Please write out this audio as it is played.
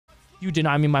You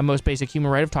deny me my most basic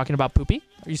human right of talking about poopy?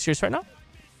 Are you serious right now? Are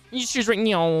you serious right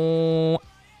now?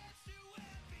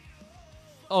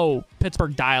 Oh,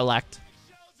 Pittsburgh dialect.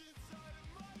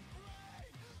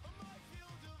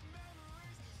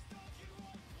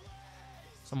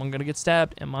 Someone gonna get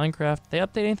stabbed in Minecraft. They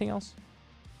update anything else?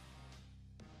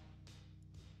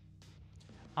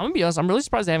 I'm gonna be honest, I'm really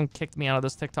surprised they haven't kicked me out of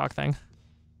this TikTok thing.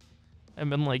 And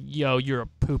been like, yo, you're a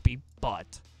poopy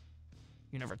butt.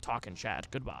 You never talk in chat.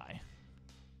 Goodbye.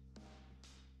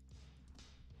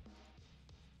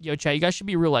 Yo, chat, you guys should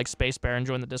be real like Space Bear and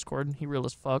join the Discord. He real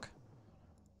as fuck.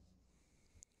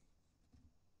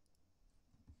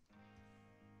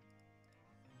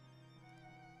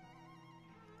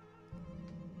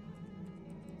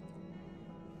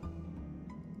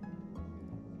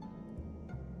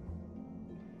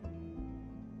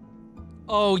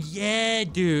 Oh, yeah,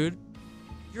 dude.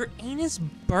 Your anus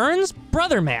burns?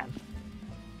 Brother, man.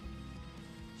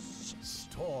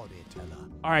 Storyteller.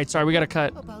 All right, sorry, we got to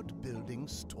cut. About building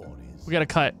stories. We got to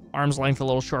cut Arm's Length a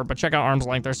little short, but check out Arm's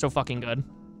Length. They're so fucking good.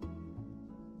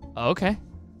 Oh, okay.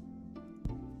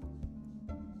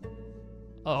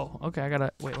 Oh, okay, I got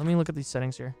to... Wait, let me look at these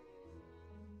settings here.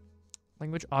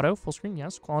 Language, auto, full screen,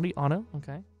 yes. Quality, auto,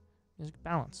 okay. Music,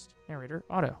 balanced. Narrator,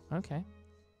 auto, okay.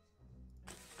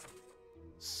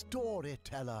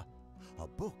 Storyteller, a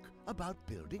book about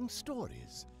building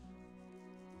stories.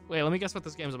 Wait, let me guess what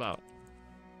this game's about.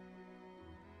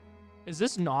 Is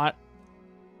this not...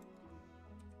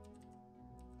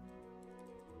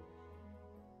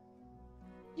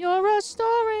 You're a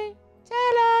storyteller.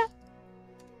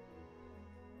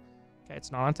 Okay,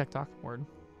 it's not on TikTok. Word.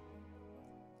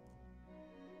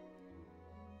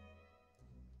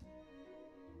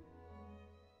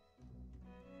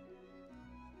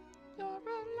 You're a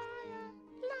liar,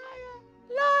 liar,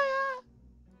 liar.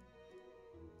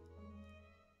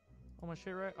 Oh, my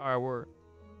shit right? All right,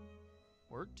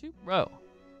 word two, bro.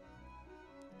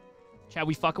 Chad,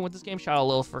 we fucking with this game. Shout out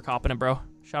Lil for copping it, bro.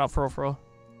 Shout out Furry.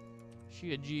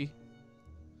 She a G.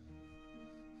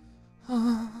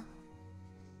 Bro,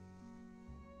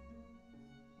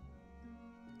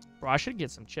 I should get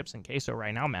some chips and queso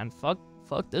right now, man. Fuck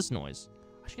this noise.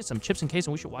 I should get some chips and queso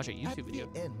and we should watch a YouTube video.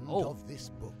 At the end of this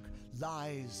book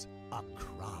lies a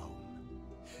crown.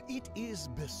 It is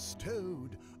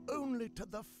bestowed only to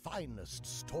the finest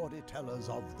storytellers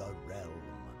of the realm.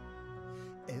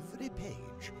 Every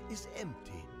page is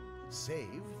empty,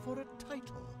 save for a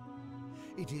title.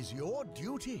 It is your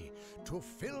duty to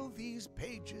fill these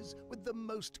pages with the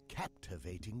most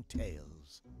captivating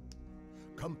tales.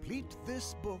 Complete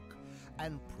this book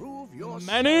and prove yourself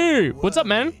Manny! What's up,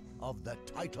 man? Of the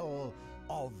title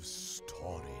of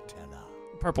Storyteller.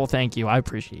 Purple, thank you. I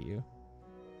appreciate you.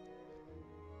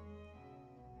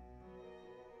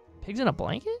 Pigs in a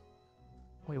blanket?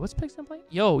 Wait, what's pigs in a blanket?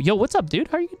 Yo, what's up, dude?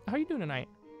 How are you doing tonight?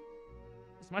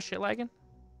 Is my shit lagging?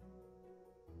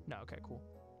 No, okay, cool.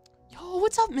 Yo,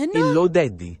 what's up, Minna? Hello,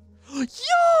 Daddy. Yo,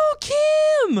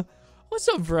 Kim! What's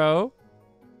up, bro?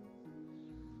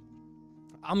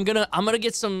 I'm gonna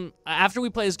get some after we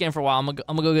play this game for a while. I'm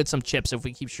gonna go get some chips if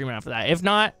we keep streaming after that. If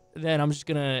not, then I'm just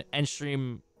gonna end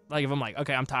stream. Like if I'm like,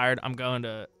 okay, I'm tired. I'm going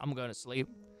to sleep.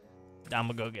 Then I'm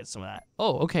gonna go get some of that.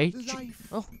 Oh, okay.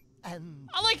 Oh,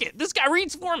 I like it. This guy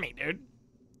reads for me, dude.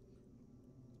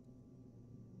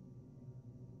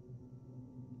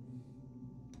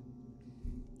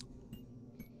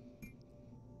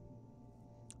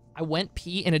 I went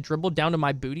pee and it dribbled down to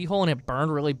my booty hole and it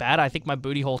burned really bad. I think my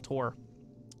booty hole tore.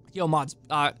 Yo, mods,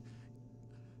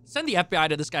 send the FBI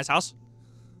to this guy's house.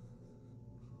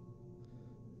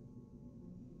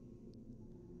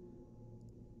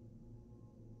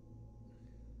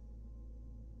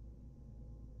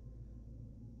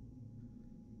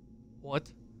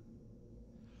 What?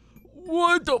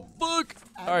 What the fuck?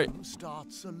 All right.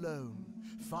 Starts alone,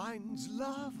 finds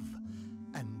love,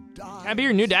 and dies. Can I be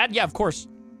your new dad? Yeah, of course.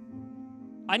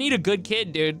 I need a good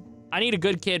kid, dude. I need a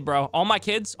good kid, bro. All my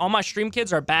stream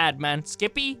kids are bad, man.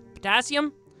 Skippy,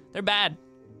 Potassium, they're bad.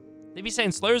 They be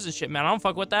saying slurs and shit, man. I don't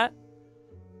fuck with that.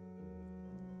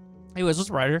 Anyways, let's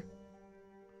write her.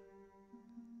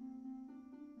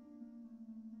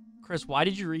 Chris, why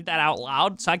did you read that out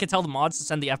loud? So I could tell the mods to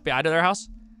send the FBI to their house?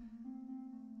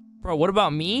 Bro, what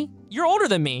about me? You're older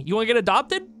than me. You want to get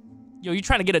adopted? Yo, you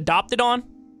trying to get adopted on?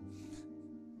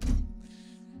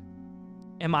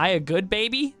 Am I a good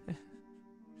baby?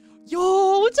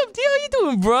 Yo, what's up, T? How you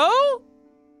doing, bro?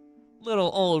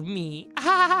 Little old me.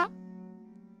 Yeah,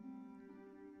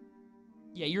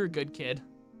 you're a good kid.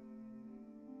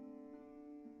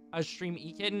 I stream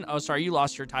E-Kitten. Oh, sorry, you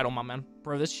lost your title, my man.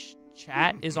 Bro, this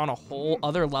chat is on a whole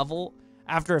other level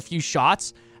after a few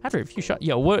shots. After a few shots.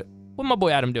 Yo, what my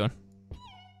boy Adam doing?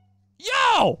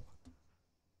 Yo!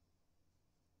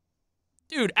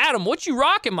 Dude, Adam, what you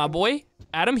rocking, my boy?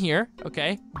 Adam here.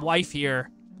 Okay. Wife here.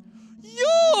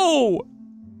 Yo!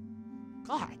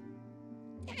 God.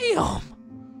 Damn.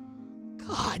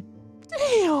 God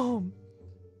damn.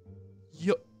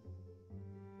 Yo.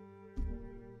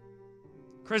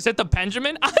 Chris hit the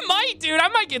Benjamin? I might, dude. I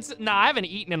might get... Nah, I haven't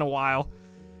eaten in a while.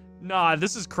 Nah,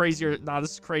 this is crazier. Nah,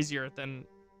 this is crazier than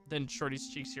Shorty's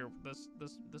cheeks here. This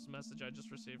message I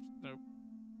just received. Nope.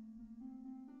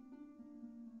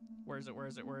 Where is it? Where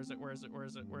is it? Where is it? Where is it? Where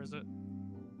is it? Where is it?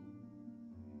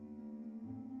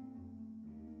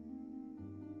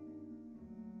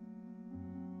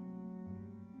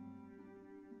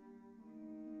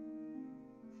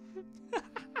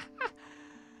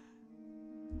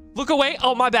 Look away.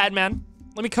 Oh, my bad, man.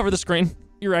 Let me cover the screen.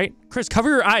 You're right. Chris, cover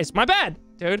your eyes. My bad,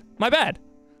 dude. My bad.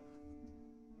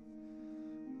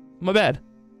 My bad.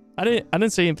 I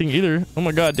didn't say anything either. Oh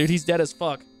my god, dude, he's dead as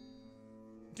fuck.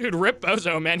 Dude, rip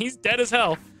Bozo, man. He's dead as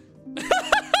hell.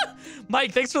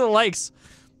 Mike, thanks for the likes.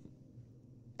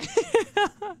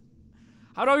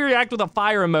 How do I react with a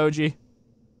fire emoji?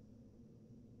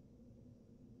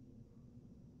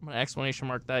 I'm gonna exclamation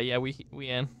mark that. Yeah, we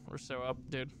in. We're so up,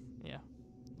 dude. Yeah.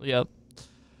 Yep.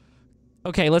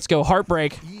 Okay, let's go.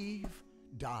 Heartbreak. Eve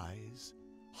dies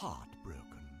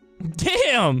heartbroken.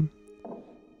 Damn.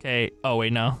 Okay. Oh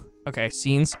wait, no. Okay,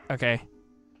 scenes. Okay.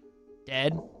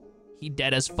 Dead. He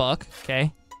dead as fuck.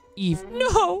 Okay. Eve.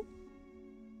 No.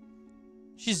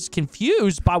 She's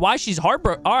confused by why she's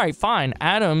heartbroken. All right, fine.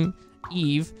 Adam,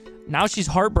 Eve. Now she's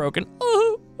heartbroken.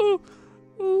 Ooh, ooh,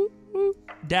 ooh, ooh.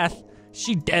 Death.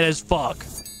 She dead as fuck.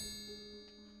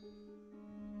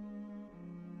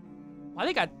 Why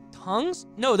they got tongues?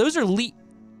 No, those are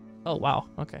Oh, wow.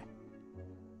 Okay.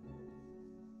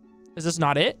 Is this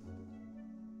not it?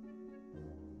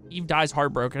 Eve dies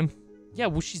heartbroken. Yeah,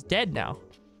 well, she's dead now.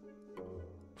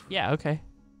 Yeah, okay.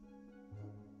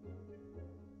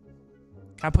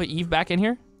 Can I put Eve back in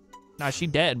here? Nah, she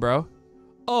dead, bro.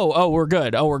 Oh, we're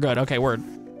good. Oh, we're good. Okay, word.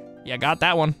 Yeah, got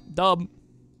that one. Dub.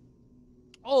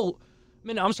 Oh,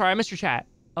 man, I'm sorry. I missed your chat.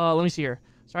 Let me see here.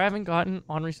 Sorry, I haven't gotten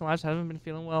on recent lives. I haven't been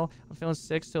feeling well. I'm feeling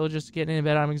sick still. Just getting in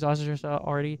bed. I'm exhausted or so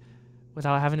already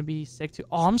without having to be sick too.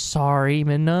 Oh, I'm sorry,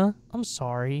 Minna. I'm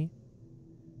sorry.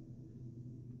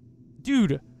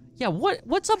 Dude. Yeah,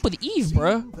 what's up with Eve,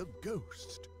 bro? The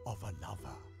ghost of a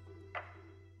lover.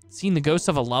 Seen the ghost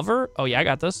of a lover? Oh, yeah, I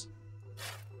got this.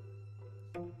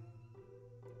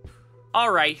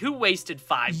 All right, who wasted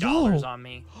 $5 on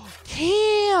me?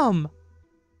 Damn!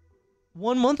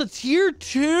 1 month of tier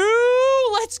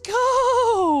 2? Let's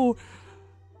go!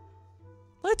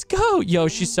 Let's go! Yo,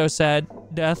 she's so sad.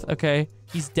 Death, okay.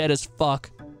 He's dead as fuck.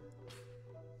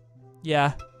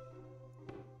 Yeah.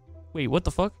 Wait, what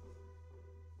the fuck?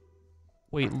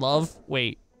 Wait, love?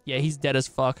 Wait. Yeah, he's dead as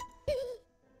fuck.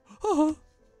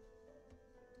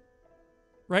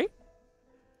 Right?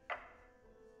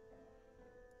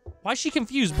 Why is she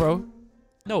confused, bro?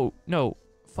 No.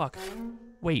 Fuck.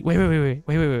 Wait.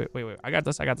 I got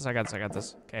this.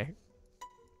 Okay.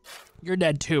 You're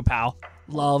dead too, pal.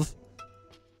 Love.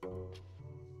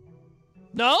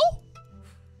 No?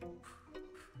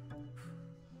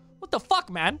 What the fuck,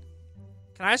 man?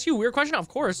 Can I ask you a weird question? Of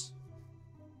course.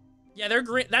 Yeah, they're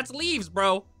green. That's leaves,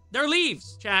 bro. They're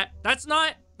leaves, chat. That's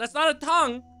not a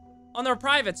tongue on their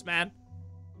privates, man.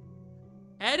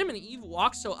 Adam and Eve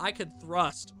walked so I could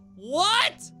thrust.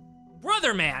 What?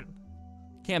 Brother, man.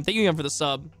 Cam, thank you again for the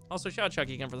sub. Also, shout out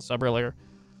Chucky again for the sub earlier.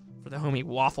 For the homie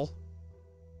waffle.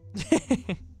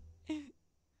 I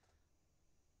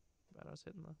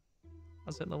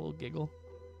was hitting a little giggle.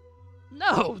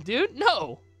 No, dude,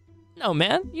 no. No,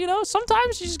 man. You know,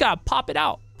 sometimes you just gotta pop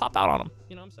out on them.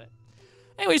 You know what I'm saying?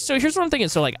 Anyway, so here's what I'm thinking.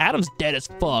 So, like, Adam's dead as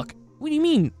fuck. What do you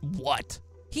mean, what?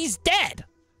 He's dead.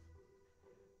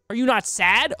 Are you not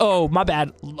sad? Oh, my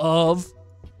bad. Love.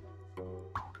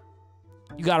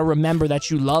 You gotta remember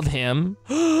that you love him.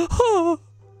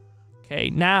 Okay,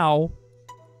 now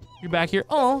you're back here.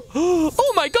 Oh,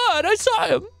 oh my god, I saw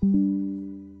him.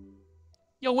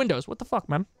 Yo, Windows, what the fuck,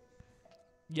 man?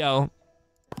 Yo,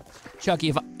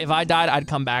 Chucky, if I died, I'd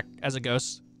come back as a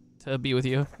ghost to be with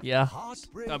you. Yeah.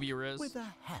 W Riz. With a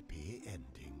happy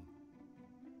ending.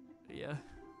 Yeah.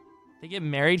 They get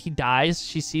married, he dies,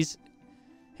 she sees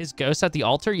his ghost at the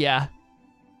altar. Yeah.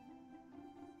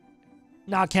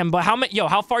 Nah, Ken, but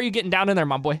how far are you getting down in there,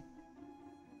 my boy?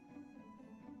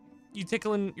 You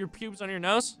tickling your pubes on your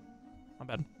nose? My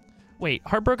bad. Wait,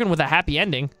 heartbroken with a happy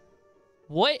ending?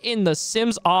 What in the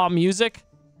Sims music?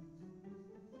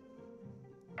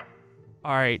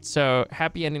 All right, so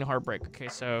happy ending, heartbreak. Okay,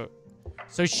 so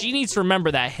she needs to remember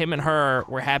that him and her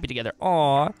were happy together.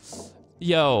 Aw,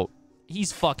 yo,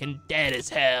 he's fucking dead as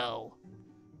hell.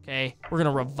 Okay, we're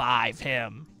gonna revive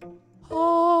him.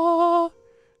 Oh,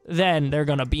 then they're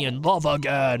gonna be in love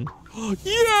again.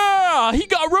 Yeah, he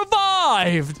got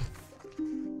revived.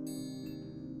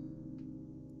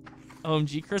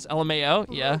 OMG, Chris, LMAO,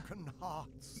 yeah. Broken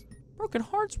hearts. Broken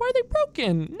hearts? Why are they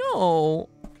broken? No.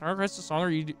 Can I request a song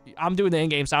or you? I'm doing the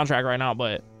in-game soundtrack right now,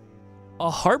 but a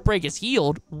heartbreak is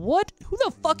healed. What? Who the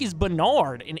fuck is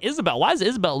Bernard and Isabel? Why does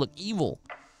Isabel look evil?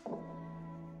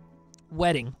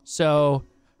 Wedding. So,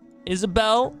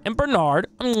 Isabel and Bernard.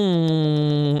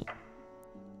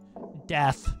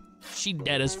 Death. She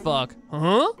dead as fuck.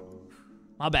 Huh?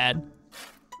 My bad.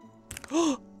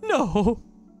 No.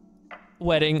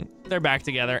 Wedding. They're back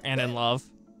together and in love.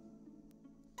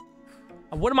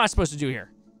 What am I supposed to do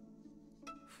here?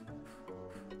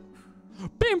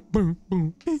 Bing, boom,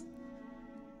 boom, bing.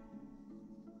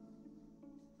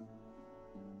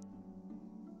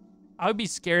 I would be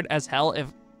scared as hell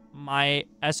if my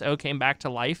SO came back to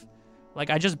life.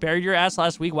 Like, I just buried your ass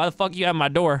last week. Why the fuck you at my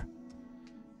door?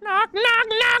 Knock, knock,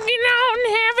 knocking on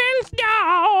heaven's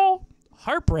door.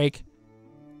 Heartbreak.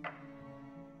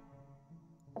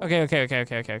 Okay.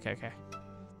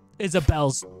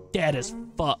 Isabel's dead as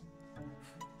fuck.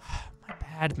 My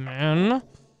bad, man.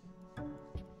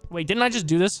 Wait, didn't I just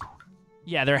do this?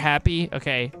 Yeah, they're happy.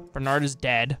 Okay, Bernard is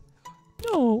dead.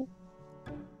 No.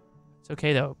 It's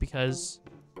okay, though, because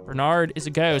Bernard is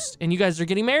a ghost, and you guys are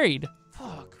getting married.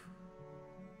 Fuck.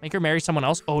 Make her marry someone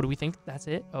else? Oh, do we think that's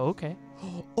it? Oh, okay.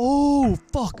 Oh,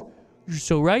 fuck. You're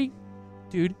so right.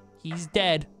 Dude, he's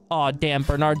dead. Oh, damn,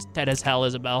 Bernard's dead as hell,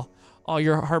 Isabel. Oh,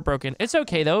 you're heartbroken. It's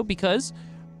okay, though, because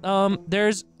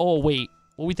there's... Oh, wait.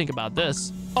 What do we think about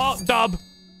this? Oh, dub.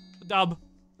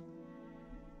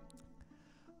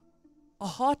 A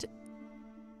hot...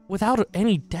 Without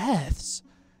any deaths.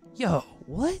 Yo,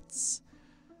 what?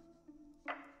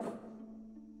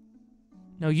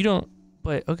 No, you don't...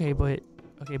 But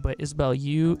Isabel,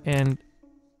 you and...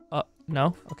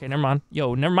 No? Okay, never mind.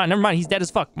 Yo, never mind. He's dead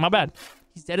as fuck. My bad.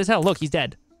 He's dead as hell. Look, he's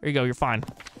dead. There you go, you're fine.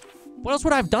 What else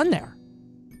would I have done there?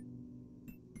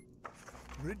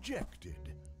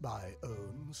 Rejected by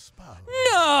own spouse.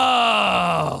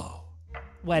 No!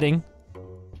 Wedding.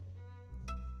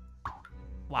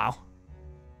 Wow.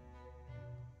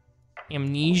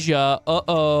 Amnesia.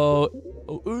 Uh-oh.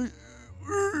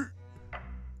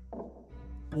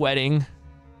 Wedding.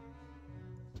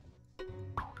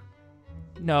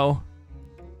 No.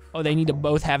 Oh, they need to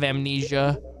both have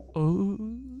amnesia. Oh.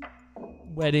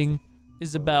 Wedding.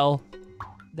 Isabel.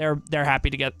 They're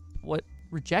happy to get... What?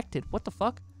 Rejected? What the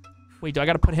fuck? Wait, do I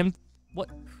gotta put him... What?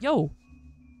 Yo.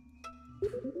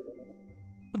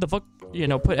 What the fuck? You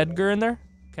know, put Edgar in there?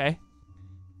 Okay.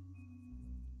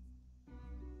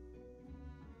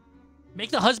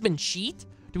 Make the husband cheat?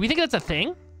 Do we think that's a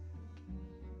thing?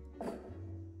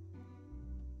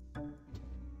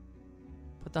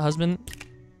 Put the husband...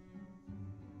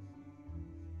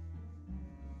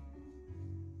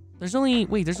 There's only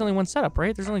one setup,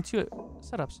 right? There's only two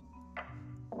setups.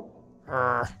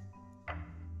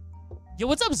 Yo,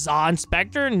 what's up, Zaw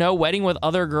Inspector? No wedding with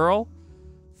other girl?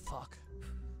 Fuck.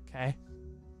 Okay.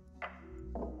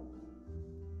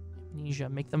 Amnesia,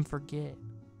 make them forget.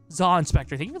 Zaw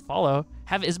Inspector, thank you for the follow.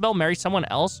 Have Isabel marry someone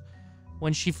else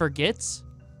when she forgets?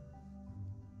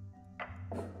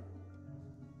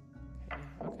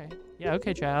 Okay. Yeah,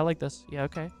 okay, Chad, I like this. Yeah,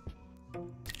 okay.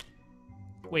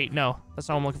 Wait, no, that's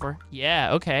not what I'm looking for.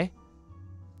 Yeah, okay.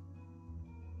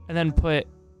 And then put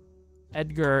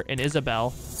Edgar and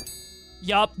Isabel.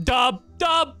 Yup, dub.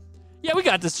 Yeah, we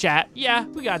got this, chat. Yeah,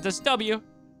 we got this, W.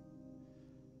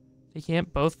 They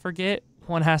can't both forget.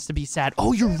 One has to be sad.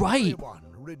 Oh, you're right. Everyone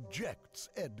rejects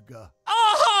Edgar.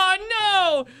 Oh,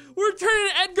 no. We're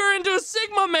turning Edgar into a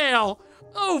Sigma male.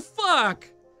 Oh, fuck.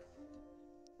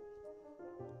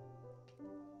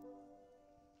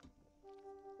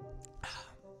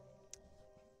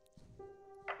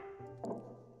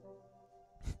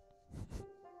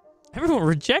 Everyone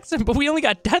rejects him, but we only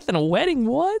got death and a wedding.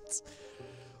 What?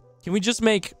 Can we just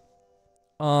make...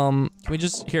 Can we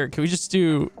just do... Can we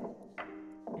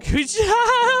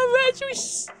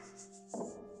just...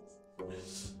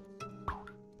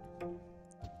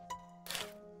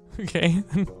 Okay.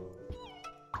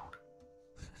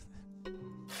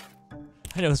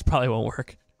 I know this probably won't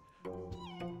work.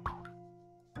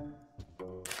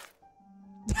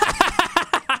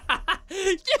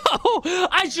 Yo,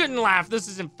 I shouldn't laugh. This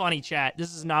isn't funny, chat.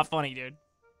 This is not funny, dude.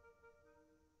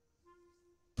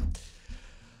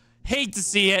 Hate to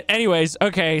see it. Anyways,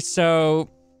 okay, so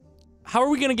How are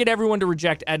we gonna get everyone to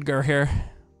reject Edgar here?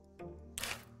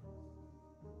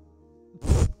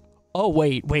 Oh,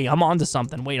 wait, I'm onto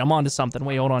something. Wait,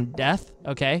 hold on. Death,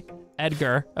 okay.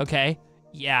 Edgar, okay.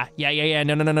 Yeah.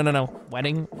 No.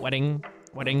 Wedding.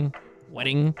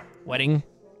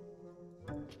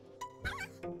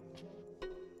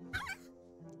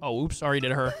 Oh, oops, sorry,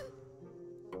 did her.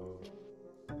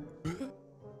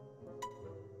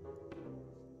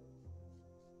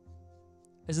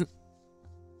 Isn't...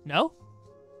 No?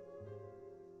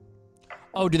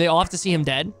 Oh, do they all have to see him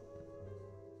dead?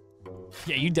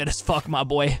 Yeah, you dead as fuck, my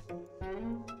boy.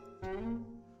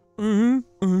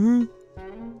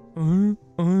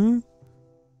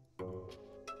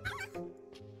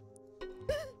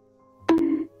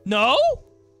 No?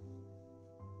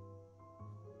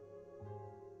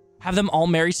 Have them all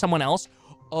marry someone else?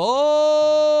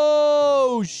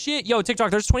 Oh, shit. Yo, TikTok,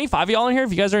 there's 25 of y'all in here.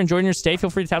 If you guys are enjoying your stay, feel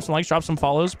free to tap some likes, drop some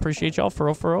follows. Appreciate y'all, for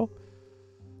real.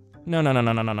 No.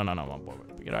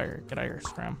 Get out of here,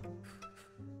 scram.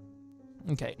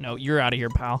 Okay, no, you're out of here,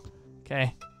 pal.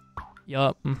 Okay.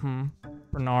 Yup,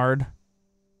 Bernard.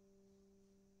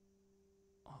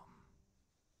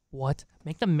 What?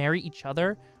 Make them marry each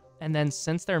other, and then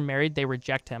since they're married, they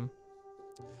reject him.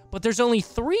 But there's only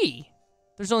 3.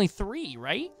 There's only 3,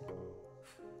 right?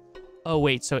 Oh,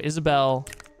 wait, so Isabel...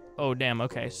 Oh, damn,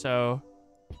 okay, so...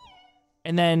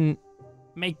 And then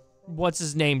make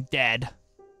what's-his-name dead.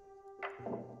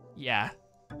 Yeah.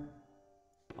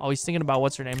 Always thinking about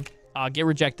what's-her-name. Get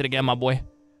rejected again, my boy.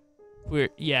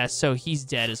 Yeah, so he's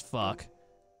dead as fuck.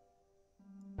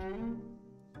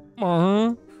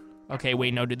 Okay,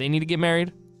 wait, no, do they need to get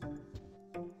married?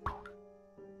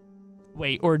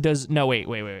 Wait, or does... No, wait.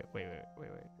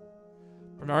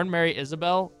 Bernard marry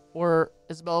Isabel, or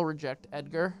Isabel reject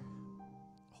Edgar?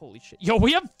 Holy shit. Yo,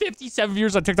 we have 57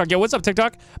 viewers on TikTok. Yo, what's up,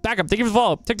 TikTok? Back up. Thank you for the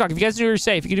follow. TikTok, if you guys are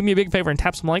safe, if you could do me a big favor and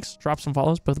tap some likes, drop some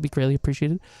follows, both would be greatly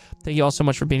appreciated. Thank you all so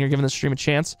much for being here, giving the stream a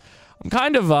chance. I'm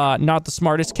kind of not the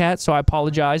smartest cat, so I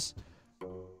apologize.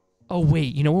 Oh,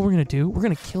 wait, you know what we're going to do? We're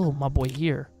going to kill my boy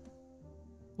here.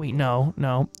 Wait, no.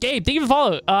 Gabe, thank you for the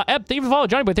follow. Eb, thank you for the follow.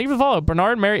 Johnny Boy, thank you for the follow.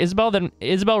 Bernard, marry Isabel, then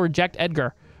Isabel reject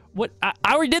Edgar. What? I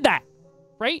already did that,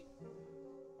 right?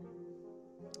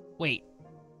 Wait.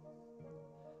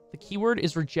 The keyword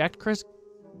is reject, Chris.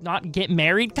 Not get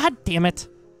married. God damn it.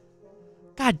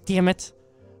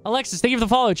 Alexis, thank you for the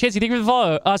follow. Chancey, thank you for the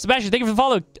follow. Sebastian, thank you for the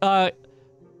follow.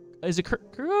 Is it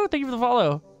Kuro? Thank you for the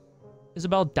follow.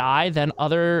 Isabel die, then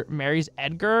other marries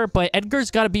Edgar. But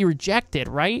Edgar's got to be rejected,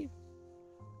 right?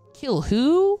 Kill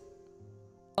who?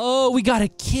 Oh, we got to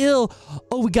kill.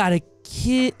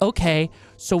 Okay.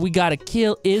 So we got to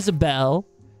kill Isabel.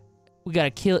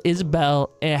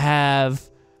 And have...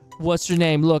 What's her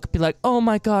name? Look, be like, oh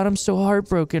my god, I'm so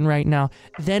heartbroken right now.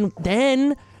 Then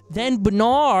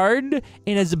Bernard and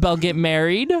Isabel get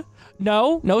married.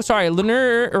 No, sorry,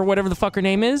 Lenore or whatever the fuck her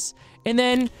name is. And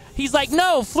then he's like,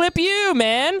 no, flip you,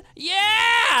 man.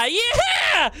 Yeah, we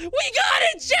got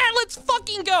it, chat. Let's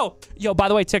fucking go. Yo, by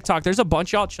the way, TikTok, there's a bunch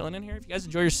of y'all chilling in here. If you guys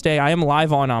enjoy your stay, I am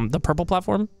live on the purple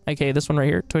platform, aka this one right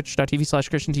here,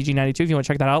 twitch.tv/ChristianTG92. If you want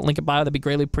to check that out, link in bio, that'd be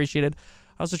greatly appreciated.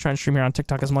 I also try and stream here on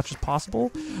TikTok as much as possible.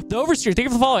 The Overseer, thank you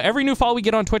for the follow. Every new follow we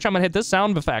get on Twitch, I'm gonna hit this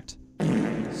sound effect.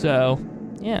 So,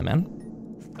 yeah, man.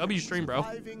 W stream, bro.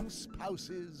 Surviving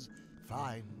spouses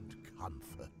find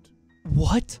comfort.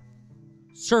 What?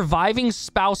 Surviving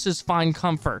spouses find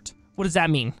comfort. What does that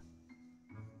mean?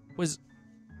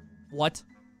 What?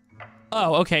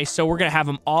 Oh, okay, so we're gonna have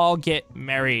them all get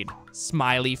married.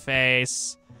 Smiley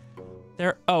face.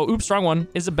 Oh, oops, wrong one.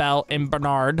 Isabel and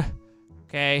Bernard.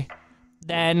 Okay.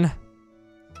 Then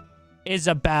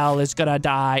Isabel is gonna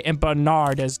die and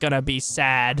Bernard is gonna be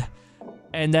sad.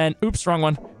 And then, oops, wrong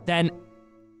one. Then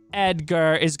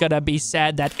Edgar is gonna be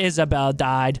sad that Isabel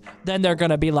died. Then they're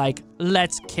gonna be like,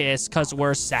 let's kiss cause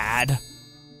we're sad.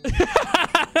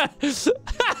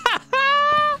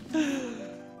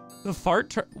 The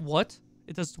fart what?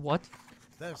 It does what?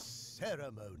 The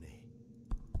ceremony.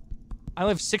 I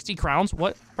only have 60 crowns?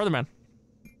 What? Brother man.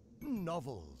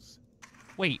 Novels.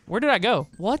 Wait, where did I go?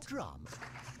 What? Drum.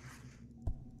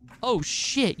 Oh,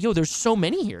 shit. Yo, there's so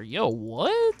many here. Yo,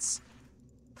 what?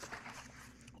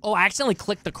 Oh, I accidentally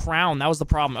clicked the crown. That was the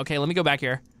problem. Okay, let me go back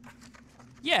here.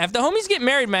 Yeah, if the homies get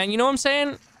married, man, you know what I'm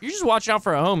saying? You're just watching out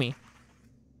for a homie.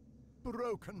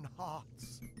 Broken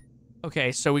hearts.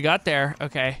 Okay, so we got there.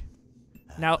 Okay.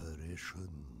 Now...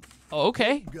 Oh,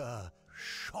 okay. Edgar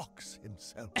shocks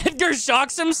himself. Edgar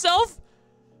shocks himself?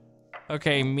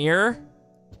 Okay, mirror.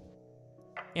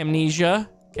 Amnesia.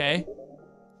 Okay.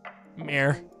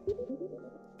 Mirror.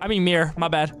 My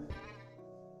bad.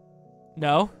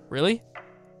 No? Really?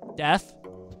 Death?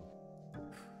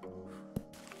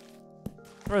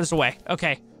 Throw this away.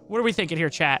 Okay. What are we thinking here,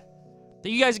 chat?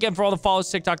 Thank you guys again for all the follows,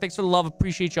 TikTok. Thanks for the love.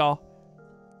 Appreciate y'all.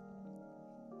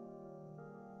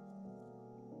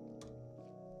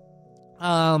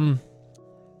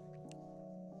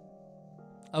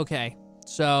 Okay.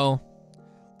 So,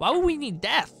 why would we need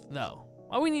death, though?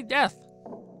 Why would we need death?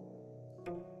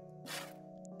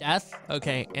 Death?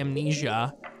 Okay.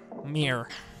 Amnesia. Mirror.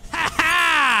 Ha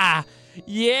ha!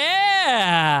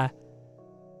 Yeah!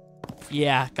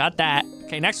 Yeah, got that.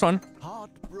 Okay, next one.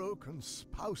 Heartbroken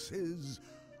spouses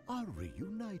are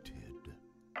reunited.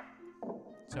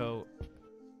 So,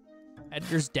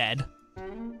 Edgar's dead.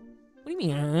 What do you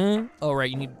mean? Oh, right,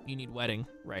 you need wedding.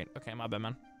 Right. Okay, my bad,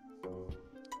 man.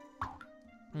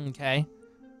 Okay.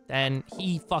 Then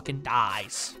he fucking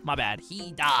dies. My bad.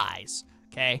 He dies.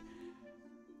 Okay.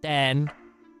 Then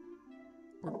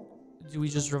do we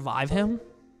just revive him?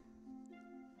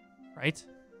 Right?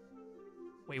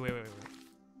 Wait.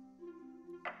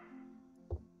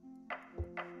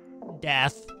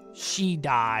 Death. She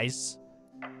dies.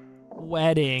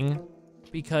 Wedding.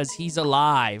 Because he's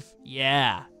alive.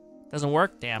 Yeah. Doesn't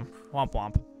work? Damn. Womp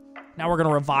womp. Now we're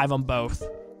gonna revive them both.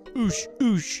 Oosh,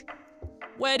 oosh.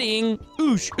 Wedding.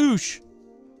 Oosh, oosh.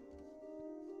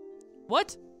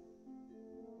 What?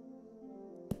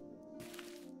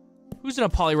 Who's in a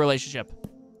poly relationship?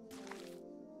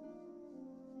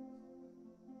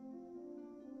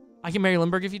 I can marry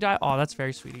Lindbergh if you die? Oh, that's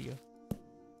very sweet of you.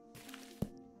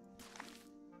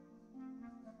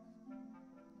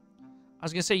 I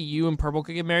was gonna say you and Purple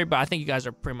could get married, but I think you guys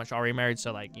are pretty much already married,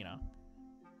 so like, you know.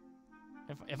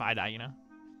 If I die, you know.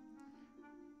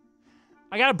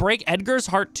 I gotta break Edgar's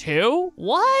heart too?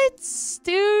 What?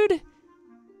 Dude?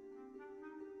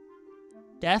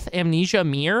 Death, amnesia,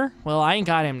 mirror? Well, I ain't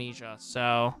got amnesia,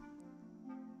 so.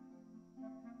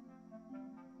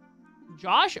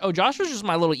 Josh? Oh, Josh was just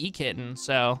my little e-kitten,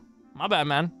 so. My bad,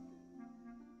 man.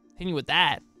 Hitting you with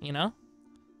that, you know?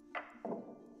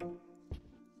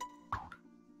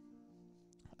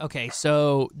 Okay,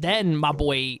 so then my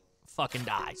boy fucking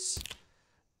dies.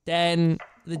 Then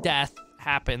the death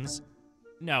happens.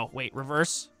 No, wait,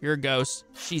 reverse. You're a ghost.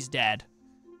 She's dead.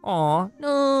 Aw,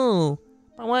 no.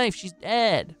 My wife, she's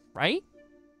dead, right?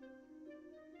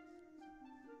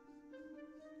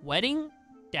 Wedding,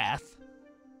 death,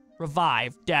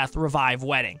 revive, death, revive,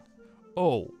 wedding.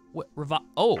 Oh,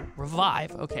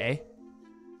 revive, okay.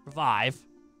 Revive.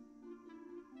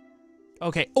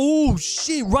 Okay, oh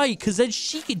shit, right, because then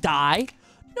she could die.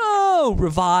 No,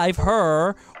 revive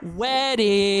her.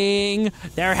 Wedding.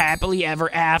 They're happily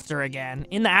ever after again.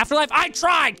 In the afterlife, I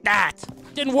tried that.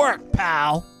 Didn't work,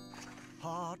 pal.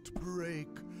 Heartbreak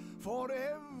for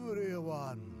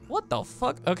everyone. What the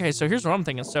fuck? Okay, so here's what I'm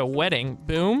thinking. So wedding,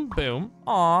 boom, boom.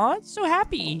 Aw, it's so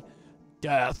happy.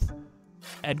 Death.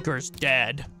 Edgar's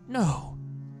dead. No.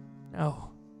 No.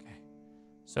 Okay.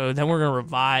 So then we're gonna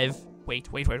revive. Wait.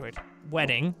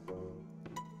 Wedding.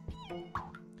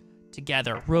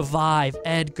 Together. Revive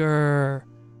Edgar.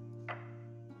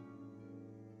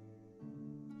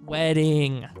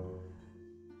 Wedding.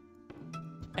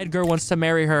 Edgar wants to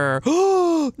marry her.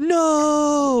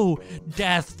 No!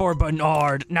 Death for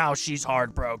Bernard. Now she's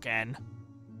heartbroken.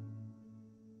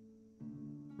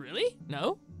 Really?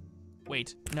 No?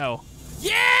 Wait, no.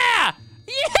 Yeah!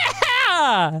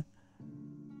 Yeah!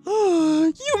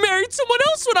 You married someone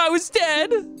else when I was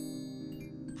dead.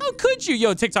 How could you?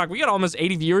 Yo, TikTok, we got almost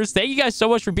 80 viewers. Thank you guys so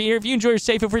much for being here. If you enjoy your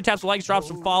stay, feel free to tap some likes, drop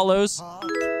some follows.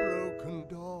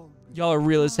 Y'all are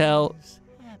real as hell.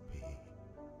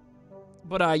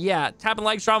 But yeah, tapping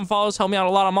likes, dropping follows, help me out a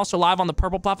lot. I'm also live on the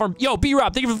Purple platform. Yo,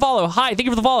 B-Rob, thank you for the follow. Hi, thank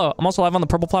you for the follow. I'm also live on the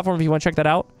Purple platform if you want to check that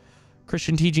out.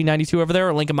 Christian TG92 over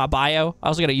there, link in my bio. I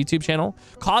also got a YouTube channel.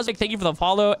 Cosmic, thank you for the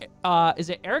follow. Is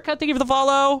it Erica? Thank you for the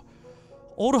follow.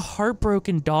 Old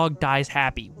heartbroken dog dies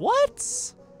happy.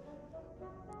 What?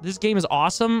 This game is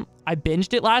awesome. I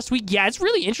binged it last week. Yeah, it's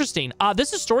really interesting.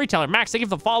 This is Storyteller. Max, thank you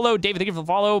for the follow. David, thank you for the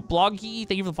follow. Bloggy,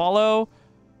 thank you for the follow.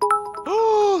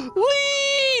 Lean!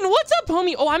 What's up,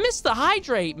 homie? Oh, I missed the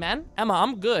hydrate, man. Emma,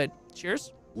 I'm good.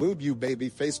 Cheers. Lube you, baby,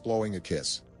 face blowing a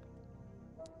kiss.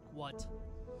 What?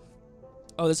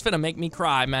 Oh, this finna make me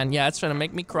cry, man. Yeah, it's finna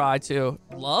make me cry, too.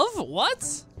 Love?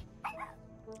 What?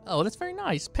 Oh, that's very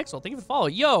nice. Pixel, thank you for the follow.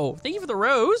 Yo, thank you for the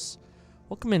rose.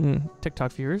 Welcome in,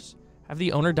 TikTok viewers. Have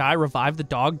the owner die, revive the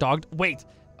dog, wait.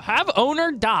 Have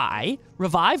owner die,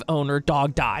 revive owner,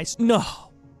 dog dies. No.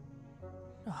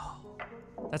 No.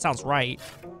 That sounds right.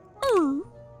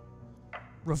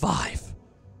 Revive.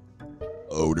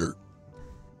 Owner.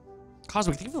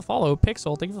 Cosmic, thank you for the follow.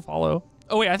 Pixel, thank you for the follow.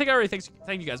 Oh, wait, I think I already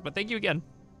thank you guys, but thank you again.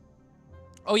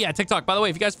 Oh, yeah, TikTok. By the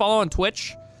way, if you guys follow on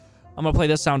Twitch, I'm going to play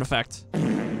this sound effect.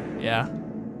 Yeah.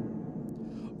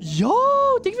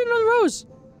 Yo, thank you for another rose.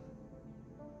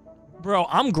 Bro,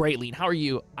 I'm great, Lean. How are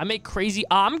you? I make crazy.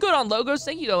 I'm good on logos.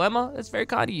 Thank you, though, Emma. That's very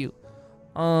kind of you.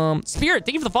 Spirit,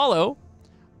 thank you for the follow.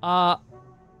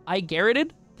 I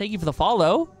garroted. Thank you for the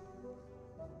follow.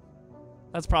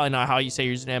 That's probably not how you say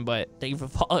your username, but thank you for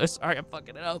the follow. Sorry, I'm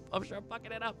fucking it up. I'm sure I'm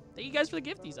fucking it up. Thank you guys for the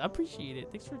gifties. I appreciate it.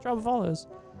 Thanks for dropping follows.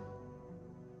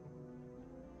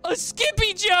 A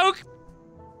Skippy joke.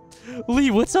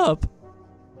 Lee, what's up?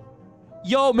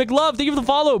 Yo, McLove, thank you for the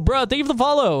follow, bro. Thank you for the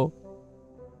follow.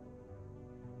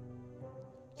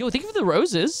 Yo, thank you for the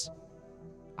roses.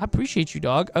 I appreciate you,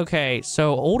 dog. Okay,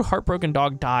 so old heartbroken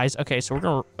dog dies. Okay, so we're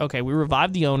gonna... Okay, we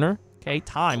revived the owner. Okay,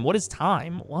 time. What is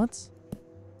time? What?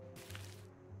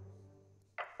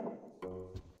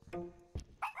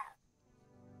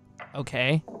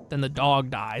 Okay, then the dog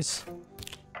dies.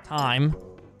 Time.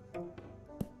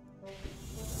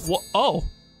 What? Oh.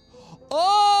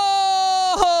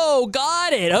 Oh,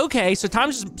 got it. Okay, so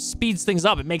time just speeds things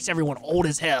up. It makes everyone old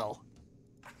as hell.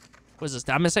 What is this?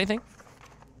 Did I miss anything?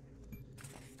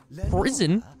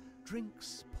 Prison?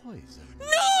 Drinks poison. No!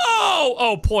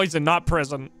 Oh, poison, not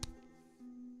prison.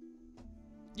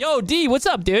 Yo, D, what's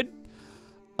up, dude?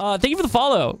 Thank you for the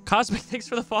follow. Cosmic, thanks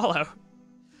for the follow.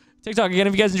 TikTok, again,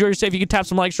 if you guys enjoy your stay, if you could tap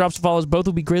some likes, drop some follows, both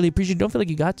would be greatly appreciated. Don't feel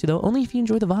like you got to, though. Only if you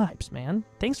enjoy the vibes, man.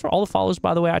 Thanks for all the follows,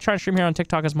 by the way. I try to stream here on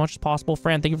TikTok as much as possible.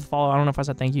 Fran, thank you for the follow. I don't know if I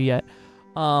said thank you yet.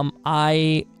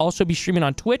 I also be streaming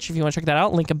on Twitch if you want to check that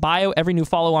out. Link in bio. Every new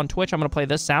follow on Twitch, I'm going to play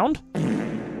this sound.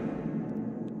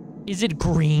 Is it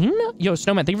green? Yo,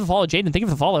 Snowman, thank you for the follow. Jaden, thank you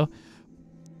for the follow.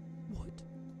 What?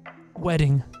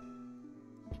 Wedding.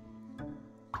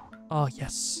 Oh,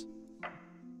 yes.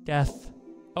 Death.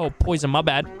 Oh, poison, my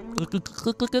bad.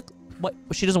 What?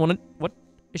 She doesn't want to... What?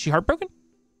 Is she heartbroken?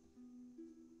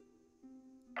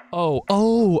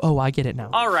 Oh, I get it now.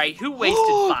 All right, who wasted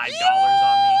 $5 on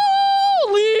me?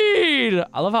 Lead!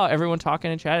 I love how everyone talking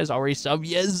in chat is already sub.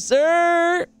 Yes,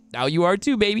 sir! Now you are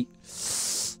too, baby.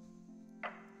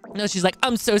 No, she's like,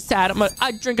 I'm so sad.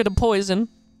 I drink the poison.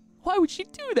 Why would she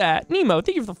do that? Nemo,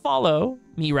 thank you for the follow.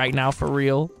 Me right now, for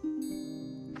real.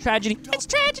 Tragedy. It's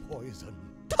tragedy. Poison.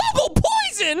 Double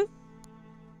poison!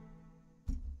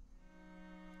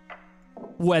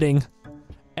 Wedding.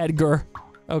 Edgar.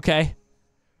 Okay.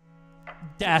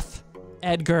 Death.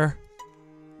 Edgar.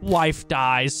 Wife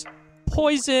dies.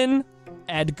 Poison.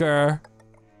 Edgar.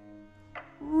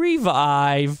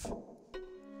 Revive.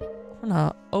 We're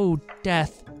not... Oh,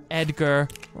 death. Edgar.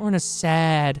 We're in a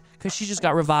sad... Because she just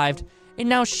got revived. And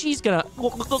now she's gonna...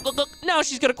 Now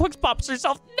she's gonna quick pop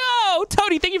herself. No!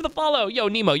 Tony, thank you for the follow. Yo,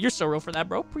 Nemo, you're so real for that,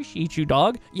 bro. Appreciate you,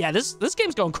 dog. Yeah, this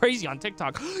game's going crazy on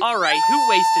TikTok. All right, who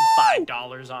wasted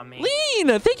 $5 on me?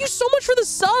 Lean, thank you so much for the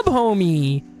sub,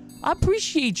 homie. I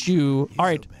appreciate you. All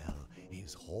right. Isabel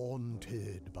is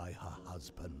haunted by her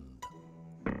husband.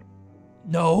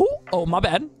 No? Oh, my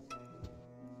bad.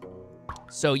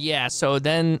 So, yeah, so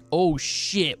then... Oh,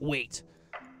 shit, wait.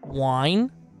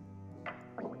 Wine?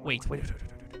 Wait.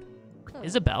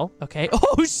 Isabel, okay.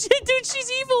 Oh, shit, dude,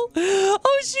 she's evil.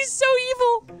 Oh, she's so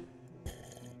evil.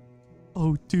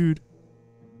 Oh, dude.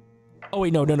 Oh,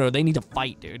 wait, no. They need to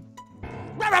fight, dude.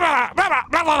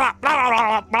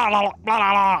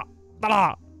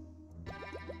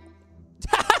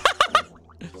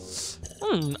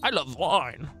 I love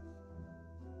wine.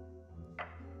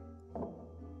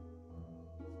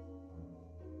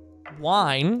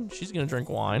 Wine? She's gonna drink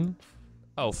wine.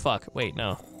 Oh, fuck. Wait,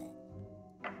 no.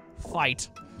 Fight.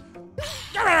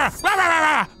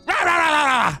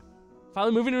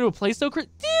 Finally moving into a place, though. Dude,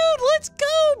 let's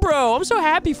go, bro. I'm so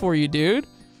happy for you, dude.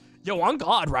 Yo, I'm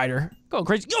God Rider. Going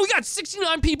crazy. Yo, we got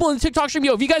 69 people in the TikTok stream.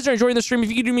 Yo, if you guys are enjoying the stream, if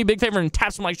you could do me a big favor and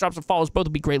tap some likes, drop some follows, both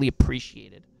would be greatly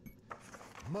appreciated.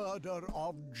 Murder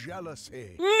of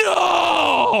jealousy.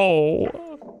 No!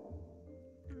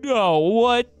 No,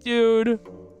 what, dude?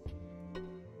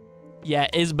 Yeah,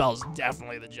 Isabel's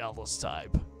definitely the jealous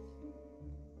type.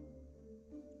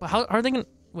 But how are they gonna...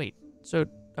 Wait, so...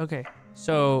 Okay,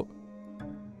 so...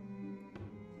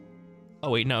 Oh,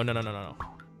 wait, no.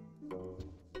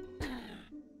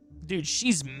 Dude,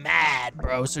 she's mad,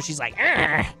 bro. So she's like...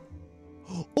 Argh.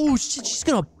 Oh, shit, she's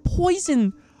gonna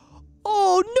poison...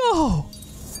 Oh, no!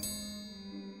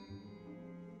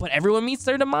 But everyone meets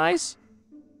their demise?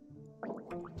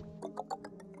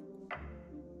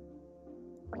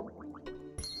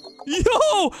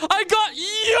 Yo,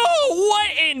 what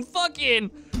in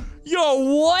fucking,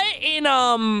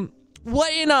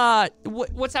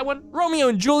 what's that one? Romeo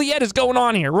and Juliet is going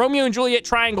on here. Romeo and Juliet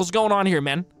triangle's going on here,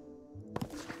 man.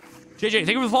 JJ, thank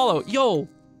you for the follow. Yo,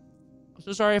 I'm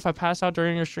so sorry if I pass out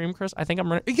during your stream, Chris. I think I'm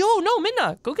running. Yo, no,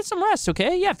 Minna, go get some rest,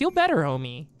 okay? Yeah, feel better,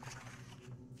 homie.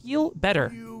 Feel better.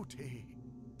 Beauty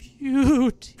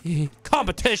Beauty.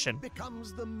 Competition.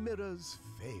 becomes the mirror's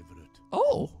favorite.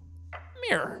 Oh,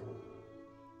 mirror.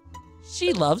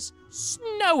 She loves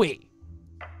snowy.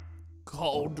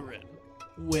 Cauldron.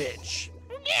 Witch.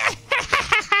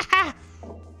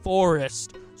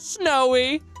 Forest.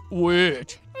 Snowy.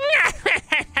 Witch.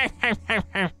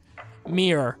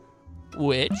 Mirror.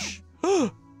 Witch.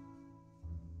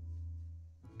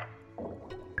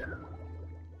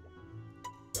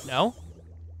 No?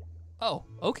 Oh,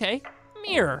 okay.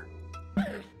 Mirror.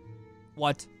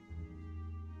 What?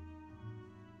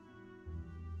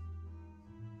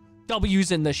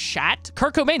 W's in the chat.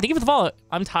 Kurt Cobain, thank you for the follow.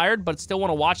 I'm tired, but still want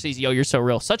to watch these. Yo, you're so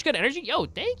real. Such good energy. Yo,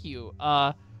 thank you.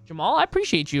 Jamal, I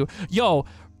appreciate you. Yo,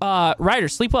 Ryder,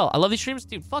 sleep well. I love these streams.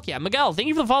 Dude, fuck yeah. Miguel, thank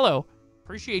you for the follow.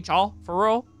 Appreciate y'all, for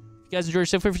real. If you guys enjoy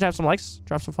yourself, feel free to have some likes,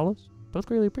 drop some follows. Both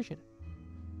greatly appreciate it.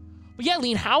 But yeah,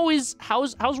 Lean, how's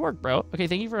work, bro? Okay,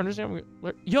 thank you for understanding.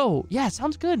 Yo, yeah,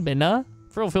 sounds good, Minna.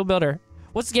 For real, feel better.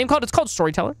 What's the game called? It's called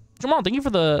Storyteller. Jamal, thank you for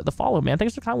the follow, man.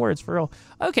 Thanks for the kind words, for real.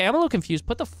 Okay, I'm a little confused.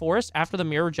 Put the forest after the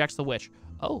mirror rejects the witch.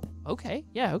 Oh, okay.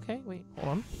 Yeah, okay. Wait, hold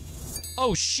on.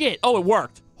 Oh, shit. Oh, it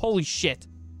worked. Holy shit.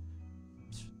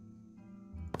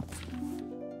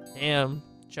 Damn.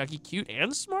 Chucky cute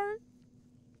and smart?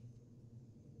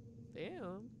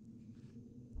 Damn.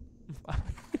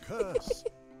 Curse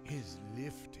is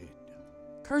lifted.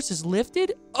 Curse is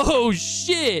lifted? Oh,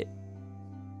 shit.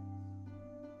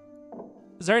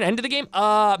 Is there an end to the game?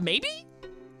 Maybe?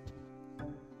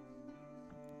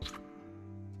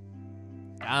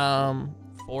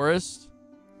 Forest,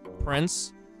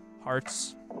 Prince,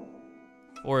 Hearts,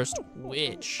 Forest,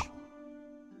 Witch.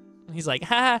 He's like,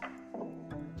 ha.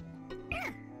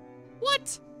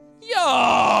 What?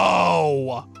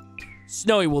 Yo!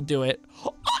 Snowy will do it.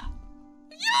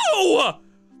 Yo!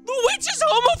 The witch is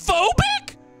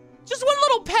homophobic? Just one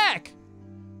little peck.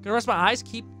 Gonna rest my eyes,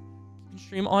 keep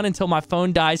stream on until my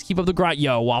phone dies. Keep up the grind.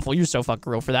 Yo, Waffle, you're so fucking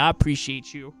real for that. I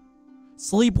appreciate you.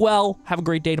 Sleep well. Have a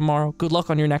great day tomorrow. Good luck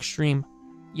on your next stream.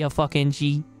 Yeah, fucking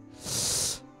G.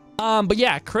 But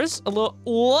yeah, Chris, a little...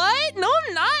 What? No,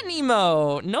 I'm not,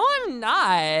 Nemo. No, I'm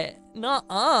not.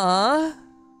 Nuh-uh.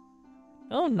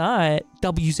 No, I'm not.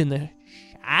 W's in the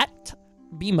chat.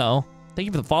 BMO, thank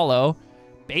you for the follow.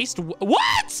 Based...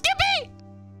 What? Skippy!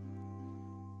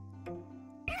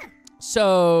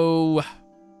 So...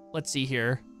 Let's see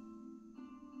here.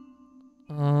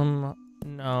 No.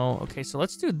 Okay, so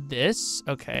let's do this.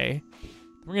 Okay.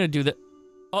 We're gonna do the...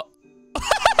 Oh.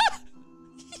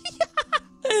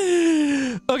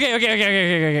 Okay,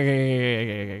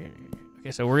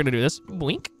 so we're gonna do this.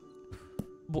 Boink.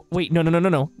 Wait, no.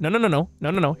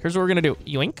 Here's what we're gonna do.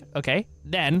 Yoink. Okay.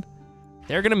 Then,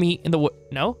 they're gonna meet in the wood.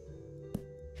 No?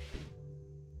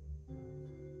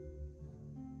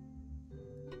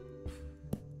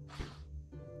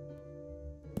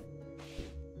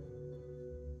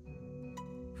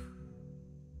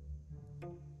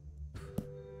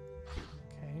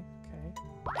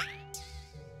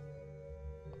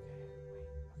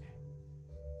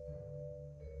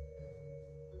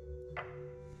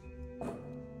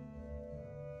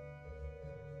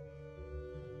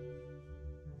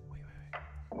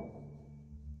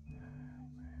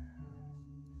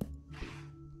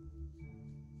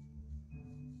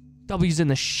 W's in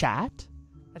the chat.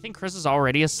 I think Chris is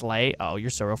already a slay. Oh, you're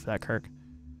so real for that, Kirk.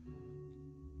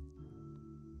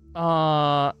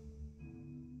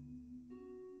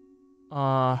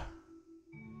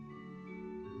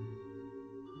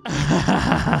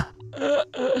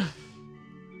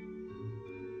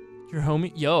 Your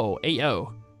homie? Yo, hey,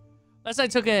 yo. Last night I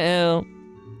took a...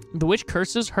 the witch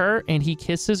curses her, and he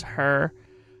kisses her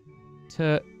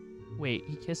to... Wait,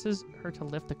 he kisses her to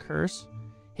lift the curse?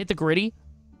 Hit the gritty?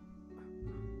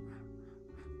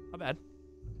 My bad.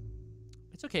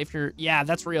 It's okay if you're... Yeah,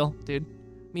 that's real, dude.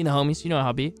 Me and the homies, you know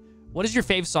how it be. What is your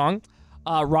fave song?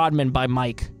 Rodman by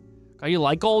Mike. Oh, you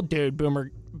like gold? Dude,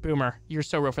 Boomer. You're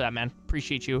so real for that, man.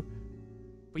 Appreciate you.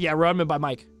 But yeah, Rodman by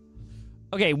Mike.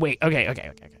 Okay, wait. Okay.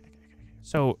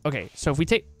 So if we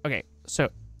take... Okay, so...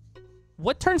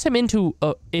 What turns him into...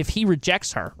 if he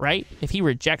rejects her, right? If he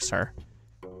rejects her.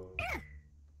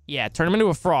 Yeah, turn him into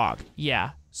a frog.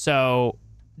 Yeah. So,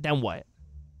 then what?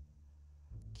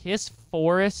 Kiss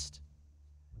Forest.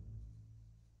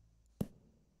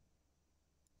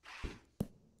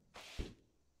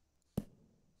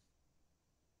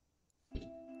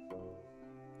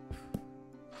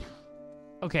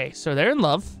 Okay, so they're in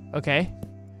love. Okay.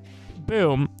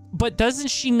 Boom. But doesn't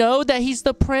she know that he's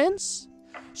the prince?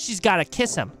 She's gotta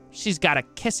kiss him. She's gotta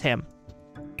kiss him.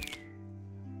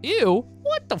 Ew.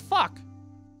 What the fuck?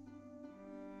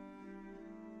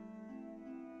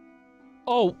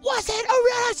 Oh, was it? Oh,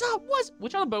 yeah, I saw. Was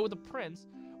which on the boat with the prince?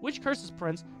 Which curses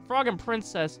prince? Frog and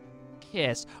princess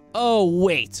kiss. Oh,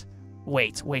 wait.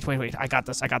 Wait. I got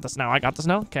this now.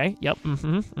 Okay. Yep.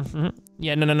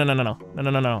 Yeah. No.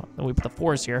 Then we put the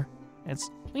forest here. It's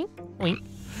wink.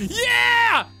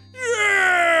 Yeah.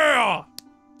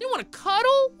 You want to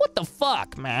cuddle? What the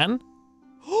fuck, man?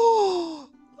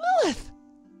 Lilith.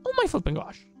 Oh my flipping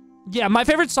gosh. Yeah, my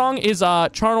favorite song is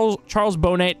Charles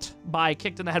Bonnet by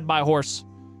Kicked in the Head by a Horse.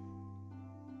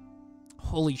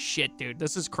 Holy shit, dude.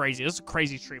 This is crazy. This is a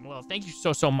crazy stream. Lilith, thank you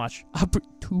so much.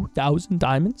 2,000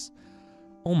 diamonds?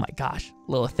 Oh my gosh.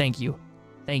 Lilith, thank you.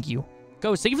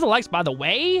 Ghost, thank you for the likes, by the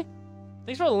way.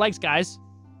 Thanks for all the likes, guys.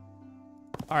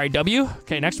 All right, W.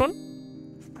 Okay, next one.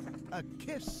 A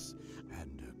kiss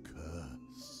and a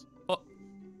curse.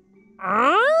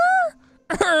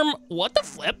 What the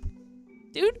flip?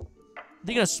 Dude,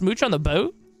 they gonna smooch on the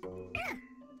boat?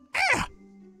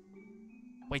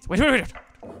 Wait. Cauldron.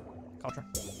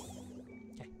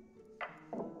 Okay.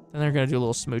 Then they're gonna do a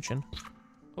little smooching.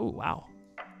 Oh, wow.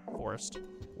 Forest.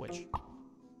 Witch.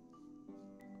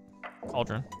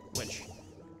 Cauldron. Witch.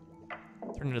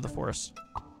 Turn into the forest.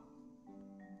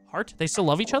 Heart? They still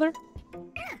love each other?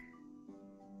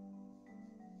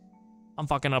 I'm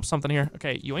fucking up something here.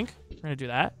 Okay, yoink. We're gonna do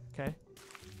that. Okay.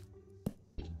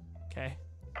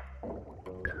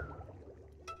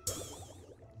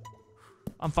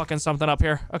 I'm fucking something up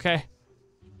here. Okay.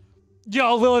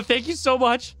 Yo, Lilith, thank you so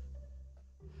much.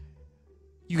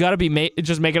 You gotta be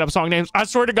just making up song names. I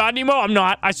swear to God, Nemo, I'm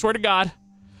not. I swear to God.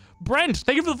 Brent,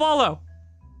 thank you for the follow.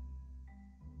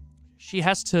 She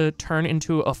has to turn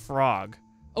into a frog.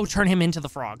 Oh, turn him into the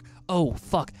frog. Oh,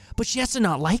 fuck. But she has to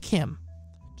not like him.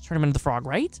 Turn him into the frog,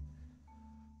 right?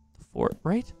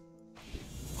 Right?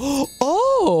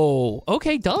 Oh,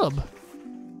 okay, dub.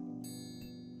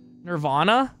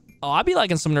 Nirvana. Oh, I'd be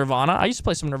liking some Nirvana. I used to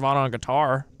play some Nirvana on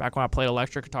guitar back when I played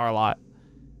electric guitar a lot.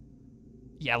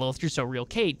 Yeah, Lilith, you're so real.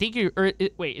 Cade, thank you.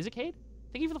 Wait, is it Cade?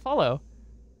 Thank you for the follow.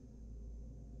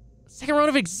 Second round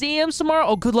of exams tomorrow.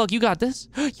 Oh, good luck. You got this.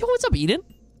 Yo, what's up, Eden?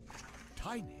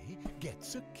 Tiny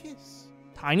gets a kiss.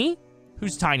 Tiny?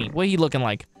 Who's Tiny? What are you looking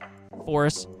like?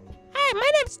 Forrest. Hi,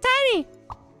 my name's Tiny.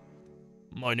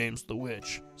 My name's the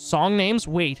Witch. Song names?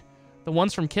 Wait. The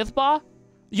ones from Kithba?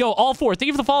 Yo, all four. Thank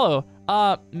you for the follow.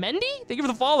 Mendy? Thank you for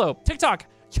the follow. TikTok.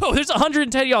 Yo, there's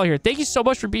 110 y'all here. Thank you so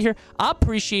much for being here. I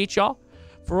appreciate y'all.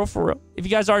 For real. If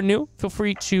you guys are new, feel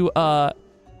free to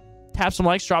tap some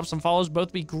likes, drop some follows.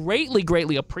 Both be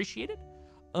greatly appreciated.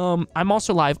 I'm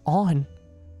also live on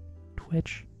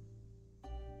Twitch.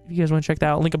 If you guys want to check that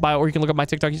out, link in bio, or you can look up my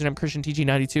TikTok username,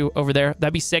 ChristianTG92 over there.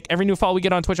 That'd be sick. Every new follow we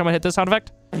get on Twitch, I'm gonna hit this sound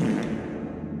effect.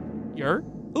 Your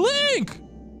link.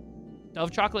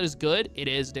 Dove chocolate is good. It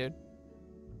is, dude.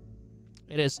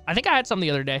 It is. I think I had some the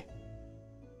other day.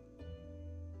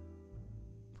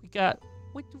 We got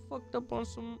way too fucked up on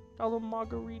some dollar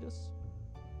margaritas.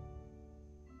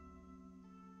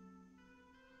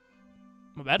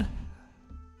 My bad.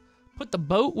 Put the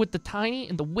boat with the Tiny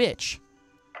and the Witch.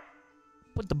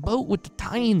 Put the boat with the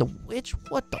Tiny and the Witch?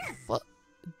 What the fuck?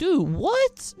 Dude,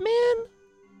 what, man?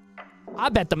 I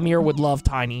bet the mirror would love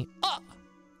Tiny.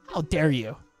 How dare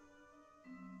you?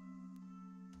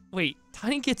 Wait,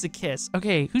 Tiny gets a kiss.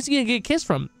 Okay, who's he gonna get a kiss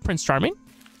from? Prince Charming?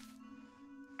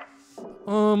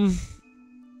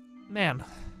 Man.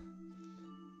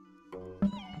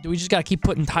 Do we just gotta keep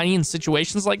putting Tiny in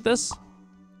situations like this?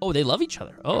 Oh, they love each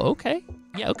other. Oh, okay.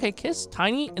 Yeah, okay, kiss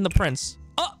Tiny and the Prince.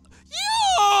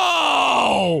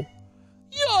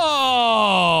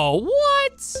 Yo!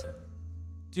 What?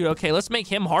 Dude, okay, let's make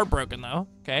him heartbroken, though.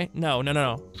 Okay? No.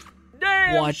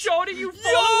 Damn, What? Shorty, you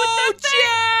follow with that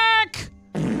Jack!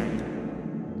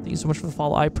 Thank you so much for the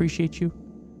follow. I appreciate you.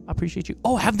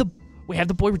 Oh, have the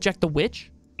boy reject the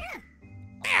witch?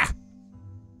 Ah!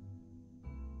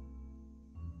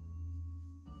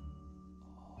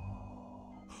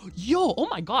 Yo, oh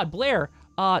my God, Blair,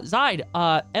 Zide,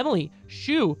 Emily,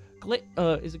 Shu,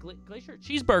 is it Glacier?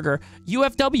 Cheeseburger,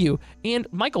 UFW, and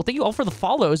Michael, thank you all for the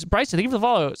follows. Bryson, thank you for the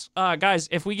follows. Guys,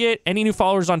 if we get any new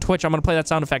followers on Twitch, I'm going to play that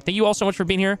sound effect. Thank you all so much for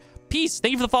being here. Peace.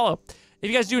 Thank you for the follow. If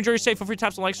you guys do enjoy your stay, feel free to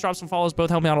tap some likes, drop some follows. Both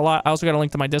help me out a lot. I also got a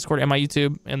link to my Discord and my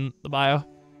YouTube in the bio.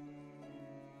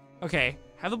 Okay,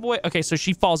 have the boy. Okay, so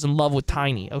she falls in love with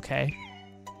Tiny. Okay.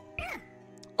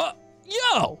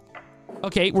 Yo!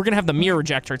 Okay, we're going to have the mirror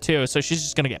reject her too, so she's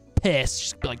just going to get pissed.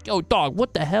 She's going to be like, yo, dog,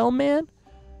 what the hell, man?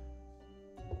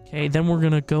 Okay, then we're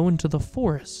going to go into the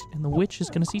forest, and the witch is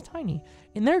going to see Tiny,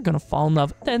 and they're going to fall in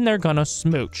love. Then they're going to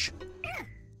smooch.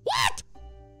 What?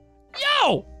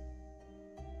 Yo!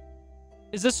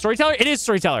 Is this Storyteller? It is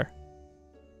Storyteller.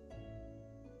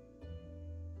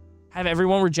 Have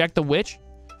everyone reject the witch?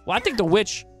 Well, I think the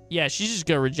witch, yeah, she's just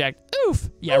gonna reject. Oof.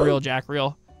 Yeah, real, Jack,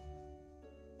 real.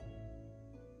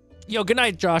 Yo, good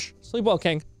night, Josh. Sleep well,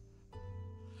 King.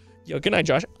 Yo, good night,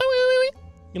 Josh.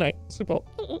 Good night. Sleep well.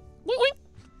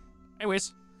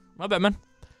 Anyways, my bad, man.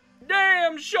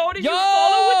 Damn, shorty, you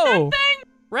follow with that thing?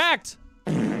 Racked.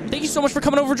 Thank you so much for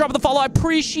coming over and dropping the follow. I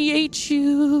appreciate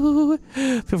you.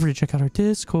 Feel free to check out our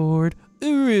Discord.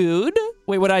 Rude.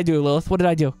 Wait, what did I do, Lilith? What did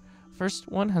I do? First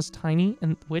one has Tiny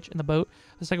and the witch in the boat.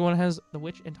 The second one has the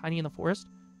witch and Tiny in the forest.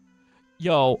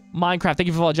 Yo, Minecraft, thank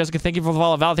you for the follow. Jessica, thank you for the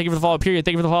follow. Val, thank you for the follow. Period,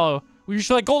 thank you for the follow. We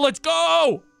should like, go, let's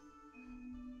go!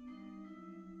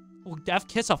 Will Death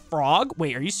kiss a frog?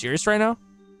 Wait, are you serious right now?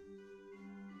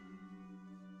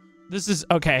 This is,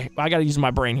 okay, I gotta use my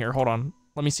brain here. Hold on.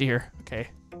 Let me see here. Okay,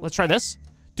 let's try this.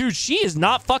 Dude, she is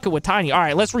not fucking with Tiny. All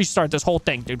right, let's restart this whole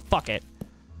thing, dude. Fuck it.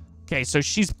 Okay, so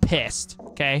she's pissed,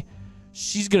 okay?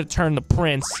 She's gonna turn the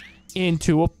prince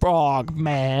into a frog,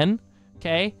 man.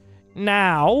 Okay?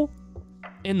 Now,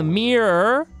 in the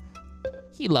mirror,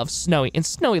 he loves Snowy, and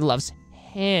Snowy loves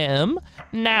him.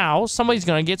 Now, somebody's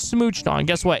gonna get smooched on.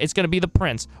 Guess what? It's gonna be the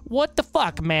prince. What the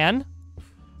fuck, man?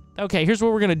 Okay, here's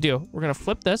what we're gonna do. We're gonna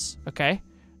flip this, okay?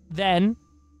 Then,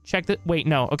 check the, wait,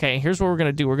 no. Okay, here's what we're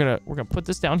gonna do. We're gonna put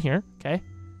this down here, okay?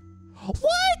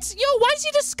 What? Yo, why is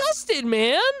he disgusted,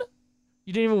 man?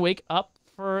 You didn't even wake up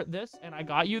for this, and I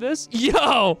got you this?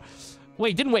 Yo!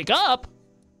 Wait, didn't wake up?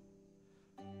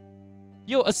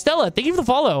 Yo, Estella, thank you for the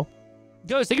follow.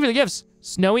 Ghost, thank you for the gifts.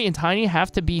 Snowy and Tiny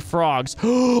have to be frogs.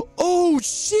 Oh,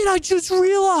 shit, I just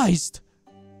realized.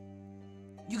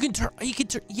 You can turn,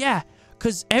 yeah,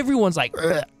 because everyone's like,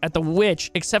 at the witch,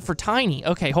 except for Tiny.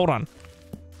 Okay, hold on.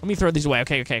 Let me throw these away.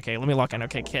 Okay. Let me lock in.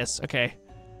 Okay, kiss. Okay.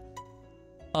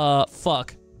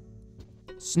 Fuck.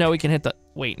 Snowy can hit the,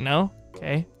 wait, no?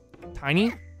 Okay.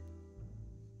 Tiny?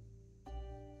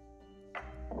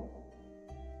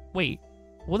 Wait,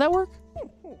 will that work?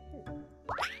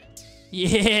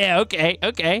 Yeah,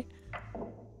 okay.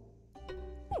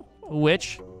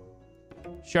 Witch?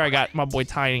 Sure, I got my boy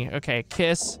Tiny. Okay,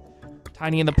 kiss.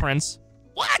 Tiny and the prince.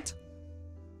 What?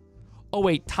 Oh,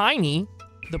 wait, Tiny?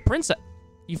 The princess?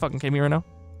 You fucking kidding me right now?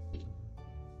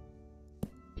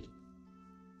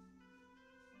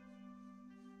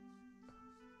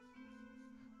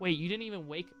 Wait, you didn't even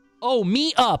wake... Oh,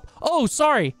 me up. Oh,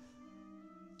 sorry.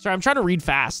 Sorry, I'm trying to read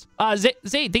fast. Zay,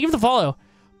 thank you for the follow.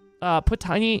 Put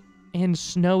Tiny and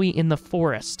Snowy in the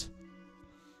forest.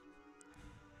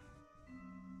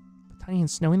 Put Tiny and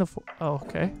Snowy in the forest. Oh,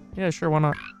 okay. Yeah, sure, why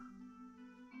not?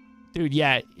 Dude,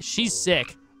 yeah, she's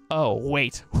sick. Oh,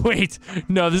 wait.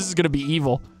 No, this is gonna be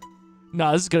evil.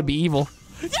 No, this is gonna be evil.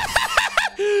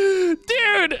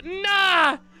 Dude,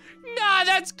 nah,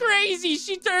 that's crazy.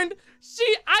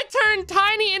 I turned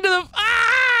Tiny into the,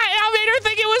 I made her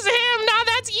think it was him. Nah,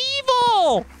 that's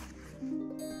evil.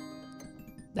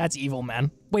 That's evil,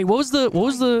 man. Wait, what was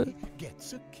the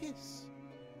Gets a kiss.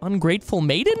 ungrateful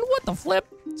maiden? What the flip?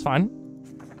 It's fine.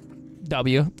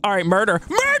 W. All right, murder.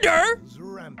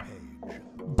 Rampage.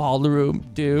 Ballroom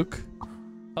Duke.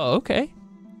 Oh, okay.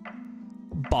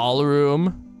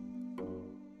 Ballroom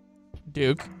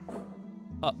Duke.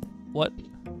 What?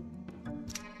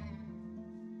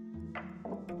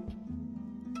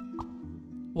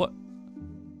 What?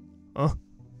 Huh?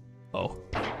 Oh.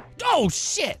 Oh,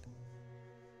 shit!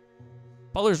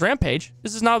 Butler's Rampage?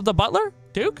 This is not the butler?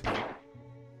 Duke?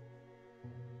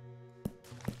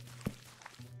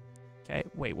 Okay,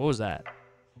 wait, what was that?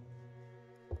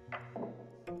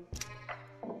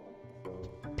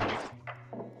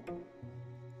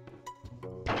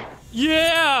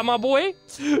 Yeah, my boy.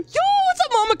 Yo, what's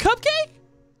up, Mama Cupcake?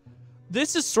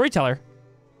 This is Storyteller.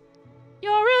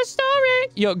 You're a story.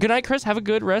 Yo, good night, Chris. Have a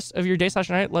good rest of your day /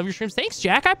 night. Love your streams. Thanks,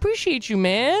 Jack. I appreciate you,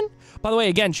 man. By the way,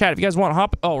 again, chat, if you guys want to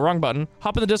hop... Oh, wrong button.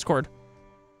 Hop in the Discord.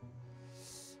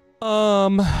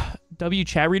 W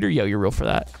chat reader. Yo, you're real for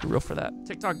that. You're real for that.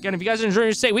 TikTok, again, if you guys are enjoying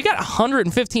your stay, we got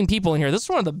 115 people in here. This is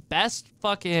one of the best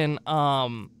fucking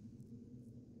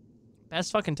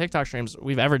TikTok streams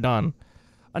we've ever done.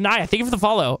 Anaya, thank you for the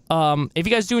follow. If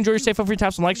you guys do enjoy your stay, feel free to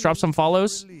tap some likes, drop some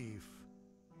follows.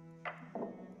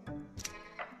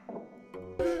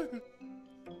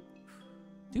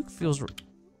 Duke feels...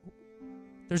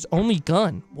 There's only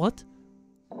gun. What?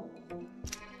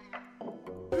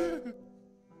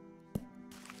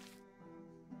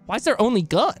 Why is there only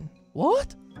gun?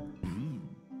 What?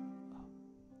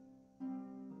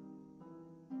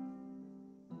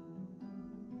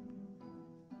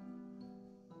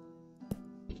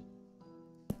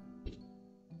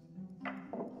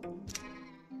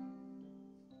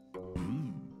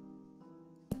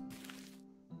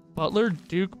 Butler?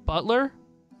 Duke Butler?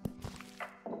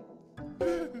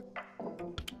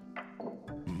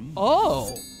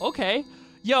 Oh, okay.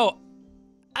 Yo,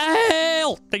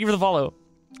 thank you for the follow.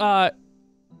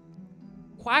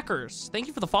 Quackers, thank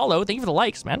you for the follow. Thank you for the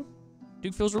likes, man.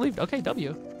 Duke feels relieved. Okay,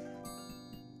 W.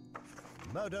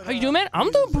 How you doing, man?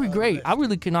 I'm doing pretty great. I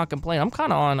really cannot complain. I'm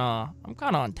kind of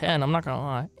on 10. I'm not gonna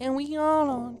lie. And we all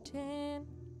on 10.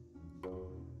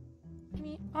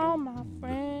 Me, all my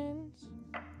friends.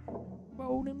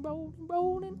 Rolling, rolling,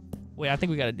 rolling. Wait, I think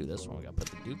we gotta do this one. We gotta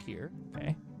put the Duke here.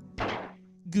 Okay.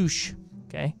 Goosh.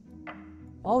 Okay.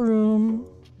 Ballroom.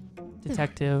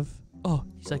 Detective. Oh,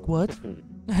 he's like, what?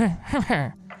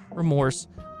 Remorse.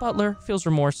 Butler feels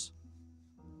remorse.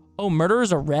 Oh,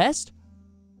 murderer's arrest?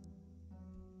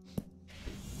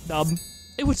 Dub.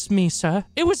 It was me, sir.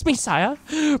 It was me, sire.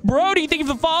 Brody, thank you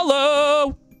for the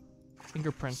follow.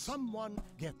 Fingerprints. Someone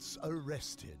gets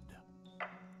arrested.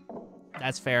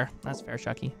 That's fair. That's fair,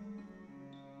 Chucky.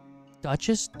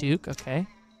 Duchess, Duke, okay.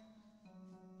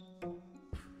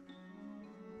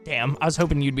 Damn, I was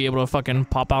hoping you'd be able to fucking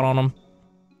pop out on him.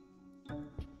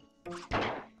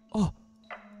 Oh.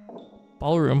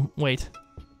 Ballroom, wait.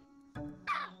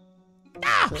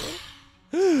 Ah!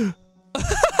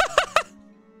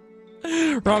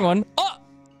 Wrong one. Oh!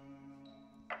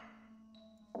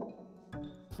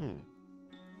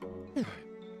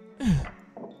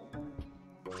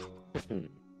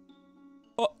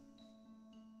 Oh.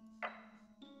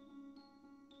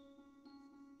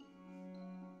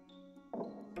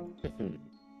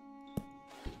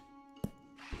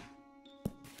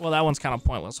 Well, that one's kind of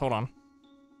pointless. Hold on.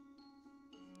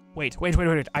 Wait.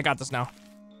 I got this now.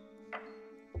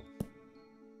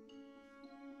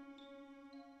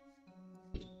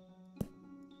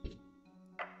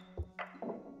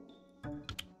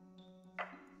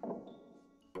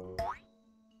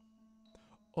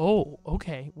 Oh,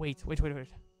 okay. Wait. Let me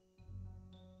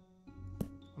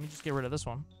just get rid of this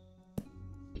one.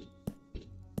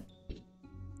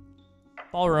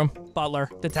 Ballroom, butler,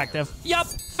 detective. Yup,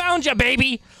 found ya,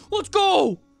 baby. Let's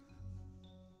go.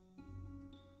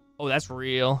 Oh, that's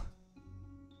real.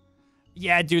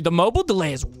 Yeah, dude, the mobile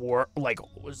delay is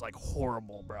was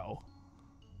horrible, bro.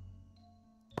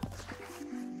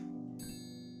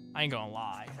 I ain't gonna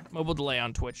lie. Mobile delay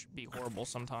on Twitch be horrible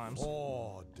sometimes.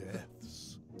 4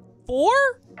 deaths. 4?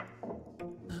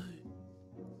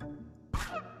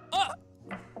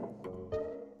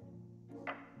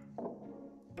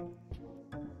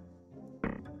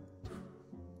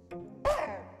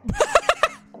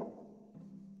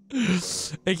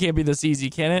 It can't be this easy,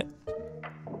 can it?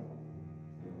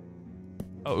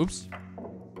 Oh, oops.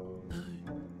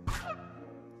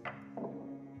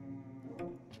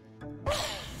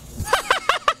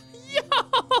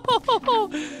 Yo!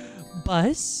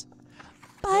 Buzz?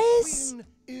 Queen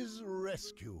is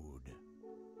rescued.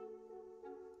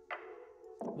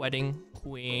 Wedding,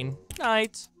 queen,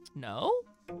 knight. No?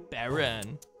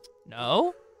 Baron.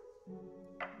 No?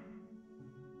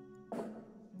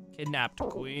 Kidnapped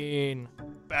queen.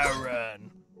 Baron.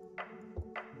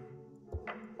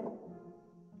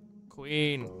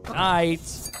 Queen.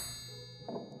 Knight.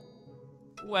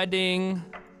 Wedding.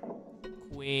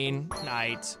 Queen.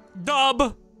 Knight.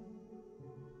 Dub.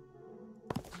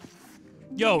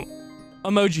 Yo.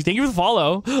 Emoji, thank you for the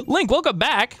follow. Link, welcome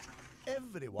back.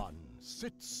 Everyone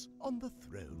sits on the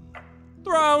throne.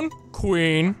 Throne.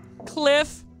 Queen.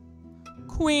 Cliff.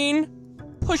 Queen.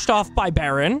 Pushed off by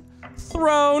Baron.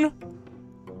 Throne.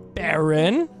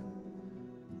 Baron.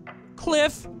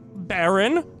 Cliff.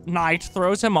 Baron. Knight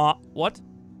throws him off. What?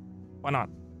 Why not?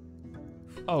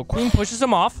 Oh, Queen pushes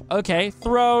him off. Okay.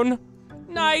 Throne.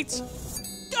 Knight.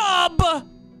 Dub.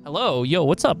 Hello. Yo,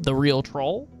 what's up, the real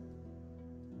troll?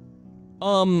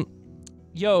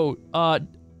 Yo,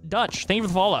 Dutch, thank you for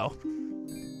the follow.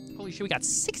 Holy shit, we got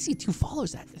 62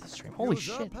 follows at this stream. Holy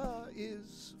shit.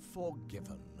 Is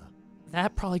forgiven.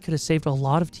 That probably could have saved a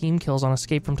lot of team kills on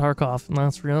Escape from Tarkov. No,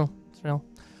 that's real. It's real.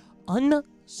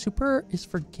 Super is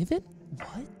forgiven?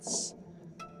 What?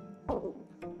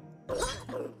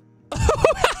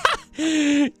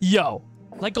 Yo.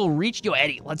 Let go reach. Yo,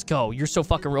 Eddie, let's go. You're so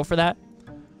fucking real for that.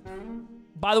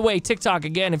 By the way, TikTok,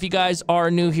 again, if you guys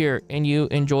are new here and you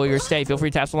enjoy your stay, feel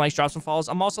free to tap some likes, drop some follows.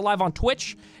 I'm also live on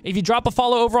Twitch. If you drop a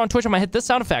follow over on Twitch, I'm gonna hit this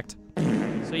sound effect.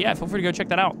 So yeah, feel free to go check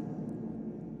that out.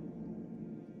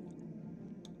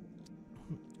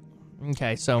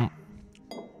 Okay, so...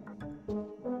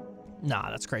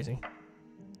 Nah, that's crazy.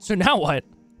 So now what?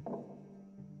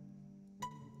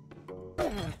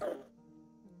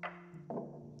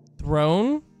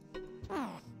 Throne?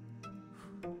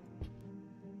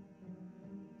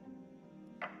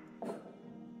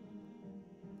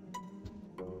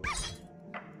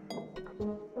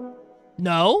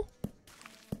 No?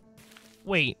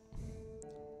 Wait.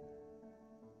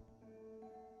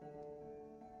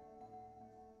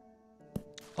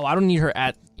 Oh, I don't need her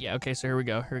at... Yeah, okay, so here we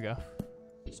go. Here we go.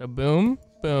 So boom,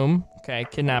 boom. Okay,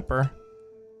 kidnapper.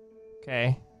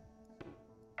 Okay.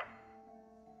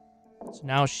 So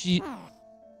now she...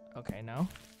 Okay, no.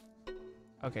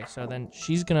 Okay, so then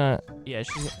she's gonna... Yeah,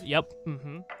 she's... Yep.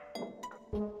 Mm-hmm.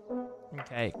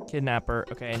 Okay, kidnapper.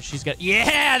 Okay, and she's gonna...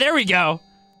 Yeah, there we go.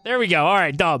 There we go. All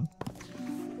right, dub.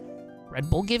 Red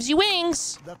Bull gives you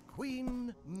wings. The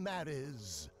queen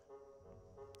marries.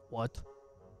 What?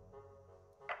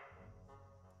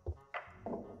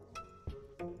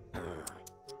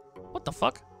 What the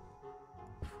fuck?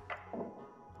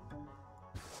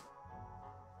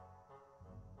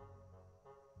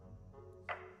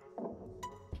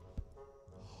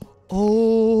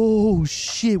 Oh,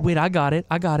 shit. Wait, I got it.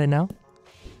 I got it now.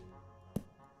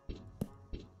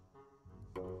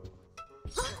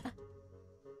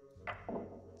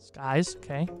 Guys,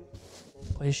 okay.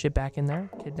 Play his shit back in there.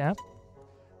 Kidnap.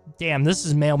 Damn, this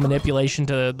is male manipulation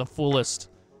to the fullest.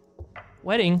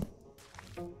 Wedding.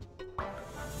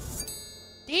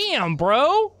 Damn,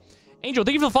 bro. Angel,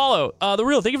 thank you for the follow. The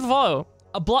Real, thank you for the follow.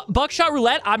 Buckshot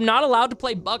Roulette. I'm not allowed to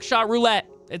play Buckshot Roulette.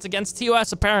 It's against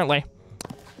TOS, apparently.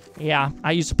 Yeah,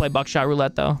 I used to play Buckshot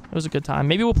Roulette, though. It was a good time.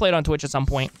 Maybe we'll play it on Twitch at some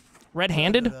point.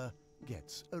 Red-handed?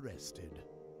 Gets arrested.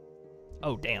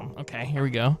 Oh, damn. Okay, here we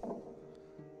go.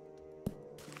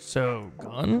 So,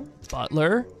 gun,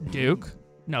 butler, Duke.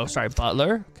 No, sorry,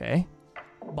 butler. Okay.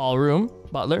 Ballroom,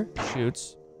 butler,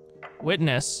 shoots.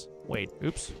 Witness. Wait,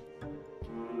 oops.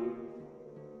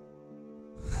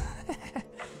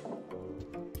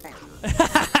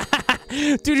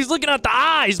 Dude, he's looking at the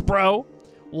eyes, bro.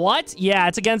 What? Yeah,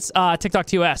 it's against TikTok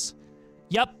TOS.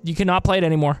 Yep, you cannot play it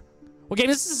anymore. What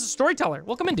game is this? This is a Storyteller.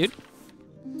 Welcome in, dude.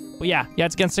 But yeah,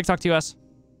 it's against TikTok TOS.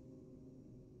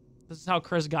 This is how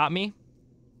Chris got me.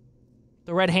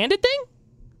 The red-handed thing?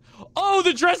 Oh,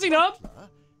 the dressing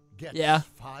up? Yeah.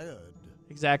 Fired.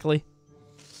 Exactly.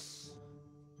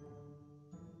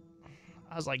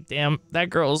 I was like, damn, that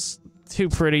girl's too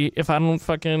pretty if I don't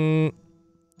fucking...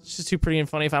 She's too pretty and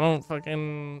funny if I don't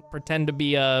fucking pretend to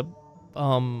be a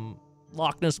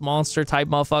Loch Ness Monster type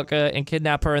motherfucker and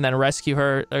kidnap her and then rescue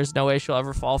her. There's no way she'll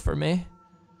ever fall for me.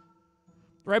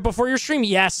 Right before your stream?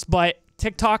 Yes, but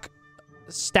TikTok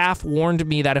staff warned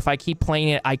me that if I keep playing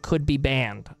it, I could be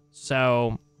banned.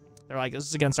 So they're like, this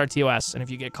is against our TOS, and if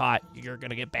you get caught, you're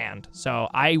gonna get banned. So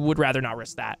I would rather not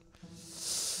risk that.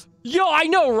 Yo, I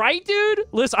know, right, dude?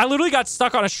 Listen, I literally got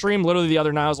stuck on a stream literally the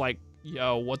other night. I was like,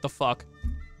 yo, what the fuck?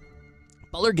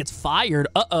 Butler gets fired.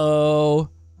 Uh-oh.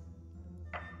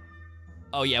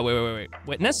 Oh, yeah, wait.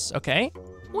 Witness, okay.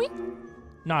 Wait.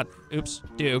 Not, oops,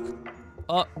 Duke.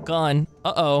 Gun.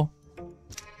 Uh-oh.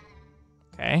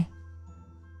 Okay.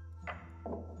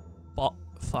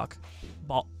 Fuck.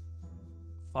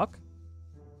 Fuck.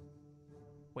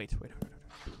 Wait.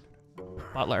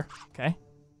 Butler, okay.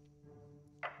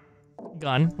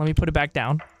 Gun, let me put it back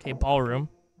down. Okay, ballroom.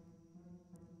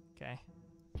 Okay.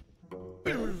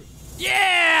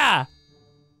 Yeah!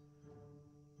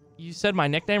 You said my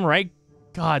nickname, right?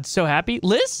 God, so happy.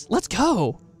 Liz, let's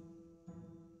go.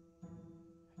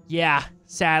 Yeah,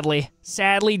 sadly,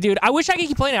 dude. I wish I could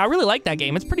keep playing it. I really like that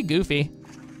game. It's pretty goofy.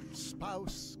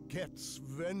 Spouse gets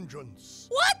vengeance.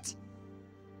 What?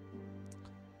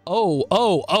 Oh,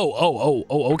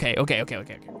 okay. Got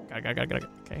it.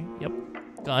 Okay, yep.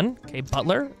 Gun, okay,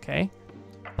 butler, okay.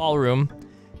 Ballroom.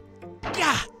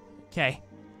 Yeah! Okay.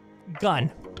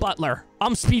 Gun, butler.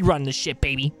 I'm speedrunning this shit,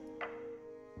 baby.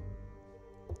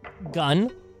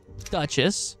 Gun,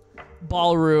 Duchess,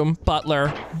 ballroom,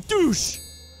 butler, douche.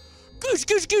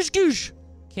 Goosh.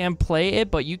 Can't play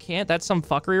it, but you can't. That's some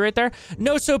fuckery right there.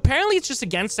 No, so apparently it's just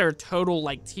against their total,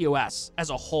 like, TOS as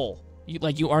a whole.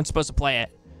 You aren't supposed to play it.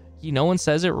 No one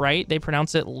says it right. They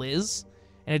pronounce it Liz,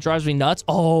 and it drives me nuts.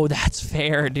 Oh, that's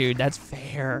fair, dude. That's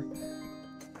fair.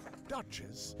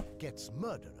 Duchess gets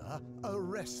murderer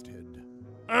arrested.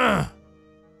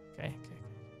 Okay.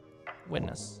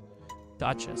 Witness.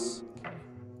 Duchess. Okay.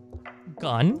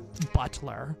 Gun.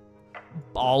 Butler.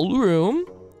 Ballroom.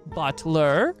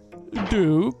 Butler.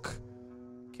 Duke.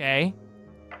 Okay.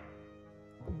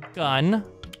 Gun.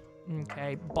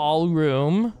 Okay.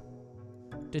 Ballroom.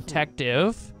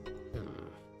 Detective.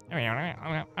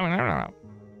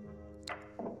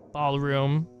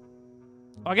 Ballroom.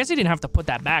 Oh, I guess he didn't have to put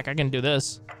that back. I can do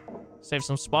this. Save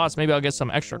some spots. Maybe I'll get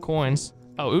some extra coins.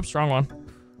 Oh, oops, wrong one.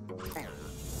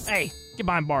 Hey, get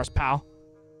behind bars, pal.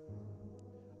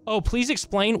 Oh, please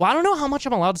explain. Well, I don't know how much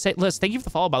I'm allowed to say. Liz, thank you for the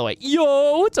follow, by the way.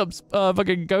 Yo, what's up,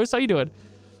 fucking Ghost? How you doing?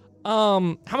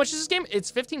 How much is this game?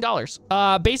 It's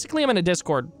 $15. Basically, I'm in a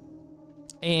Discord.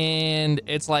 And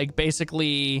it's like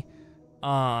basically,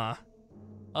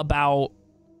 about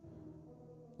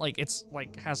like it's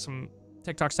like has some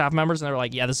TikTok staff members, and they were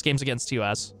like, yeah, this game's against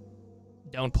TOS.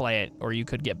 Don't play it, or you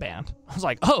could get banned. I was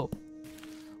like, oh,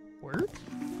 word.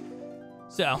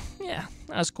 So yeah,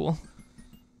 that's cool.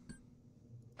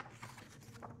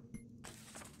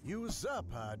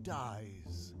 Usurper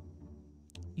dies.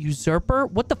 Usurper?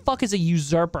 What the fuck is a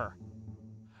usurper?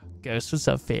 Ghost, what's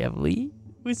up, family?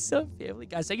 What's up, family?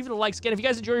 Guys, thank you for the likes again. If you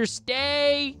guys enjoy your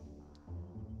stay,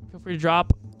 feel free to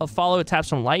drop a follow, tap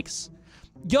some likes.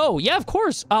 Yo, yeah, of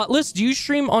course. Liz, do you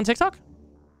stream on TikTok?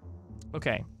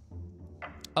 Okay.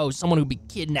 Oh, someone who'd be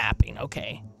kidnapping.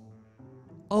 Okay.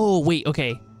 Oh, wait,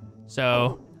 okay.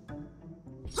 So,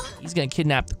 he's gonna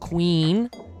kidnap the queen.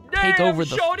 Take over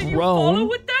the throne.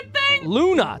 With that thing?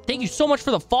 Luna, thank you so much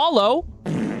for the follow.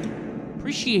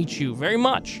 Appreciate you very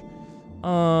much.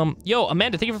 Yo,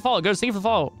 Amanda, thank you for the follow. Thank you for the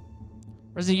follow.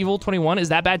 Resident Evil 21, is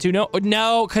that bad too?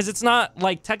 No, because it's not,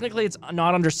 like, technically it's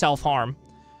not under self-harm.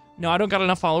 No, I don't got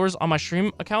enough followers on my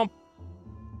stream account,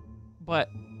 but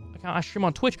I stream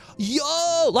on Twitch.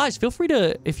 Yo, Lies, feel free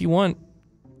to, if you want,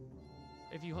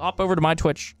 if you hop over to my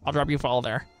Twitch, I'll drop you a follow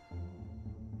there.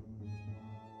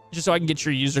 Just so I can get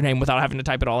your username without having to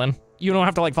type it all in. You don't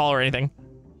have to, like, follow or anything.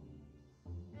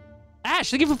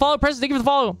 Ash, thank you for the follow. President, thank you for the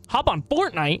follow. Hop on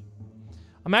Fortnite.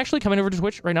 I'm actually coming over to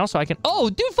Twitch right now so I can... Oh,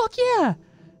 dude, fuck yeah.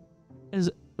 Is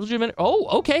it legitimate?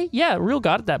 Oh, okay. Yeah, real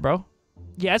got at that, bro.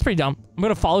 Yeah, it's pretty dumb. I'm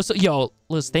going to follow... Yo,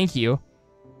 Liz, thank you.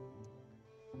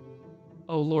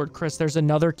 Oh, Lord, Chris, there's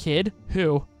another kid.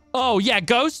 Who? Oh, yeah,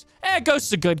 Ghost?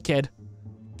 Ghost's a good kid.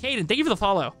 Caden, thank you for the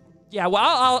follow. Yeah,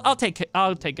 well, I'll take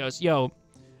Ghost. Yo,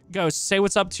 Ghost, say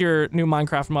what's up to your new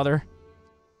Minecraft mother.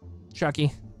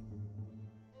 Chucky.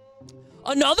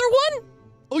 Another one?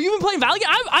 Oh, you've been playing Val?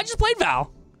 Yeah, I just played Val.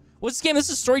 What's this game? This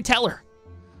is Storyteller.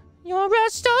 You're a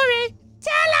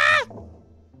storyteller.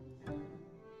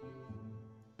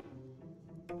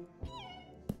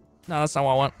 No, that's not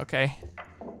what I want. Okay.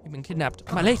 You've been kidnapped.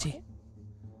 My lady.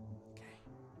 Okay.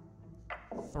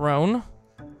 Throne.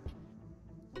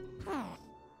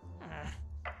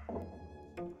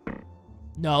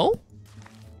 No.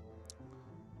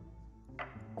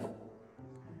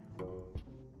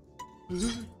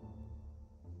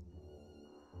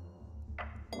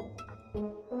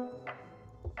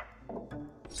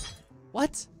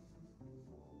 What?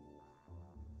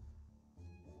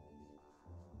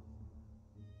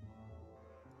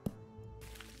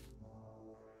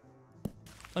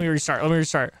 Let me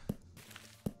restart.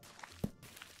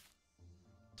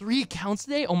 3 accounts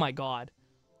today? Oh my god.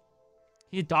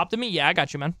 He adopted me? Yeah, I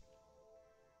got you, man.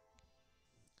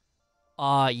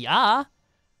 Yeah.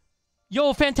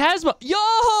 Yo, Phantasma.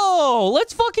 Yo!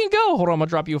 Let's fucking go. Hold on, I'm gonna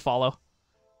drop you a follow.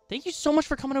 Thank you so much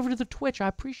for coming over to the Twitch. I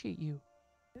appreciate you.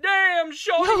 Damn,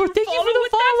 Shorty, Yo, thank you for the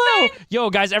follow. Yo,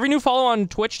 guys, every new follow on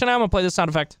Twitch tonight, I'm gonna play this sound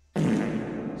effect.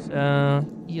 So,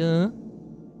 yeah.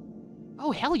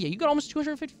 Oh, hell yeah. You got almost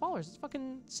 250 followers. It's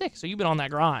fucking sick. So you've been on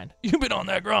that grind. You've been on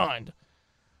that grind.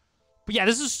 But yeah,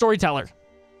 this is Storyteller.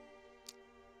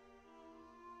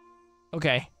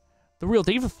 Okay. The real,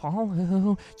 thank you for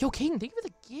follow. Yo, Caden, thank you for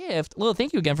the gift. Lil,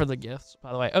 thank you again for the gifts,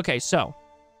 by the way. Okay, so.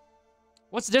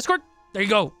 What's the Discord? There you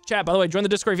go. Chat, by the way, join the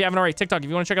Discord if you haven't already. TikTok, if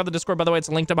you want to check out the Discord, by the way, it's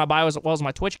linked in my bio as well as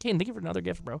my Twitch. Caden, thank you for another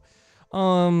gift, bro.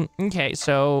 Okay,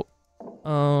 so.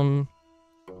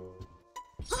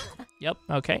 Yep,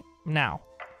 okay. Now.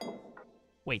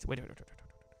 Wait.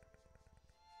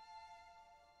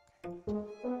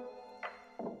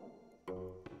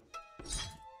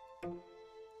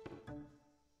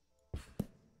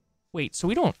 Wait, so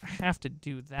we don't have to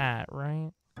do that,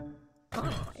 right?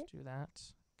 Let's do that.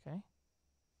 Okay.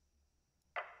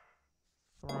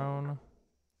 Throne.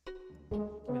 Give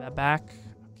me that back.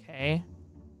 Okay.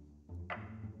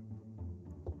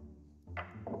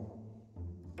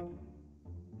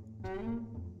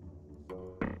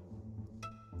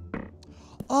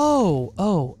 Oh.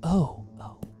 Okay.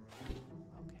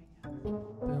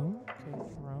 Boom. Okay,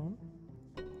 throne.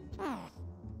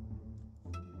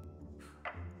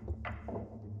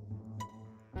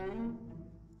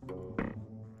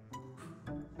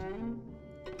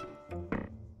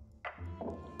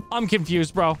 I'm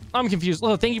confused, bro. I'm confused.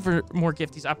 Oh, thank you for more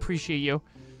gifties. I appreciate you.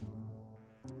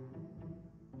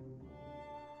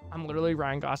 I'm literally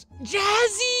Ryan Goss.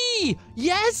 Jazzy!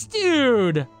 Yes,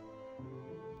 dude!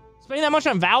 Spending that much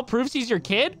on Val proves he's your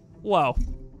kid? Whoa.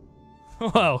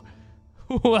 Whoa.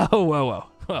 Whoa.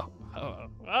 Wow.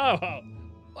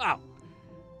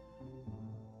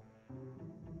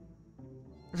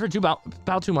 For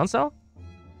about 2 months now?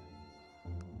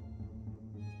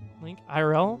 Link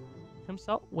IRL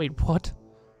himself? Wait, what?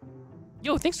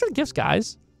 Yo, thanks for the gifts,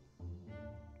 guys.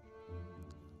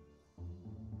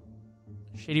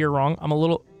 Shady or wrong? I'm a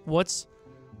little What's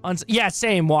yeah,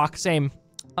 same walk, same.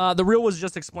 The reel was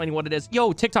just explaining what it is.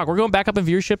 Yo, TikTok, we're going back up in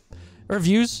viewership or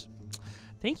views.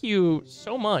 Thank you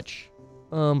so much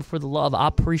for the love. I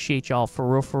appreciate y'all for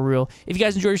real, for real. If you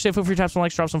guys enjoy your stuff, feel free to tap some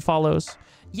likes, drop some follows.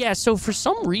 Yeah, so for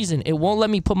some reason, it won't let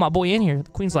me put my boy in here.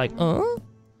 The queen's like,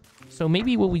 So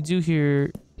maybe what we do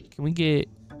here, can we get...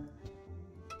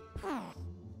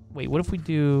 Wait, what if we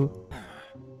do...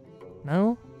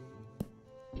 No?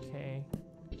 Okay.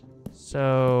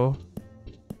 So...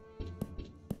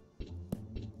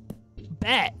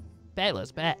 Bet. Bet,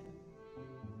 let's bet.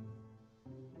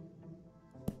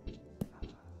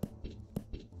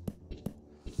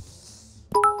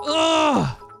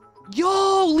 Ugh!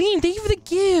 Yo, Lean, thank you for the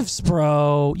gifts,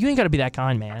 bro. You ain't gotta be that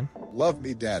kind, man. Love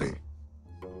me, daddy.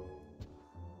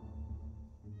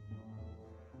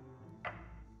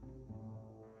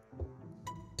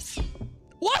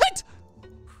 What?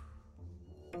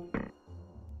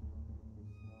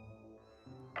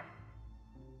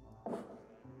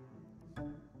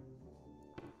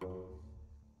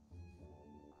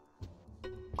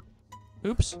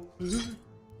 Oops.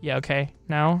 Yeah, okay.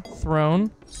 Now,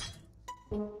 throne.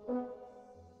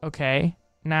 Okay,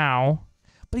 now.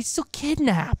 But he's still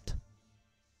kidnapped.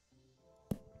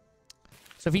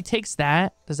 So if he takes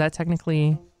that, does that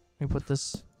technically... Let me put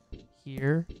this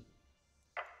here.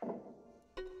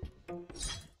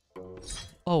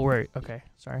 Oh, right. Okay,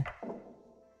 sorry.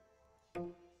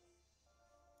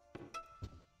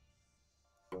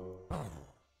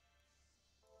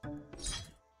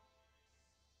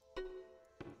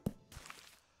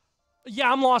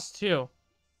 Yeah, I'm lost too.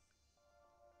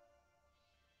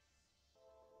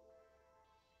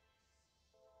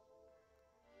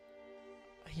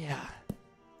 Yeah.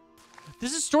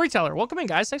 This is Storyteller. Welcome in,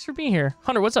 guys. Thanks for being here.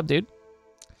 Hunter, what's up, dude?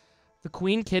 The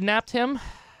queen kidnapped him.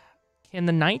 Can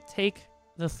the knight take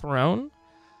the throne?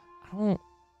 I don't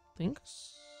think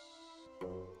so.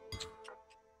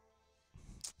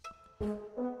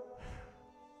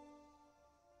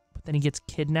 But then he gets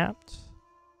kidnapped.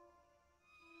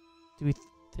 Do we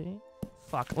think?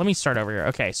 Fuck. Let me start over here.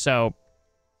 Okay, so...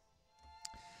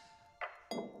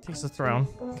 Takes the throne.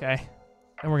 Okay.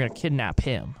 And we're gonna kidnap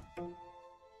him.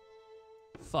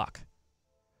 Fuck.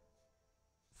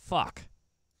 Fuck.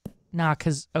 Nah,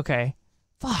 cause... Okay.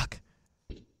 Fuck.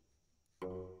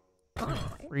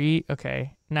 Free.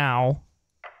 Okay. Now.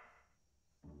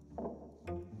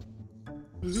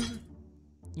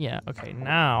 Yeah, okay.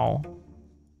 Now.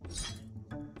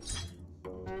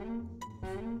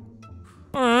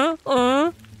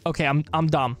 Okay, I'm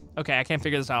dumb. Okay, I can't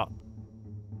figure this out.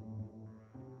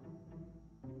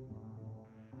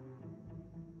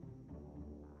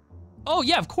 Oh,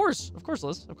 yeah, of course. Of course,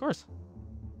 Liz. Of course.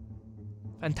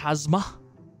 Phantasma.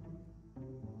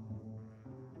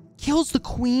 Kills the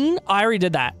queen? I already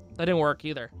did that. That didn't work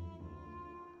either.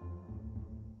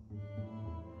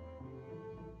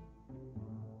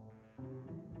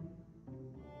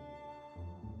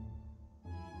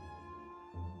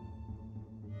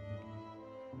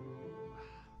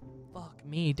 Fuck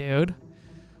me, dude.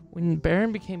 When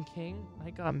Baron became king,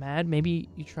 I got mad. Maybe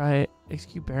you try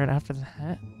execute Baron after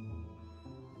that.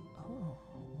 Oh,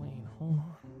 wait, hold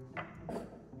on.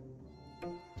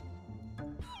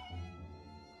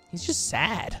 He's just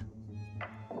sad.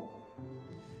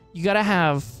 You gotta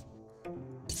have...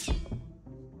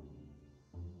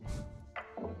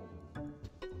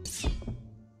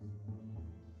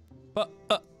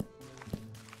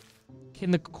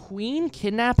 Can the queen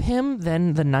kidnap him,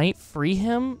 then the knight free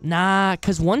him? Nah,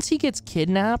 because once he gets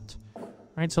kidnapped...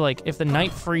 Right, so like, if the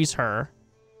knight frees her...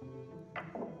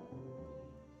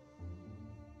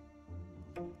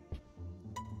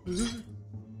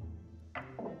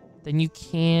 Then you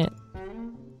can't...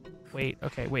 Wait,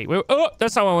 okay, wait. Oh,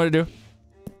 that's not what I want to do.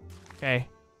 Okay.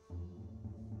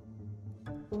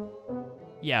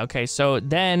 Yeah, okay, so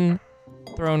then...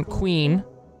 Throne queen...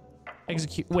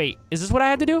 Execute. Wait, is this what I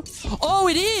had to do? Oh,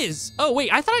 it is! Oh,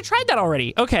 wait, I thought I tried that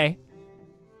already. Okay.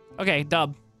 Okay,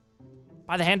 dub.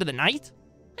 By the hand of the knight?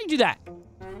 How do you do that?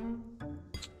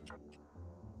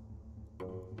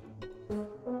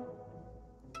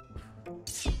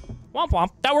 Womp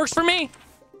womp. That works for me.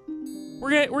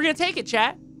 We're gonna take it,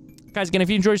 chat. Guys, again, if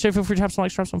you enjoyed the show, feel free to tap some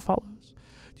likes, drop some follows.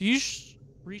 Do you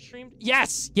restream?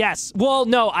 Yes, yes. Well,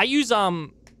 no, I use the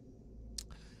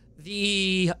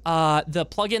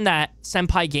plugin that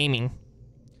Senpai Gaming.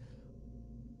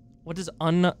 What does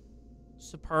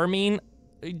unsupper mean?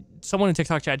 Someone in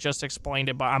TikTok chat just explained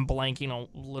it, but I'm blanking on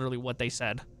literally what they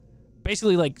said.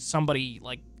 Basically, like somebody,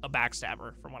 like a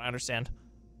backstabber, from what I understand.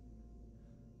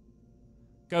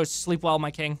 Go sleep well, my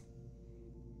king.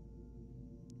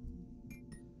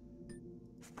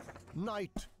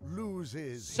 Knight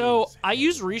loses. So his I head.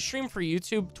 use Restream for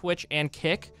YouTube, Twitch, and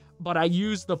Kick, but I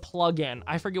use the plugin.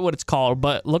 I forget what it's called,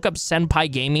 but look up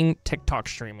Senpai Gaming TikTok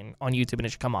streaming on YouTube and it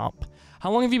should come up.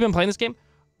 How long have you been playing this game?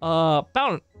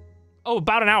 About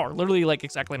an hour. Literally like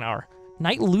exactly an hour.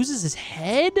 Knight loses his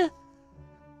head?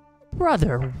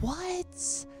 Brother,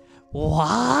 what?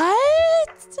 What,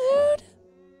 dude?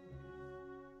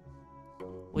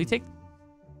 Will you take...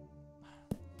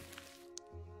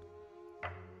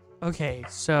 Okay,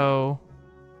 so...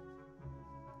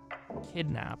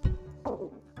 Kidnap.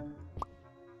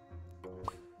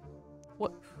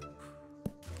 What?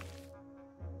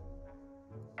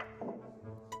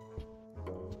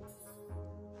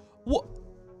 What?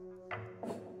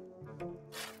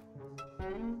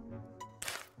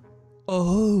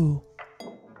 Oh.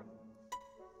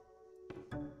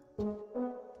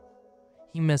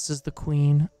 He misses the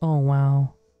queen. Oh,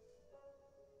 wow.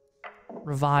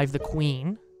 Revive the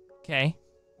queen. Okay.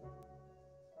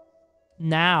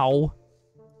 Now.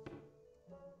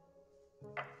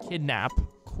 Kidnap.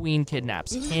 Queen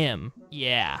kidnaps him.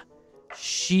 Yeah.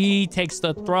 She takes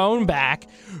the throne back,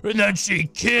 and then she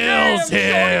kills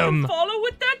him. Follow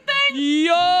with that thing?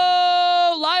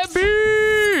 Yo,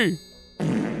 Liabee!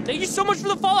 Thank you so much for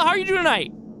the follow. How are you doing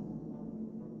tonight?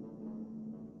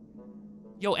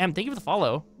 Yo, M, thank you for the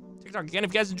follow. TikTok again.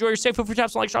 If you guys enjoy your safe, feel free to tap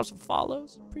some likes, drop some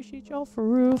follows. Appreciate y'all for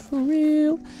real, for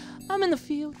real. I'm in the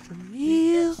field for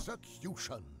real.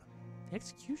 Execution.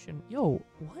 Execution. Yo,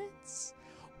 what?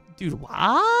 Dude,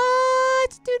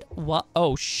 what? Dude, what?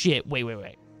 Oh, shit. Wait.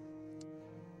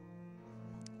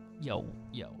 Yo,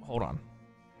 hold on.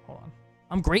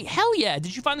 I'm great. Hell yeah.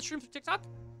 Did you find the stream from TikTok?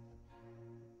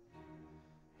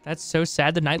 That's so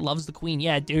sad. The knight loves the queen.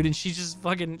 Yeah, dude. And she's just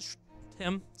fucking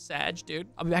him. Sag, dude.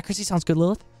 I'll be back, Chrissy. Sounds good,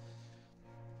 Lilith.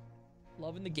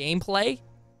 Loving the gameplay.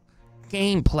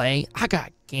 I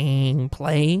got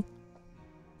gameplay.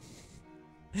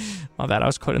 My bad. I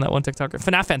was quoting that one TikToker.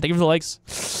 FNAF fan. Thank you for the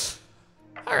likes.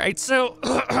 All right. So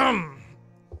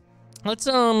let's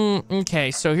okay.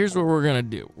 So here's what we're gonna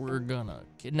do. We're gonna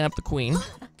kidnap the queen.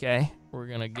 Okay. We're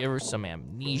gonna give her some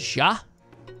amnesia.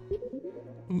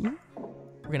 We're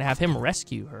gonna have him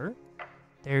rescue her.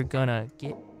 They're gonna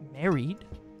get married.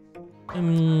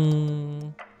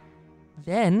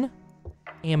 Then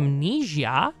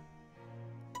amnesia.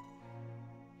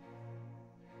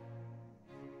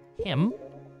 Him.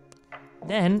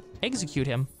 Then execute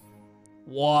him.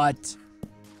 What?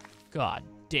 God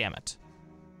damn it.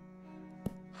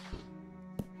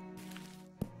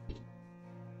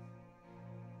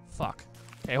 Fuck.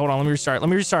 Okay, hold on. Let me restart.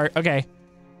 Okay.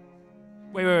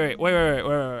 Wait.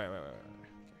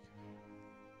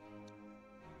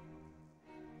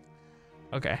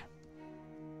 Okay.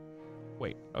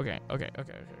 Wait. Okay.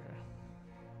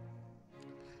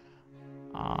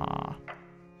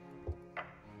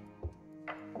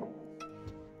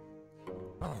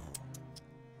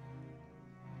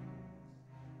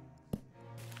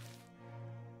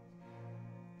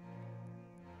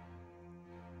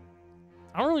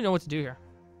 I don't really know what to do here.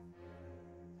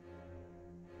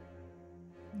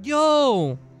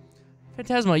 Yo!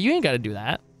 Phantasma, you ain't got to do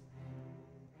that.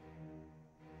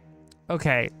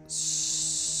 Okay, so...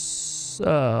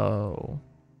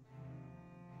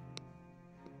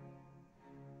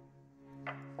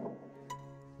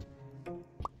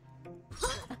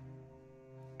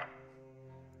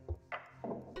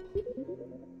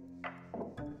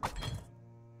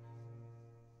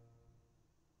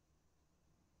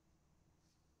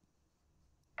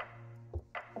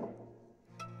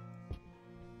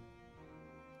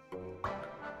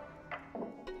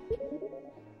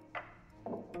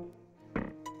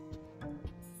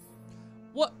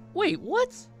 What? Wait, what?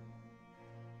 Just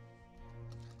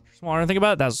want to think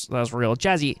about it. That was real.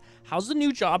 Jazzy, how's the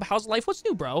new job? How's life? What's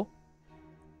new, bro?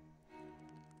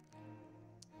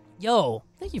 Yo,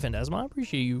 thank you, Phantasma. I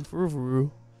appreciate you. Oh,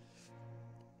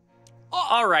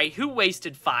 All right, who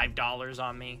wasted $5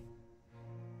 on me?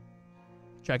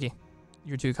 Chucky,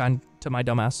 you're too kind to my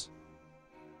dumbass.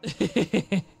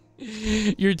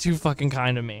 You're too fucking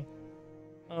kind to me.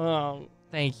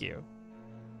 Thank you.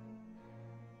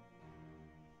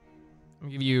 I'm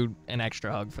gonna give you an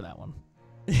extra hug for that one.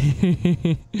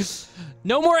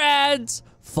 No more ads.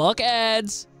 Fuck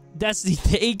ads. Destiny,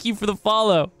 thank you for the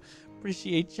follow.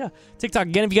 Appreciate ya. TikTok,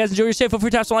 again, if you guys enjoy your stay, feel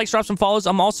free to tap some likes, drop some follows.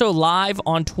 I'm also live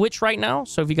on Twitch right now,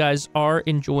 so if you guys are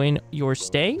enjoying your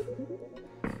stay,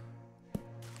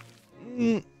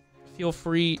 feel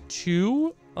free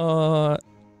to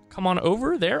come on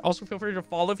over there. Also, feel free to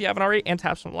follow if you haven't already and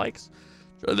tap some likes.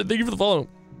 Thank you for the follow.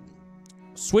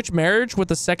 Switch marriage with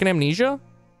the second amnesia?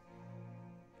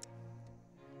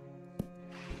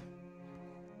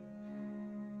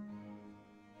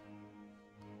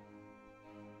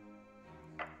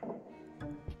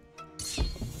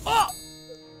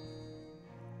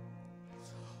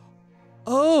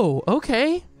 Oh,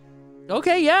 okay.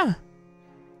 Okay, yeah.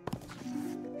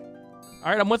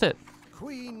 All right, I'm with it.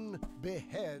 Queen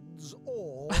beheads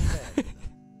all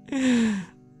men.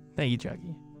 Thank you,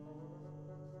 Chucky.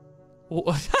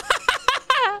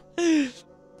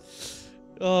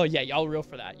 Oh, yeah, y'all real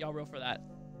for that. Y'all real for that.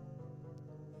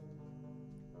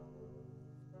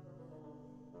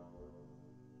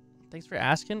 Thanks for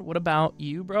asking. What about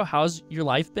you, bro? How's your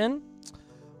life been?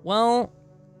 Well,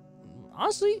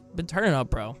 honestly, been turning up,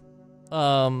 bro.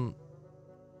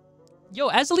 Yo,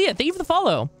 Azalea, thank you for the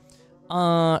follow.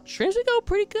 Streams we go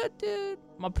pretty good, dude.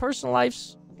 My personal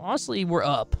life's, honestly, we're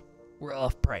up. We're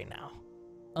up right now.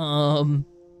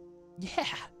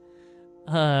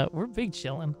 Yeah. We're big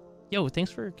chilling. Yo,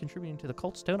 thanks for contributing to the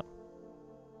Colts Totem.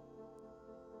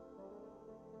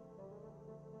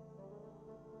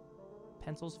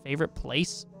 Pencil's favorite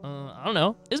place? I don't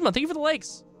know. Isma, thank you for the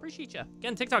likes. Appreciate you.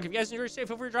 Again, TikTok, if you guys enjoy your stay,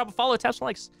 feel free to drop a follow, tap some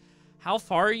likes. How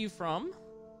far are you from?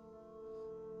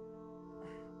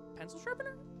 Pencil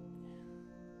sharpener?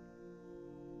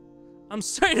 I'm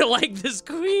starting to like this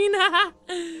queen. I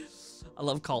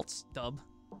love cults. Dub.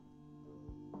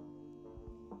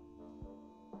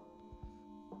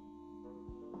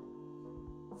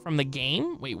 From the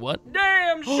game? Wait, what?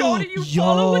 Damn, Shorty, you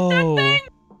follow with that thing?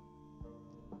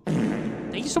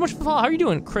 Thank you so much for the follow. How are you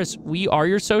doing? Chris, we are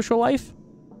your social life?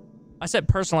 I said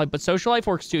personal life, but social life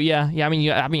works too. Yeah. I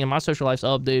mean, my social life's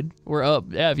up, dude. We're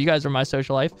up. Yeah, if you guys are my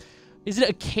social life. Is it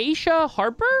Acacia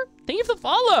Harper? Thank you for the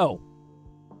follow.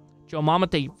 Joe Mama,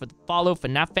 thank you for the follow.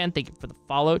 FNAF fan, thank you for the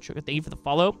follow. Thank you for the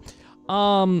follow.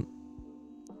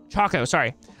 Choco,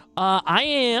 sorry. I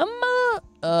am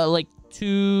like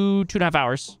 2.5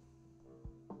 hours.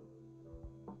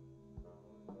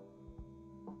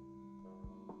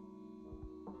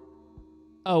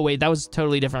 Oh wait, that was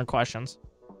totally different questions.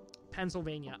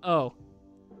 Pennsylvania. Oh,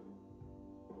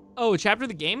 chapter of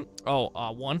the game?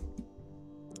 Oh, 1.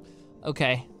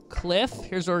 Okay. Cliff,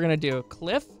 here's what we're gonna do.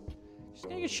 Cliff, she's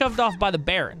gonna get shoved off by the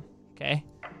Baron. Okay.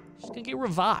 She's gonna get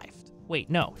revived. Wait,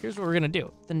 no. Here's what we're gonna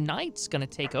do. The Knight's gonna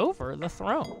take over the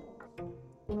throne.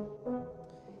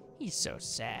 He's so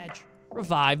sad.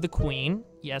 Revive the Queen.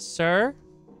 Yes, sir.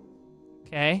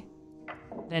 Okay.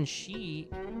 Then she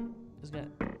is gonna...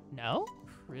 No?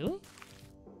 Really?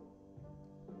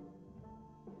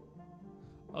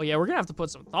 Oh, yeah, we're gonna have to put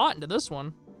some thought into this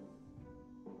one.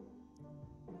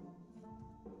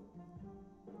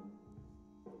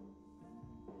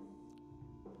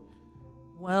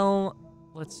 Well,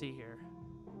 let's see here.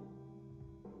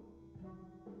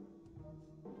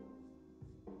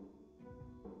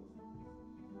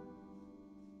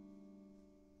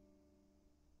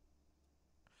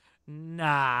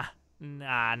 Nah.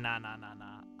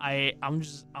 I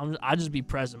just be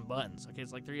pressing buttons. Okay,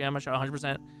 it's like 3 AM. I shot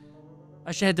 100%.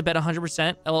 I should head to bed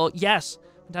 100%. LOL. Yes.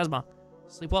 Phantasma.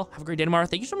 Sleep well. Have a great day tomorrow.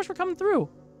 Thank you so much for coming through.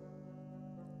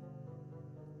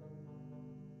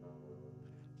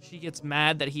 She gets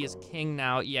mad that he is king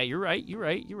now. Yeah, you're right.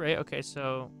 Okay,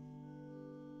 so...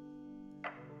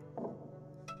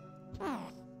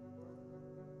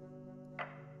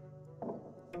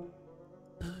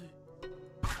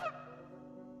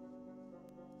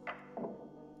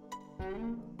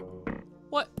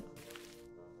 What?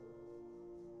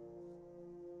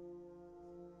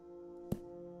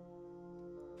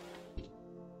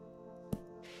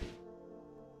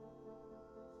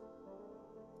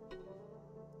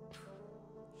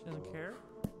 She doesn't care?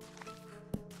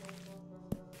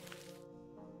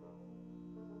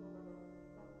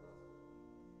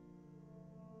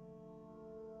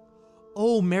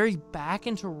 Oh, marry back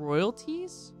into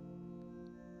royalties?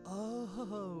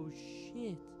 Oh,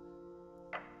 shit.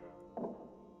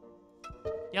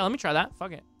 Yeah, let me try that.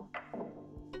 Fuck it.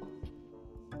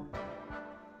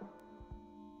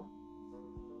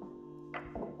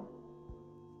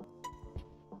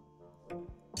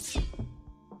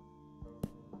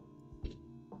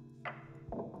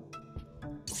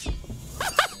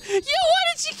 Yo, why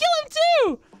did she kill him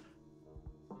too?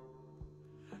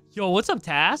 Yo, what's up,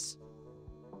 Tass?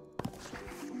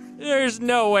 There's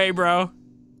no way, bro.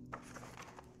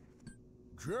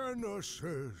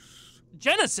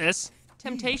 Genesis?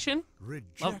 Temptation?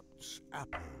 Rejects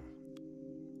apple.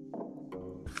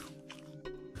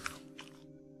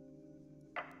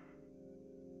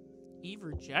 Eve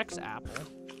rejects apple.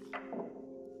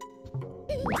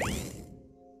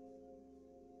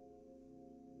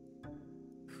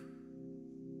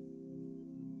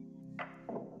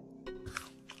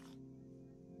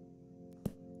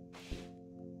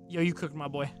 Yo, you cooked my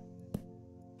boy.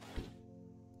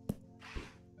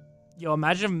 Yo,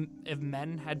 imagine if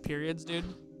men had periods, dude.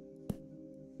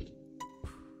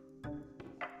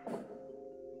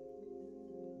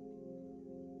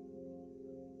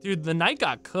 Dude, the night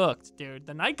got cooked, dude.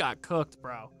 The night got cooked,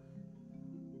 bro.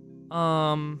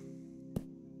 We're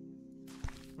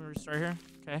gonna start here?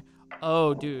 Okay.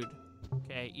 Oh, dude.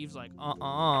 Okay, Eve's like,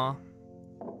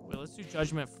 Wait, let's do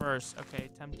judgment first. Okay,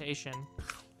 temptation.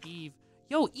 Eve.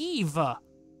 Yo, Eve!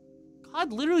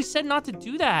 God literally said not to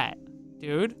do that,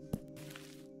 dude.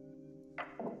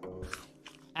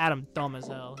 Adam, dumb as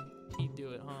hell. He'd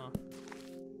do it, huh?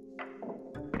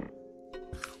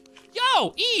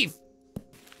 Yo, Eve!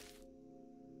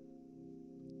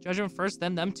 Judgment first,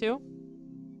 then them two?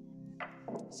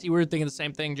 See, we're thinking the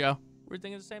same thing, Joe. We're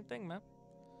thinking the same thing, man.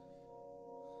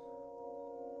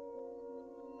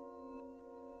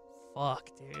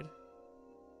 Fuck, dude.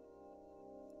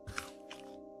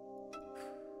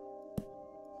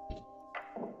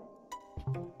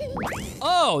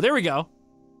 Oh, there we go.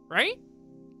 Right?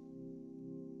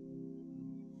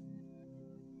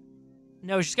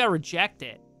 No, she's got to reject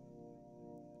it.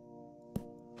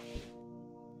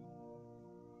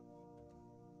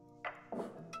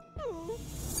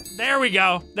 There we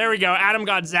go. There we go. Adam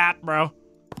got zapped, bro.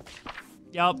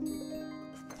 Yup.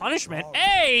 Punishment.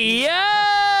 Hey,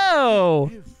 yo!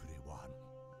 Everyone.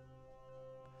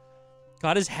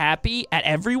 God is happy at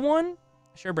everyone?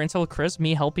 Sure, brain cell with Chris.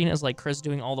 Me helping is like Chris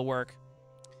doing all the work.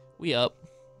 We up.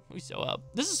 We so up.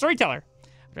 This is Storyteller.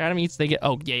 After Adam eats, they get...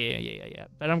 Oh, yeah.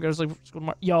 But Adam goes like...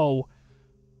 Yo.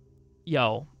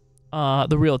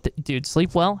 The real... Dude,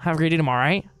 sleep well. Have a great day tomorrow,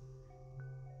 right?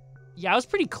 Yeah, I was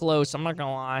pretty close. I'm not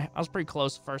gonna lie. I was pretty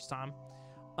close the first time.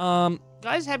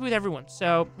 Guys, happy with everyone.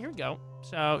 So, here we go.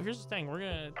 So, here's the thing. We're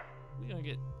gonna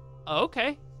get... Oh,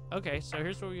 okay. Okay, so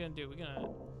here's what we're gonna do. We're gonna...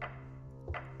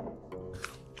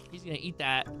 He's gonna eat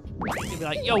that. He's gonna be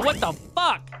like, yo, what the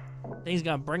fuck? Then he's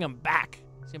gonna bring him back.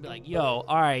 He's gonna be like, yo,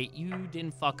 all right, you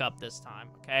didn't fuck up this time,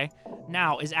 okay?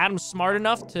 Now, is Adam smart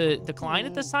enough to decline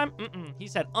it this time? He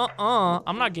said,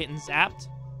 I'm not getting zapped.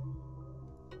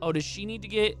 Oh, does she need to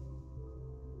get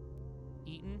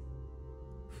eaten?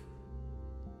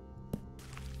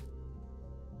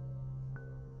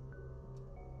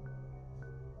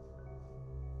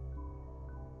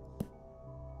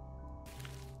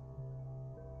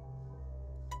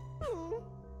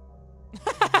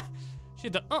 She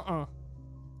had the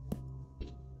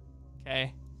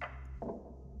Okay.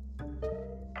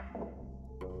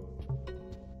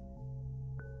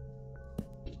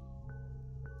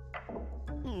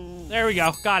 There we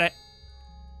go. Got it.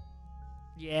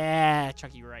 Yeah,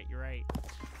 Chucky, you're right. You're right.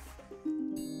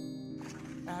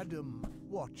 Adam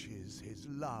watches his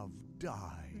love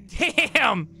die.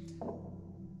 Damn!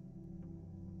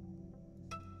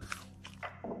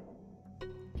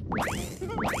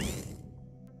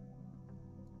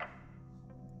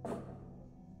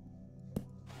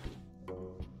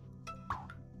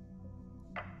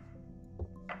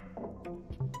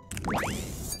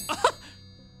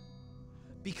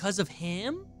 Because of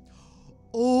him?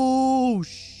 Oh,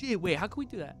 shit. Wait, how can we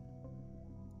do that?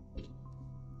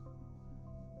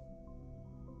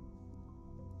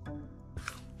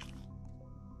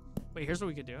 Wait, here's what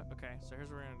we could do. Okay, so here's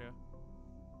what we're gonna do.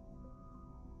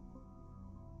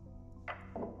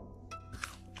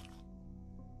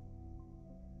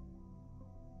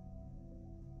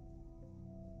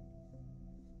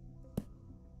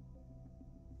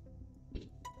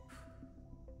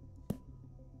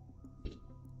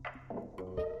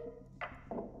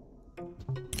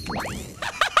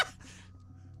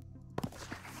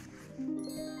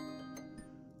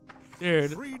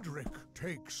 Dude. Friedrich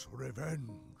takes revenge.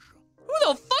 Who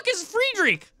the fuck is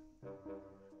Friedrich?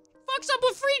 Fuck's up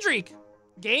with Friedrich?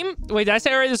 Game? Wait, did I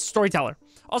say already? This is Storyteller.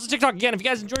 Also, TikTok again. If you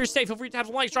guys enjoy your stay, feel free to have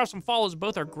some likes, drop some follows.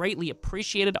 Both are greatly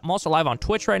appreciated. I'm also live on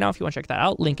Twitch right now if you want to check that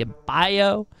out. Link in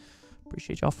bio.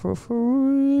 Appreciate y'all for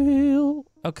real.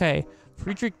 Okay.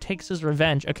 Friedrich takes his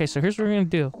revenge. Okay, so here's what we're going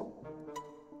to do.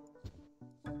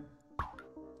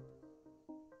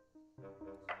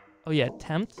 Oh, yeah.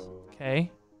 Tempt.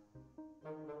 Okay.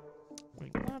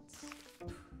 Wait, what?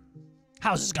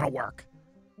 How's this going to work?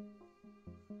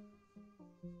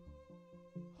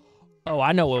 Oh,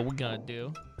 I know what we're gonna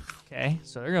do. Okay,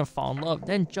 so they're gonna fall in love.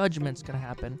 Then judgment's gonna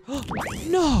happen.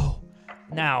 No!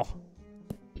 Now.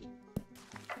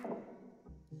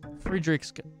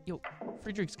 Friedrich's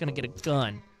gonna get a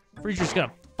gun. Friedrich's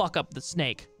gonna fuck up the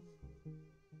snake.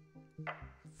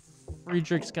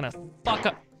 Friedrich's gonna fuck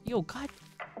up... Yo, god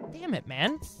damn it,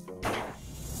 man.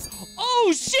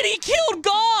 Oh, shit, he killed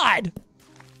God!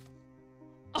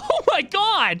 Oh my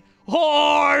god!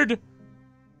 Hard!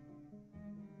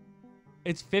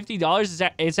 It's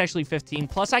 $50. It's actually $15.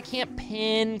 Plus, I can't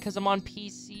pin because I'm on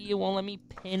PC. It won't let me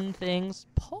pin things.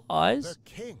 Pause. The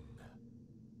king.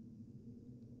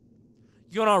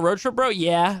 You going on a road trip, bro?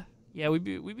 Yeah. Yeah, we'd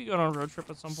be going on a road trip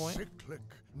at some point. Cyclic,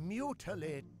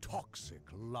 mutually toxic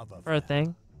love For a affair.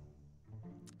 thing.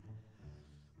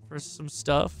 For some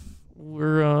stuff.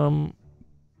 We're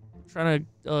trying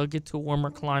to get to a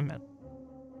warmer climate.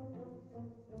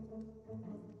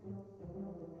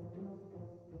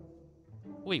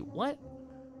 Wait, what?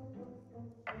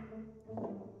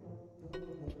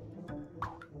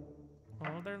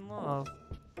 Oh, they're in love.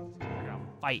 They're gonna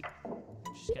fight.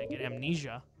 She's gonna get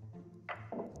amnesia.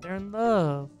 They're in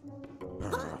love.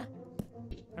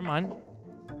 Never mind.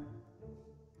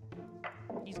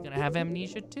 He's gonna have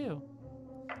amnesia too.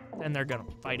 Then they're gonna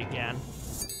fight again.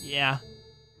 Yeah.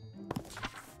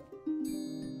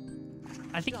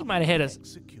 I think he might have hit us.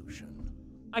 Execution.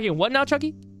 I can what now,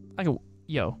 Chucky? I can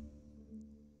yo.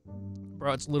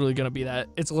 Bro, it's literally gonna be that.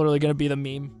 It's literally gonna be the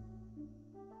meme.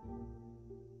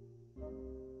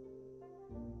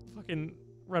 Fucking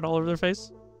red all over their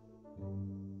face.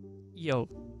 Yo.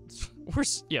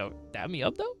 Yo, dab me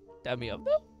up though? Dab me up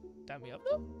though? Dab me up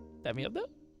though? Dab me up though?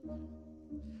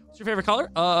 What's your favorite color?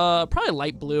 Probably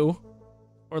light blue.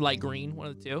 Or light green, one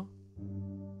of the two.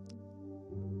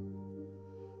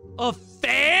 A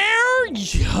fair?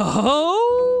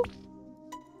 Yo!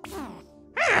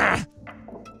 Ah.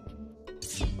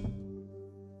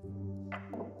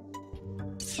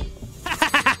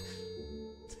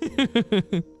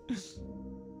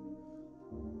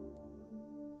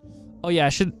 Oh yeah, I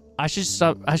should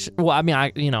stop. Well, I mean,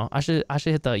 I should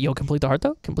hit the yo, complete the heart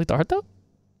though. Complete the heart though,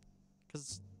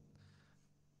 because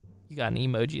you got an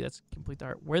emoji that's complete the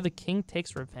heart. Where the king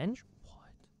takes revenge.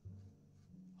 What?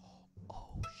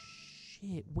 Oh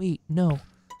shit! Wait, no,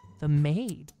 the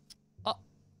maid.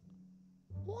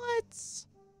 What?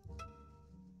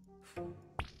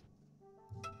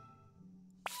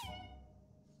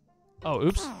 Oh,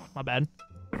 oops, my bad.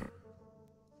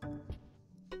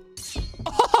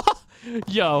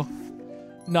 Yo.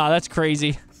 Nah, that's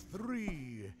crazy.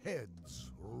 3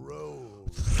 heads roll.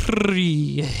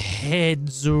 3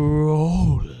 heads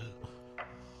roll.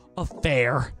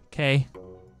 Affair. Okay.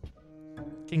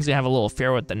 King's gonna have a little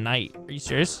affair with the knight. Are you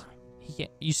serious? He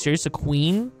can't. You serious? The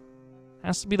queen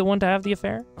has to be the one to have the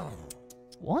affair?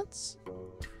 What?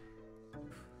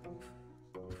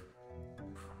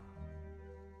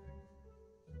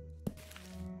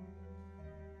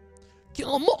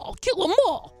 Kill them all! Kill them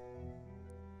all!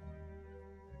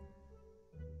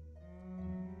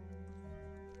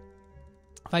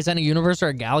 If I send a universe or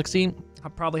a galaxy,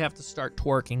 I'd probably have to start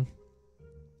twerking.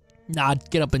 Nah, I'd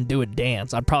get up and do a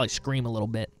dance. I'd probably scream a little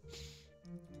bit.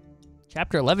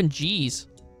 Chapter 11, G's.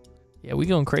 Yeah, we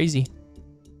going crazy.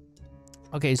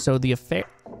 Okay, so the affair.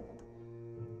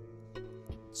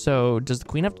 So, does the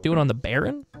queen have to do it on the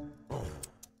Baron?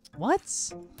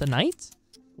 What? The knight?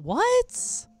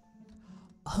 What?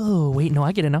 Oh, wait, no,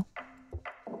 I get it now.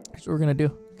 Here's what we're gonna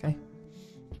do, okay?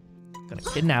 Gonna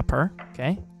kidnap her,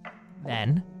 okay?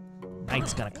 Then,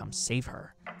 knight's gonna come save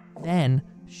her. Then,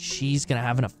 she's gonna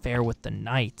have an affair with the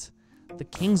knight. The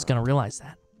king's gonna realize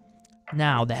that.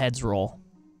 Now, the heads roll.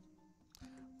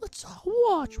 Let's all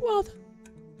watch while the...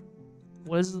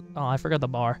 What is it? Oh, I forgot the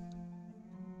bar.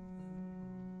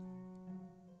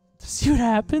 See what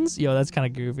happens? Yo, that's kind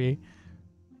of goofy.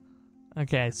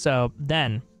 Okay, so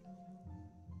then...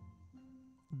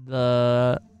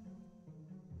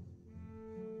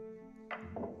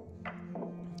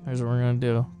 Here's what we're gonna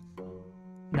do.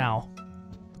 Now,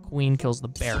 the queen kills the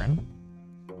baron.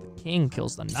 The king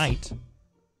kills the knight.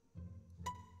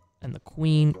 And the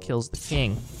queen kills the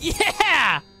king.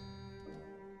 Yeah!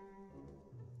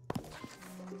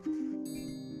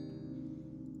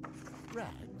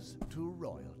 Rags to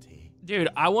royalty. Dude,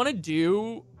 I want to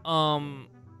do,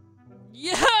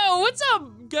 Yo, what's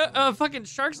up, fucking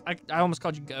Sharks? I almost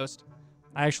called you Ghost.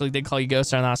 I actually did call you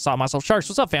Ghost, and then I saw myself. Sharks,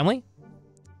 what's up, family?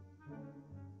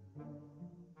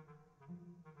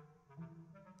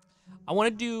 I want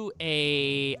to do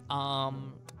a,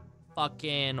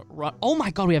 fucking run. Oh my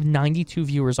god, we have 92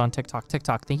 viewers on TikTok.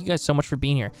 Thank you guys so much for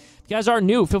being here. If you guys are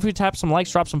new, feel free to tap some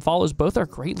likes, drop some follows. Both are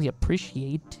greatly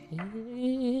appreciated.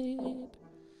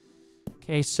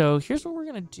 Okay, so here's what we're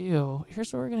gonna do.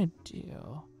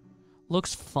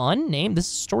 Looks fun. Name. This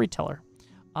is Storyteller.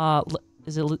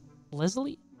 Is it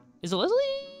Leslie? Is it Leslie?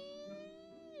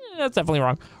 That's definitely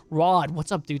wrong. Rod,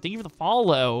 what's up, dude? Thank you for the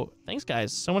follow. Thanks,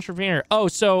 guys, so much for being here. Oh,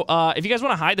 so if you guys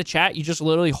want to hide the chat, you just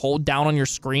literally hold down on your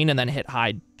screen and then hit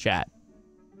hide chat.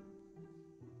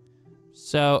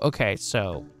 So, okay,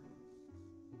 so.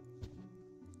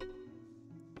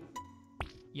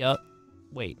 Yup.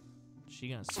 Wait. She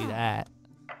gonna see that.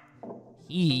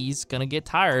 He's gonna get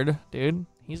tired, dude.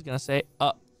 He's gonna say,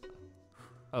 oh,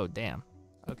 damn.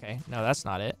 Okay, no, that's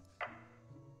not it.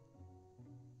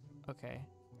 Okay.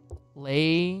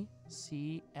 L-A-C-L-E-E?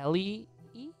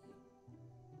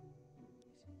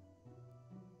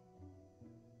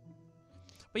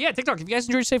 But yeah, TikTok, if you guys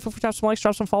enjoyed, say feel free to tap some likes,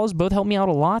 drop some follows. Both help me out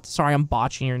a lot. Sorry, I'm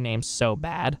botching your name so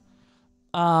bad.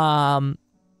 Both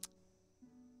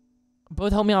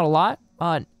help me out a lot.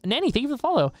 Nanny, thank you for the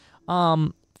follow.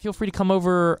 Feel free to come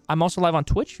over. I'm also live on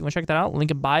Twitch. If you want to check that out,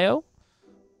 link in bio.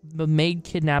 The maid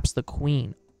kidnaps the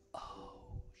queen. Oh,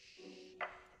 shit.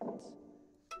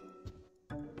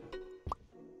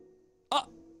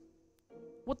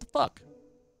 What the fuck?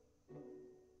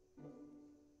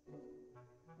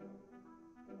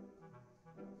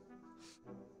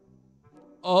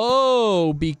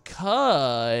 Oh,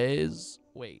 because...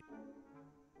 Wait.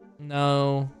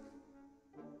 No.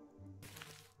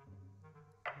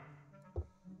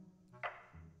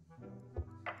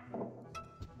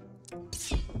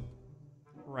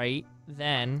 Right,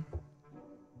 then...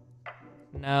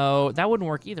 No, that wouldn't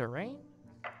work either, right?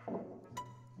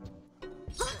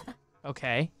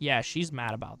 Okay, yeah, she's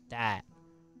mad about that.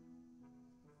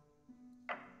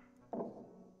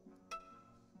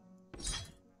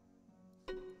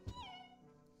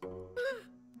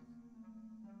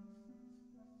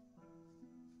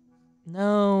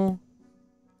 No.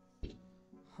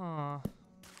 Huh.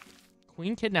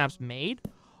 Queen kidnaps maid?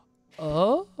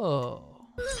 Oh.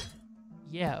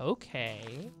 Yeah,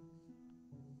 okay.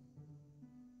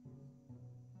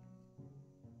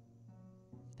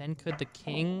 Then could the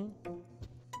king...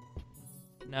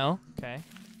 No? Okay.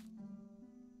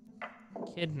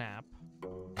 Kidnap.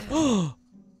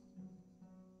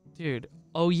 Dude.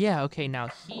 Oh, yeah, okay, now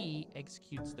he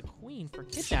executes the queen for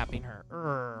kidnapping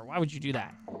her. Why would you do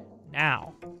that?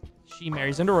 Now, she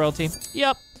marries into royalty.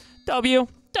 Yep. W.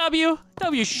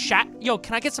 Chat. Yo,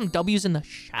 can I get some W's in the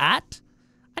chat?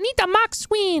 I need the Max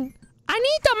Queen. I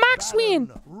need the Max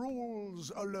Queen.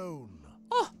 Rules alone.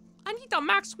 Oh, I need the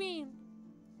Max Queen.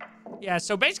 Yeah,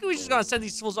 so basically we're just gonna send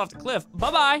these fools off the cliff.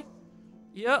 Bye-bye.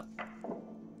 Yep.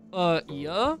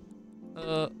 Yeah.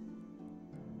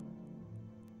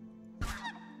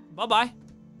 Bye-bye.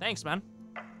 Thanks, man.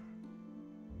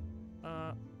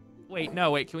 Wait,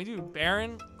 no, wait. Can we do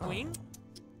Baron Queen?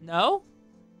 No?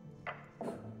 I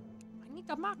need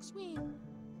the Max Queen.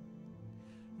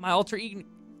 My alter ego.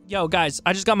 Yo, guys,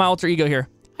 I just got my alter ego here.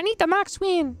 I need the Max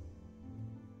Queen.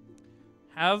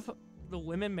 Have the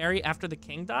women marry after the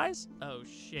king dies? Oh,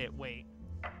 shit, wait.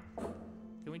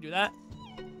 Can we do that?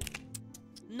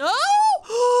 No!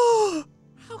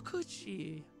 How could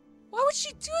she? Why would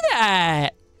she do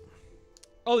that?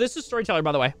 Oh, this is Storyteller,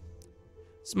 by the way.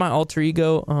 This is my alter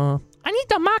ego. I need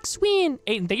the Max Queen.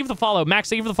 Aiden, thank you for the follow. Max,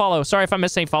 thank you for the follow. Sorry if I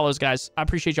missed any follows, guys. I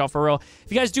appreciate y'all for real.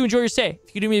 If you guys do enjoy your stay, if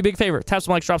you could do me a big favor, tap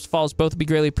some likes, drop some follows. Both would be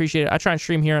greatly appreciated. I try and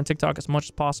stream here on TikTok as much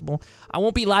as possible. I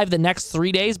won't be live the next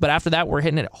 3 days, but after that, we're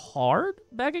hitting it hard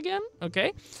back again.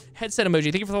 Okay. Headset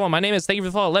emoji. Thank you for the follow. My name is. Thank you for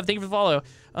the follow. Lev, thank you for the follow.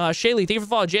 Shaylee, thank you for the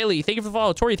follow. Jaylee, thank you for the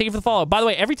follow. Tori, thank you for the follow. By the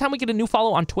way, every time we get a new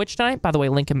follow on Twitch tonight, by the way,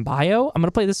 link in bio, I'm going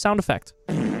to play this sound effect.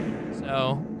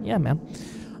 So, yeah, man.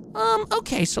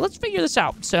 Okay, so let's figure this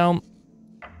out. So,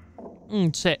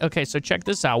 okay, so check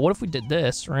this out. What if we did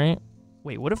this, right?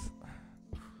 Wait, what if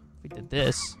we did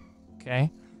this?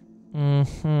 Okay.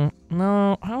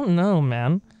 No, I don't know,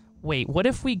 man. Wait, what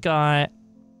if we got...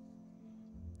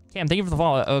 Cam, thank you for the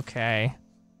follow. Okay.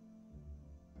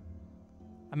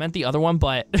 I meant the other one,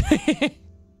 but...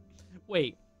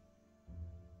 Wait.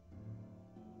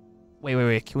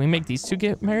 Wait. Can we make these two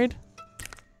get married?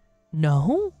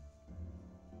 No?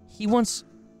 He wants...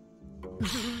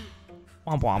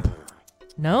 Womp womp.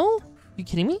 No? You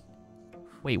kidding me?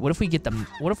 Wait, what if we get them?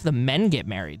 What if the men get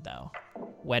married, though?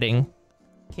 Wedding.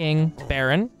 King.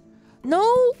 Baron. No?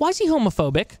 Why is he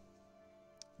homophobic?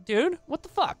 Dude, what the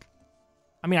fuck?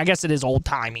 I mean, I guess it is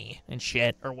old-timey and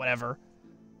shit, or whatever.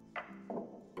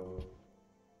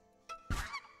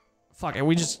 Fuck it,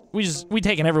 we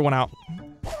taking everyone out.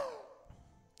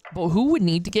 But who would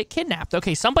need to get kidnapped?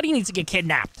 Okay, somebody needs to get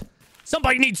kidnapped.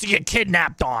 Somebody needs to get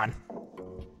kidnapped on.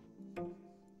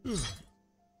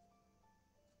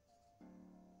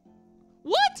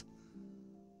 What?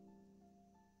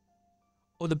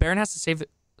 Oh, the Baron has to save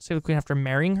the queen after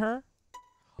marrying her?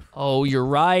 Oh, you're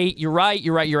right. You're right.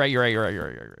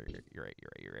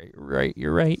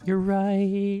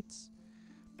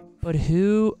 But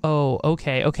who? Oh,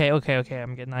 okay. I'm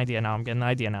getting an idea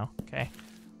now. Okay.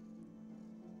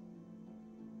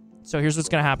 So here's what's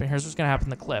gonna happen. Here's what's gonna happen in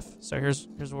the cliff. So here's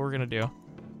what we're gonna do.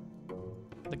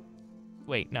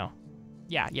 Wait, no.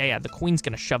 Yeah. The queen's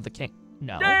gonna shove the king.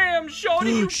 No. Damn,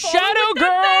 shorty, you Shadow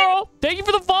Girl! Thank you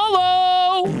for the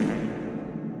follow!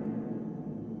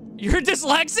 You're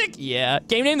dyslexic? Yeah.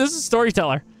 Game name, this is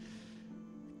Storyteller.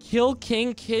 Kill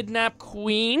king, kidnap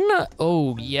queen?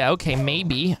 Oh, yeah, okay,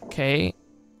 maybe. Okay.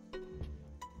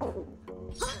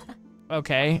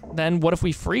 Okay, then what if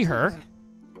we free her?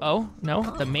 Oh, no,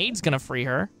 the maid's gonna free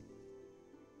her.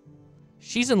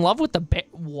 She's in love with the bear.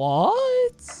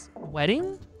 What?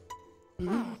 Wedding?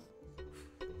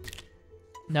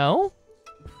 No?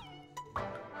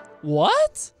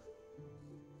 What?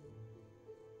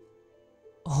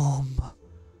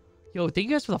 Yo, thank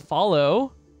you guys for the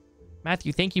follow.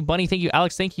 Matthew, thank you. Bunny, thank you.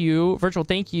 Alex, thank you. Virtual,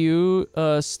 thank you.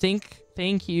 Stink,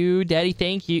 thank you. Daddy,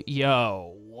 thank you.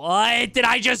 Yo, what did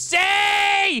I just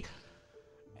say?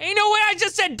 Ain't no way I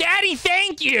just said daddy,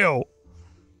 thank you.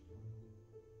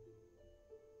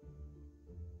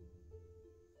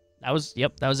 That was,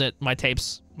 yep, that was it. My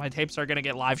tapes are gonna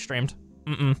get live streamed.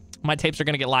 My tapes are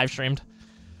gonna get live streamed.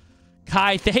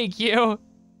 Kai, thank you.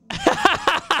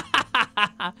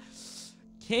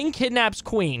 King kidnaps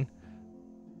queen.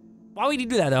 Why would he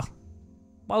do that, though?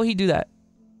 Why would he do that?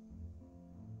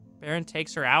 Baron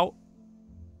takes her out.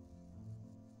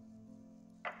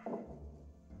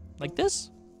 Like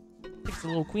this? Takes the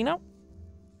little queen out.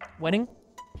 Wedding.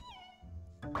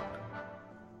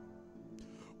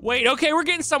 Wait, okay, we're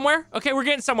getting somewhere. Okay, we're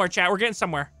getting somewhere, chat. We're getting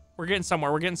somewhere. We're getting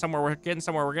somewhere. We're getting somewhere. We're getting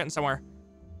somewhere. We're getting somewhere.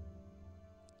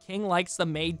 King likes the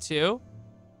maid, too.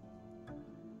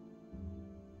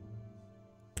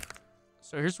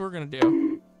 So here's what we're gonna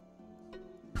do.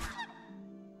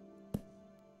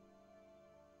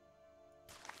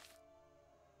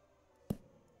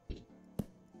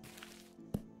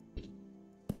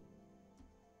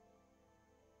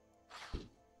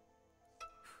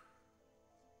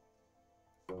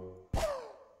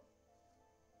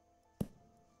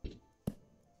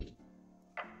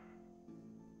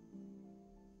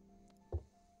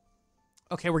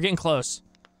 Okay, we're getting close.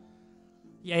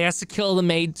 Yeah, he has to kill the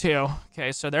maid too.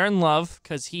 Okay, so they're in love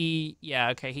because he... Yeah,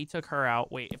 okay, he took her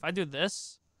out. Wait, if I do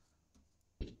this...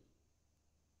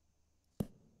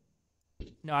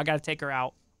 No, I gotta take her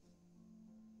out.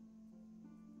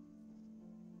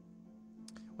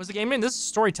 What's the game name? This is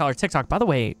Storyteller TikTok. By the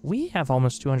way, we have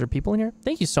almost 200 people in here.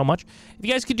 Thank you so much. If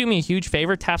you guys could do me a huge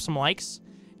favor, tap some likes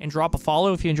and drop a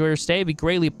follow if you enjoy your stay. It'd be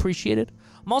greatly appreciated.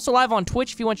 I'm also live on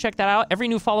Twitch if you want to check that out. Every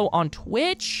new follow on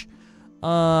Twitch,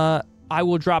 I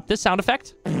will drop this sound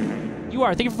effect. You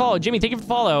are. Thank you for follow. Jimmy, thank you for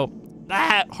follow.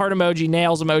 That heart emoji,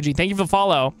 nails emoji. Thank you for the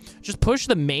follow. Just push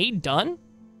the maid. Done?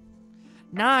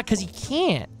 Nah, because he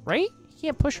can't, right? He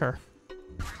can't push her.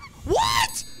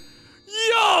 What?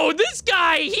 Yo, this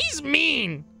guy, he's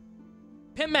mean.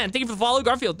 Pimpman, thank you for the follow.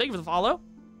 Garfield, thank you for the follow.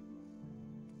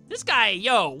 This guy,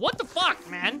 yo, what the fuck,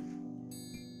 man?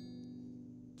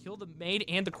 Kill the maid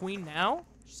and the queen now?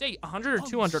 Did you say 100 or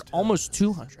 200? Almost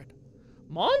 200.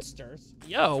 Monsters?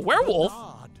 Yo, werewolf?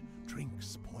 God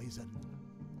drinks poison.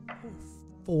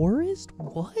 Forest?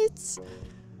 What?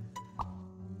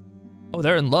 Oh,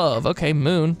 they're in love. Okay,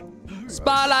 moon.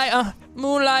 Spotlight,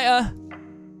 moonlight,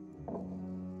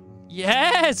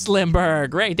 Yes,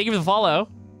 Limburg. Great. Thank you for the follow.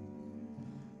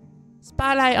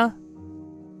 Spotlight,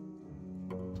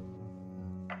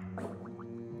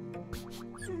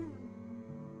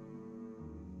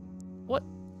 What?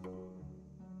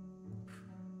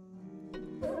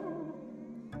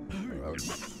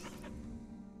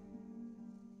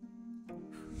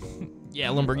 Yeah,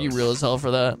 Limburg, you real as hell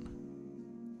for that.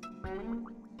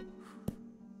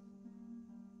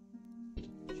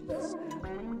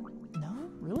 No?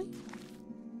 Really?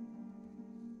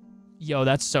 Yo,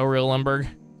 that's so real, Limburg.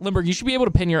 Limburg, you should be able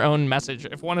to pin your own message.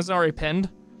 If one isn't already pinned.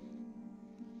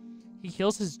 He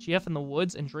kills his GF in the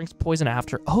woods and drinks poison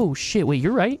after. Oh, shit. Wait,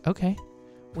 you're right. Okay.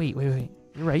 Wait. You're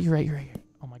right.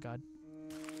 Oh, my God.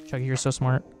 Chucky, you're so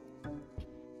smart.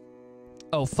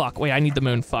 Oh, fuck. Wait, I need the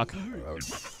moon. Fuck.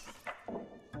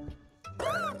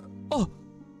 Oh.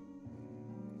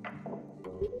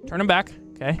 Turn him back.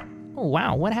 Okay. Oh,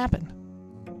 wow. What happened?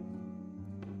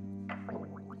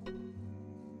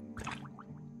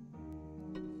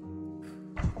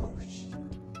 Oh, shit.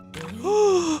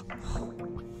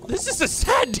 This is a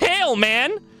sad tale,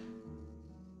 man.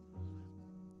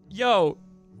 Yo,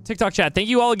 TikTok chat, thank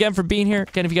you all again for being here.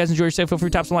 Again, if you guys enjoy your stay, feel free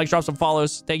to tap some likes, drop some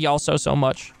follows. Thank you all so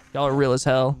much. Y'all are real as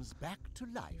hell. Comes back to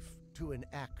life to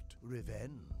enact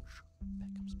revenge. That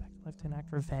comes back to life to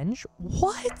enact revenge?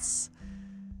 What?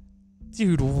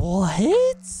 Dude,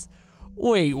 what?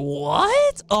 Wait,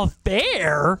 what? A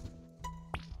bear?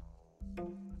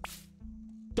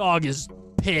 Dog is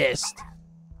pissed.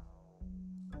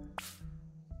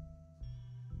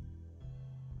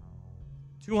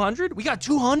 200? We got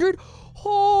 200?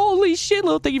 Holy shit,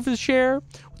 Lil. Thank you for the share.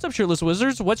 What's up, Shirtless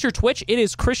Wizards? What's your Twitch? It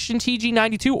is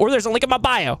ChristianTG92, or there's a link in my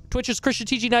bio. Twitch is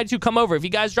ChristianTG92. Come over. If you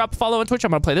guys drop a follow on Twitch,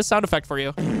 I'm going to play this sound effect for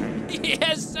you.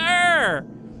 Yes, sir.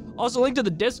 Also, link to the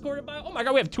Discord in bio. Oh my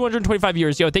God, we have 225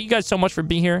 viewers. Yo, thank you guys so much for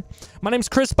being here. My name's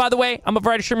Chris, by the way. I'm a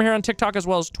variety streamer here on TikTok as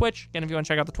well as Twitch. Again, if you want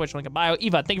to check out the Twitch link in bio.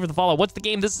 Eva, thank you for the follow. What's the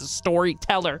game? This is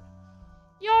Storyteller.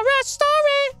 You're a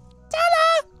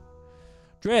storyteller.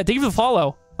 Dre, thank you for the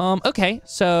follow. Okay,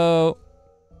 so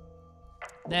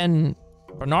then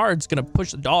Bernard's gonna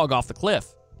push the dog off the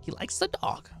cliff. He likes the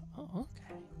dog. Oh,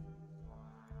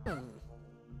 okay.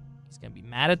 He's gonna be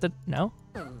mad at the, no?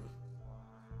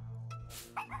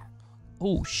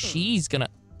 Oh, she's gonna,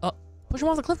 push him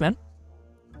off the cliff, man.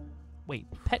 Wait,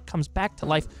 pet comes back to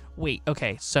life. Wait,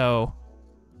 okay, so.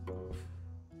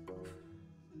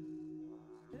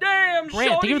 Damn,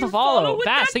 Grant, thank you for the follow.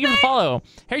 Bass, thank you for the follow.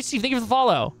 Harry Steve, thank you for the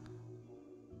follow.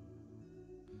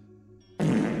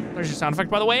 There's your sound effect,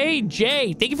 by the way.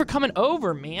 Jay, thank you for coming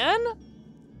over, man.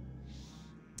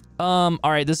 All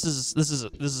right, this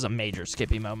is a major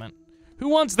Skippy moment. Who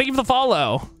wants? Thank you for the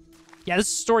follow. Yeah, this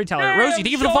is Storyteller. Damn, Rosie, thank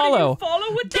you for the follow.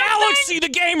 With Galaxy the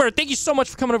Gamer, thank you so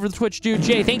much for coming over to Twitch, dude.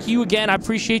 Jay, thank you again. I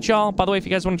appreciate y'all. By the way, if you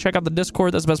guys want to check out the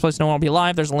Discord, that's the best place to know I'll be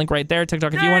live. There's a link right there.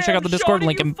 TikTok, if you want to check out the Discord,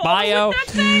 link in bio.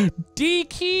 D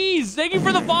Keys, thank you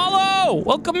for the follow.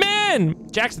 Welcome in.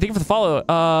 Jackson, thank you for the follow.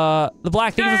 The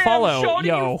Black, thank you for the follow.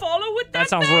 Yo, that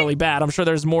sounds really bad. I'm sure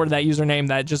there's more to that username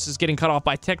that just is getting cut off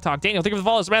by TikTok. Daniel, thank you for the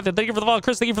follow. Samantha, thank you for the follow.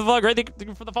 Chris, thank you for the follow. Great, thank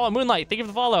you for the follow. Moonlight, thank you for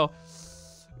the follow.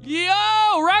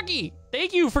 Yo, Rocky,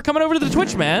 thank you for coming over to the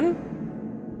Twitch, man.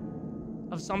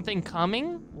 Of something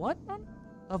coming? What?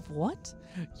 Of what?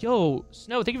 Yo,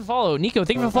 Snow, thank you for the follow. Nico,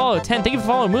 thank you for the follow. 10, thank you for the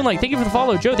follow. Moonlight, thank you for the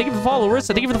follow. Joe, thank you for the follow.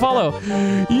 Larissa, thank you for the follow.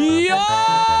 Yo,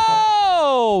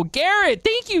 Garrett,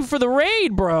 thank you for the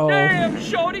raid, bro. Damn,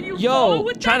 shorty, you Yo,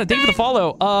 China, thank you for the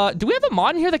follow. Do we have a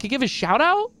mod in here that could give a shout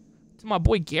out to my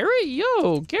boy Garrett?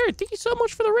 Yo, Garrett, thank you so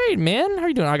much for the raid, man. How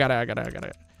you doing? I got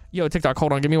it. Yo, TikTok,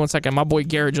 hold on. Give me 1 second. My boy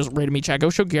Garrett just raided me. Chat, go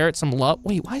show Garrett some love.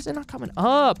 Wait, why is it not coming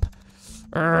up?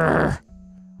 Chat,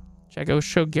 go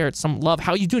show Garrett some love.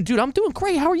 How you doing? Dude, I'm doing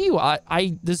great. How are you?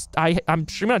 I'm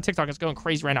streaming on TikTok. It's going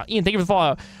crazy right now. Ian, thank you for the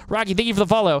follow. Rocky, thank you for the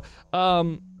follow.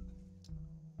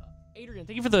 Adrian,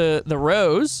 thank you for the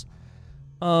rose.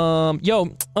 Yo,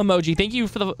 Emoji, thank you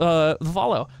for the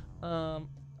follow.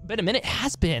 Been a minute. It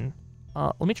has been.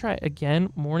 Let me try it again.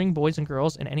 Morning, boys and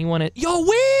girls, and anyone at... Yo,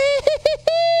 Wiz!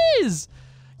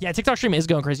 Yeah, TikTok stream is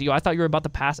going crazy. Yo, I thought you were about to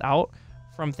pass out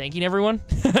from thanking everyone.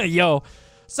 Yo,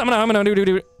 I'm gonna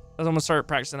do. I'm gonna start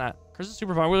practicing that. Chris is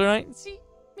super popular tonight. See,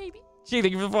 maybe. Gee,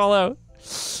 thank you for the follow.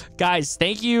 Guys,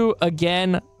 thank you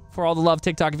again for all the love,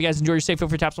 TikTok. If you guys enjoy your safe, feel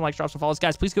free to tap some likes, drop some follows.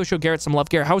 Guys, please go show Garrett some love.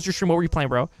 Garrett, how was your stream? What were you playing,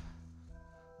 bro?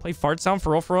 Play fart sound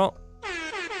for real?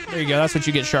 There you go. That's what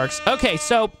you get, sharks. Okay.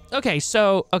 So,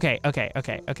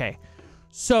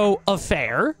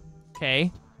 affair.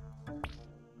 Okay.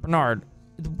 Bernard,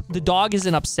 the dog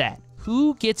isn't upset.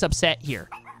 Who gets upset here?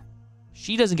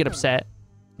 She doesn't get upset.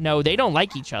 No, they don't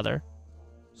like each other.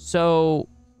 So,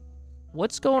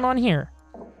 what's going on here?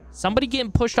 Somebody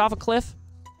getting pushed off a cliff?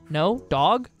 No?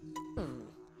 Dog?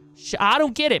 I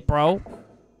don't get it, bro.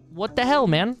 What the hell,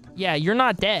 man? Yeah, you're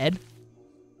not dead.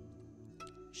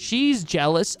 She's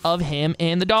jealous of him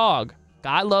and the dog.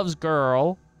 Guy loves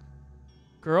girl.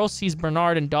 Girl sees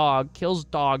Bernard and dog, kills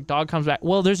dog. Dog comes back.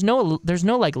 Well, there's no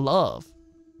like love.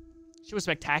 She was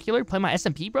spectacular. Play my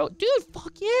SMP, bro. Dude,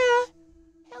 fuck yeah.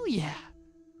 Hell yeah.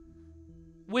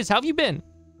 Wiz, how have you been?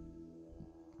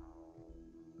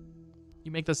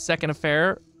 You make the second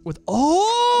affair with...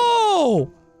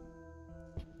 Oh!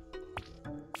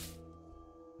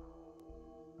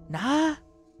 Nah.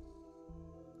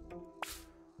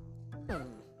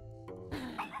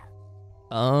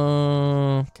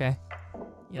 Okay.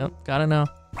 Yep, gotta know.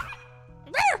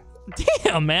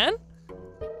 Damn, man.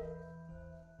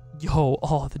 Yo,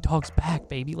 oh, the dog's back,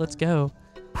 baby. Let's go.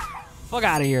 Fuck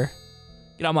out of here.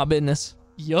 Get out my business.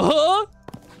 Yo.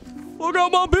 Fuck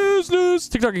out my business.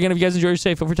 TikTok again. If you guys enjoy your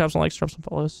safe, feel free to tap some likes, drop some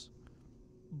follows.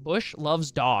 Bush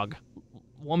loves dog.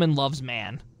 Woman loves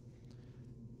man.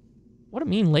 What a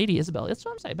mean lady, Isabel. That's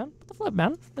what I'm saying, man. What the flip,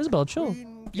 man? Isabel, chill.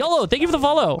 YOLO, thank you for the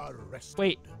follow.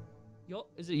 Wait.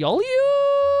 Is it YOLO?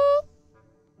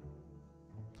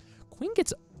 Queen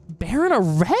gets Baron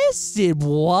arrested.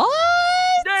 What?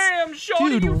 Damn,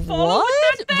 shorty, dude, you what?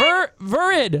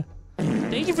 Vurid.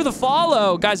 Thank you for the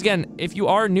follow. Guys, again, if you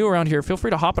are new around here, feel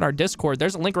free to hop in our Discord.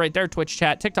 There's a link right there, Twitch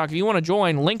chat, TikTok. If you want to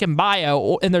join, link in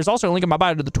bio. And there's also a link in my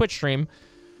bio to the Twitch stream.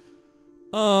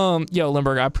 Yo,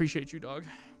 Limburg, I appreciate you, dog.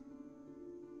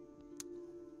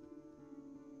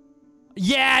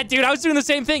 Yeah, dude, I was doing the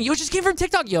same thing. Yo, just came from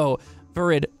TikTok. Yo,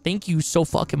 Virid, thank you so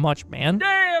fucking much, man.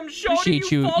 Damn, Shorty,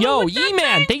 Appreciate you. Yo,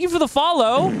 Ye-Man, thank you for the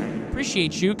follow.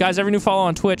 Appreciate you. Guys, every new follow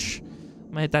on Twitch. I'm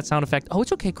gonna hit that sound effect. Oh,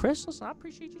 it's okay, Chris. Listen, I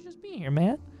appreciate you just being here,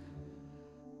 man.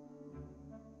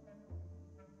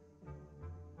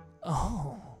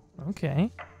 Oh,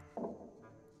 okay.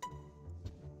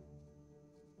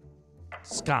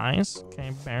 Skies.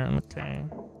 Okay, Baron. Okay.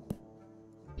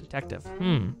 Detective.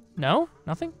 No?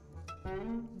 Nothing?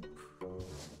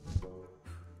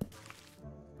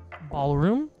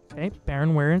 Ballroom. Okay,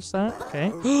 Baron, where is that? Okay.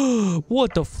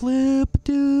 What the flip,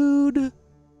 dude?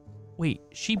 Wait,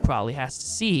 she probably has to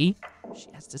see.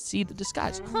 She has to see the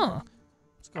disguise. Huh.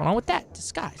 What's going on with that?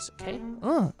 Disguise, okay.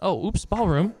 Oh, oops,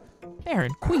 ballroom.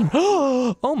 Baron, queen.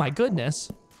 Oh my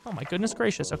goodness. Oh my goodness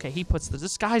gracious. Okay, he puts the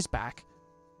disguise back.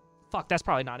 Fuck, that's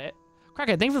probably not it.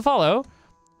 Crackhead, thank you for the follow.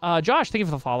 Josh, thank you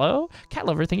for the follow. Cat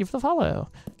Lover, thank you for the follow.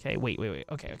 Okay, wait.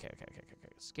 Okay.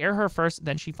 Scare her first,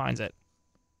 then she finds it.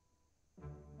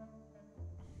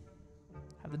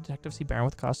 Have the detective see Baron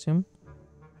with costume.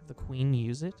 Have the queen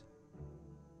use it.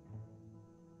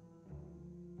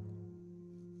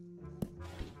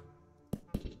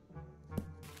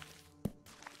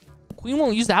 Queen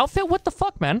won't use the outfit? What the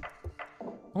fuck, man?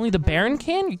 Only the Baron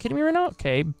can? You kidding me right now?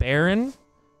 Okay, Baron.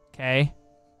 Okay.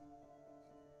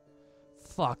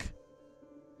 Fuck.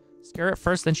 Scare it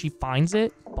first, then she finds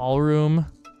it. Ballroom.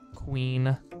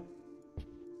 Queen.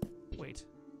 Wait.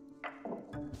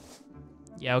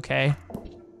 Yeah, okay.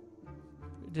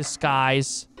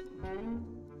 Disguise.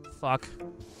 Fuck.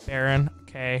 Baron.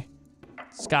 Okay.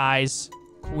 Disguise.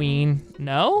 Queen.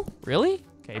 No? Really?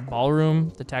 Okay, ballroom.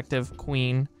 Detective.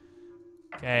 Queen.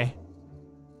 Okay.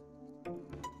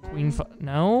 Queen.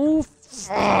 No?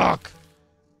 Fuck.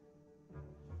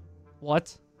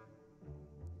 What?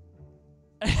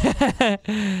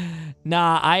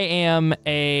 Nah, I am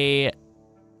a...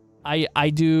 I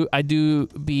do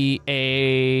be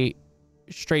a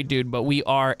straight dude, but we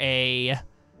are a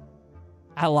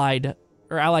allied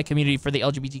community for the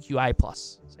LGBTQI+.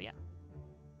 So yeah.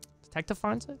 Detective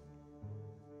finds it?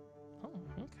 Oh,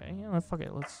 okay. Yeah, fuck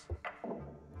it. Let's...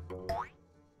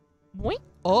 Wait.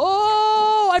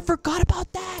 Oh, I forgot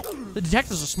about that. The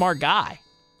detective's a smart guy.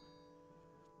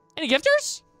 Any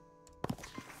gifters?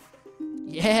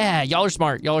 Yeah, y'all are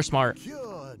smart. Y'all are smart.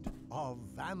 Cured of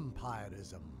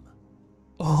vampirism.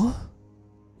 Oh?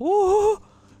 Oh,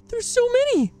 there's so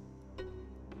many.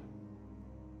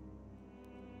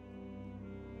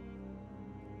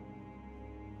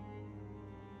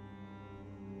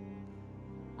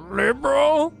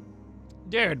 Liberal?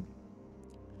 Dude.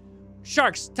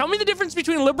 Sharks, tell me the difference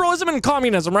between liberalism and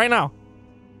communism right now.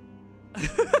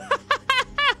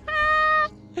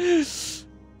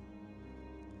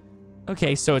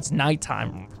 Okay, so it's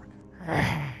nighttime.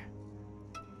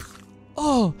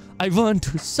 Oh, I want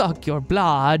to suck your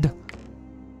blood.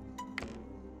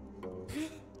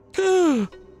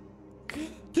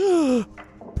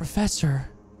 Professor.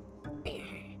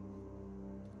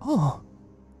 Oh.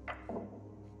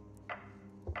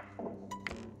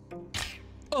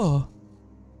 Oh.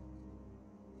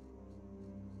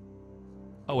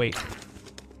 Oh, wait.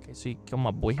 Okay, so you kill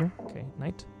my boy here. Okay,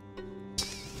 night.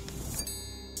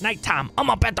 Nighttime. I'm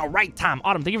up at the right time.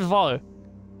 Autumn, thank you for the follow.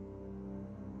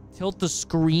 Tilt the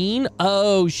screen.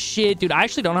 Oh, shit, dude. I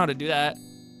actually don't know how to do that.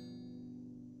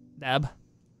 Dab.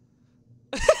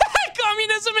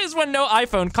 Communism is when no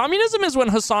iPhone. Communism is when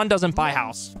Hassan doesn't buy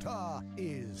house.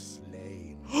 Is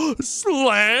slain.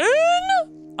 Slain?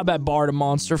 I bet Bard a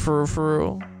monster for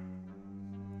real.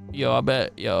 Yo, I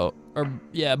bet, yo. Or,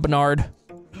 yeah, Bernard.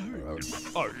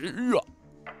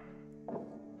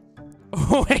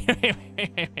 Wait.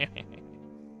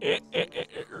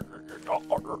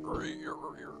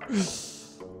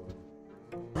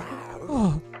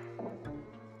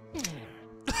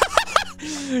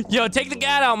 Yo, take the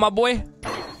gat out, my boy.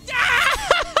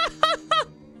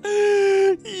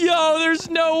 Yo, there's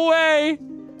no way.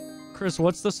 Chris,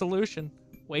 what's the solution?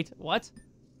 Wait, what?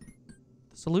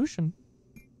 The solution?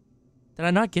 Did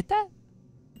I not get that?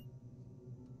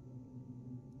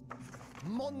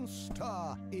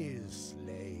 Monster is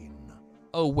slain.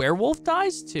 Oh, werewolf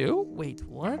dies too? Wait,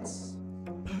 what?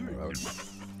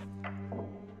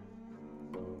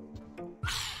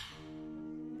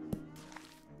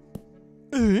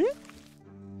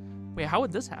 Wait, how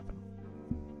would this happen?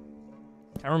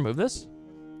 Can I remove this?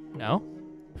 No?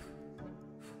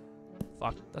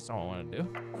 Fuck, that's not what I want to do.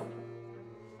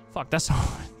 Fuck, that's not what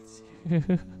I want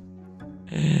to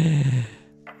do.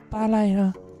 Bye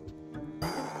later.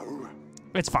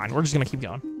 It's fine, we're just gonna keep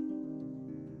going.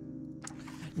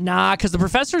 Nah, because the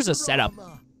professor's a setup.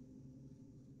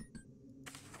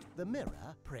 The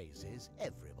mirror praises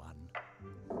everyone.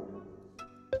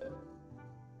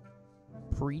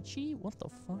 Preachy? What the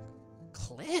fuck?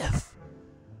 Cliff?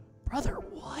 Brother,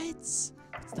 what? What's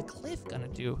the Cliff gonna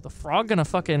do? The frog gonna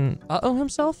fucking uh-oh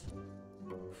himself?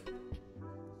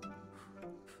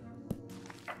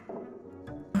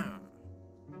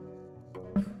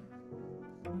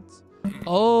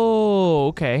 Oh,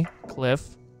 okay.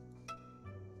 Cliff.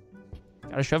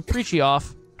 Gotta shove Preachy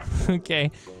off. Okay.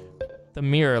 The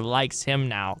mirror likes him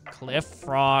now. Cliff,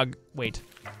 frog. Wait.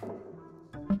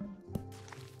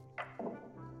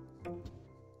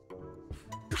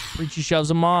 Preachy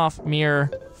shoves him off.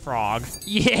 Mirror, frog.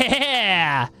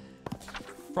 Yeah!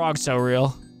 Frog's so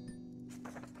real.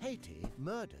 Haiti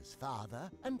murders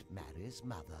father and marries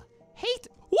mother. Hate?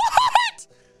 What?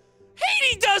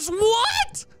 Haiti does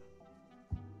what?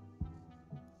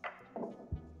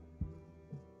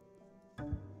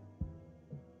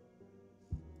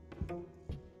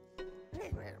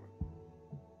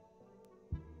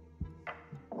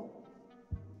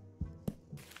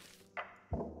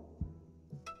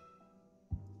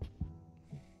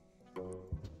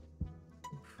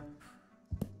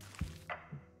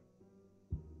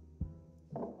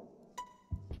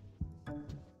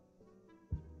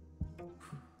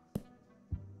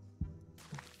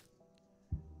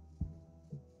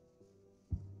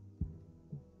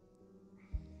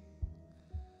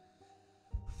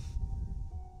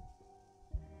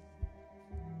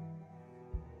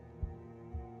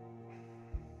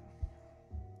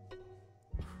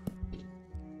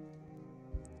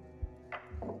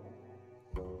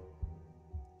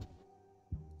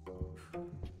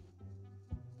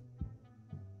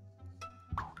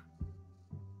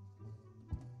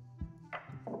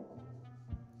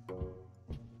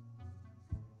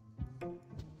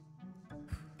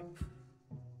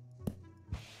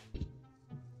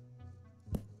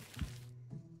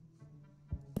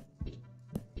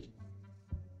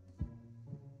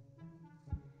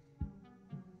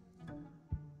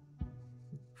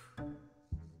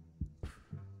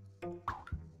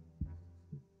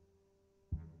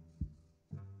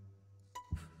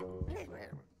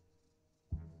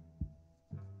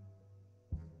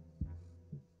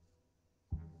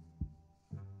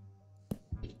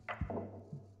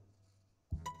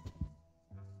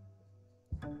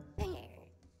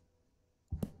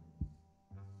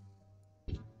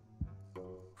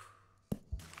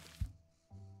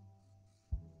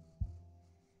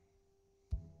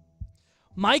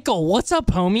 Michael, what's up,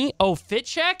 homie? Oh, fit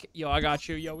check? Yo, I got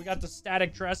you. Yo, we got the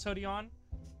static dress hoodie on.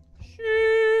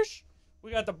 Sheesh. We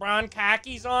got the brown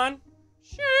khakis on.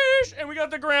 Sheesh. And we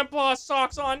got the grandpa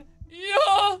socks on.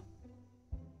 Yeah.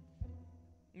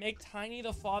 Make Tiny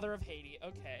the father of Haiti.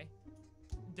 Okay.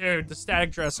 Dude, the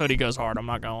static dress hoodie goes hard. I'm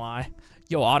not gonna lie.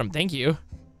 Yo, Autumn, thank you.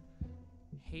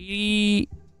 Haiti.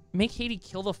 Make Haiti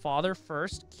kill the father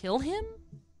first. Kill him?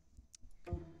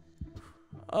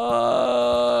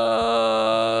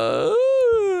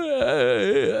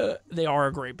 They are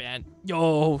a great band.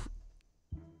 Yo,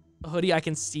 a hoodie I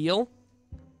can steal?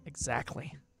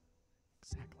 Exactly.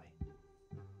 Exactly.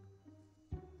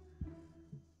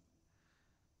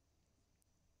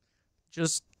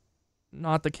 Just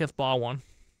not the Kith Ball one.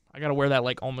 I gotta wear that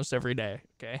like almost every day,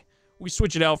 okay? We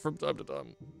switch it out from time to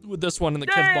time with this one and the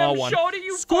Kith Ball one. Shorty,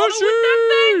 you follow with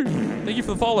that thing? Thank you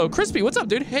for the follow. Crispy, what's up,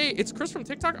 dude? Hey, it's Chris from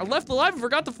TikTok. I left the live and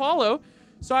forgot to follow,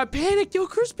 so I panicked. Yo,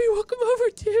 Crispy, welcome over,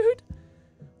 dude.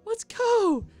 Let's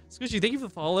go. Squishy, thank you for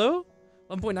the follow.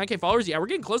 11.9K followers. Yeah, we're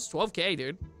getting close to 12K,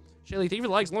 dude. Shaylee, thank you for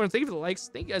the likes. Lauren, thank you for the likes.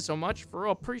 Thank you guys so much. For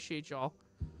real, appreciate y'all.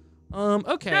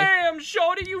 Okay. Damn,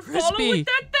 Shorty, you follow with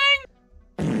that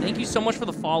thing? Thank you so much for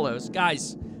the follows.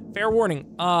 Guys, fair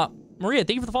warning. Maria,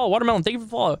 thank you for the follow. Watermelon, thank you for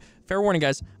the follow. Fair warning,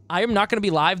 guys. I am not going to be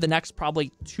live the next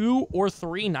probably 2 or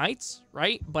 3 nights,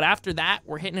 right? But after that,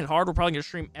 we're hitting it hard. We're probably going to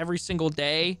stream every single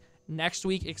day next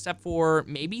week, except for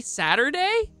maybe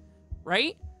Saturday,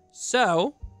 right?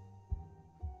 So,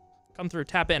 come through,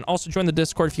 tap in. Also, join the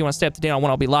Discord if you want to stay up to date on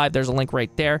when I'll be live. There's a link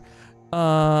right there.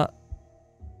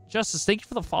 Justice, thank you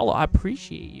for the follow. I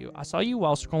appreciate you. I saw you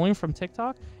while scrolling from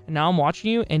TikTok, and now I'm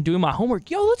watching you and doing my homework.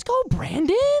 Yo, let's go,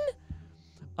 Brandon.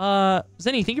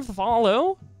 Zenny, thank you for the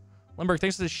follow. Limburg,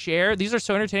 thanks for the share. These are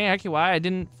so entertaining. Actually, why I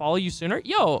didn't follow you sooner.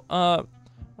 Yo,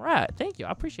 Rat, thank you.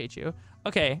 I appreciate you.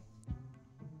 Okay.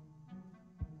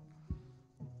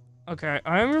 Okay,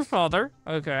 I am your father.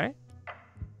 Okay.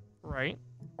 Right.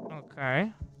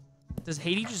 Okay. Does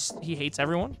Haiti he hates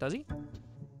everyone? Does he?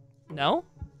 No?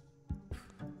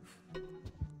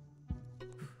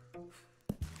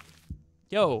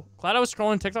 Yo, glad I was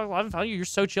scrolling TikTok live and found you. You're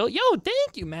so chill. Yo,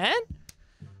 thank you, man.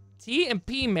 T and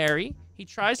P marry. He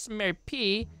tries to marry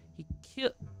P.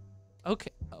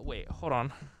 Okay. Wait, hold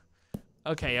on.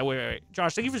 Okay, yeah, wait.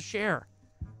 Josh, thank you for the share.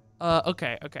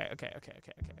 Okay.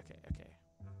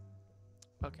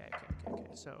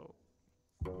 So,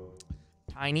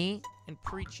 Tiny and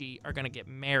Preachy are gonna get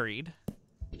married.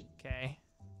 Okay.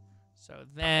 So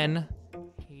then,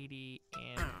 Haiti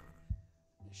and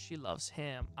she loves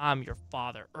him. I'm your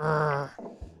father. Urgh,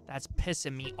 that's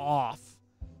pissing me off.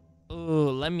 Ooh,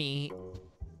 let me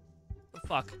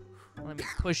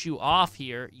push you off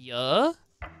here. Yeah.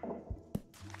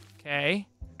 Okay.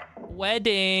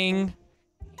 Wedding.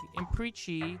 And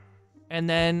Preachy. And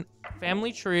then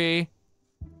family tree.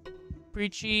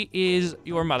 Preachy is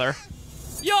your mother.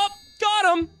 Yup!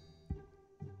 Got him!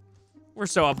 We're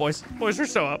so up, boys. Boys, we're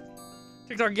so up.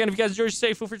 TikTok again. If you guys enjoy,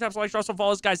 stay, feel free to tap like, also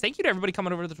follow us, guys. Thank you to everybody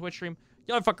coming over to the Twitch stream.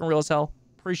 Y'all are fucking real as hell.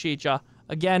 Appreciate ya.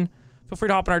 Again, feel free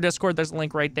to hop in our Discord. There's a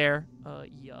link right there.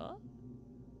 Yeah.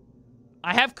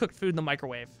 I have cooked food in the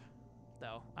microwave,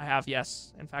 though. I have,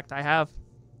 yes. In fact, I have.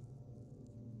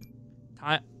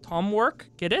 Tom work?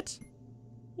 Get it?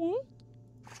 What?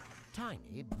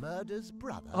 Tiny murders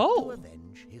brother Oh. to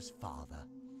avenge his father.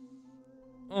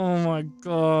 Oh my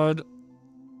god.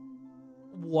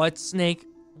 What, Snake?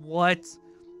 What?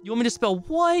 You want me to spell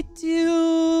what,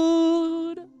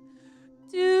 dude?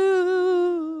 Dude.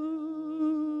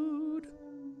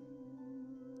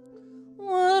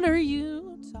 What are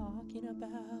you talking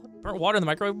about? Burnt water in the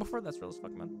microwave before? That's real as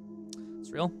fuck, man.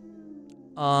 It's real.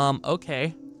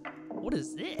 Okay. What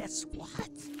is this? What?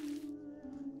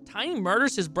 Tiny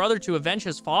murders his brother to avenge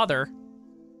his father.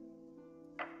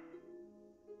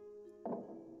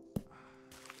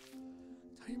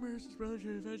 Tiny murders his brother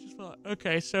to avenge his father.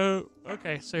 Okay, so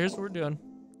here's what we're doing.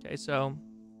 Okay, so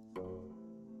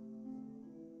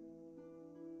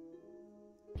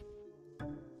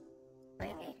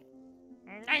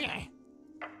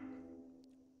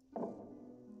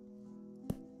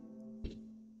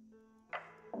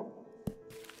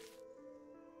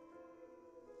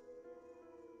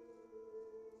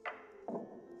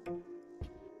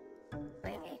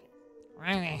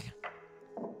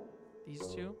these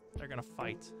two, they're gonna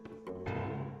fight.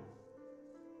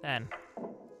 Then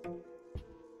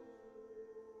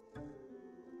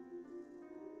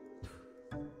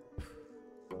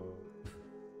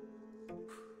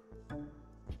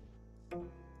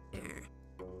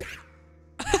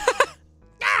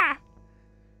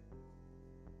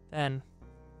then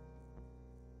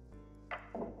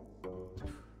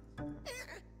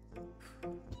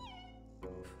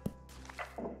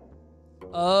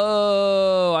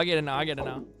oh, I get it now. I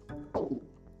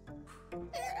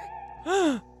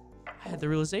had the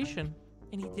realization.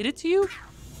 And he did it to you?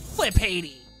 Flip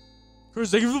Haiti.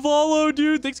 Chris, thank you for the follow,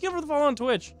 dude. Thanks again for the follow on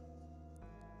Twitch.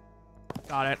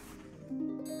 Got it.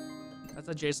 That's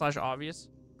a J/obvious.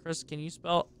 Chris, can you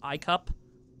spell iCup?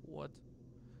 What?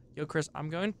 Yo, Chris, I'm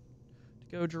going to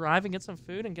go drive and get some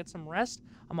food and get some rest.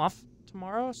 I'm off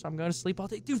tomorrow, so I'm going to sleep all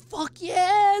day. Dude, fuck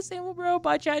yeah, Samuel, bro.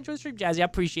 Bye, chat. Enjoy the stream. Jazzy, I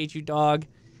appreciate you, dog.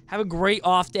 Have a great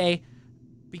off day.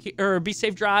 Be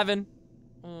safe driving.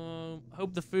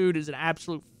 Hope the food is an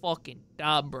absolute fucking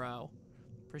dub, bro.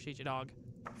 Appreciate you, dog.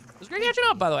 It was great catching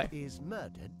up, by the way. Is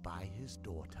murdered by his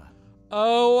daughter.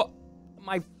 Oh,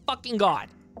 my fucking God.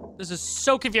 This is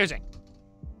so confusing.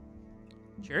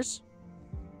 Cheers.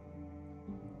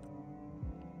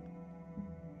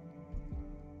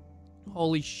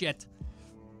 Holy shit.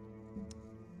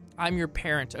 I'm your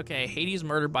parent. Okay, Hades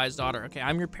murdered by his daughter. Okay,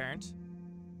 I'm your parent.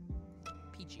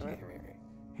 Peachy.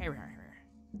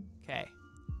 Okay.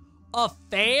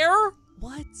 Affair?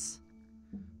 What?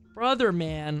 Brother,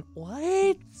 man.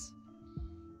 What?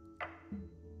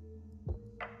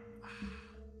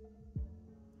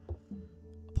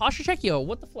 Posture check? Yo,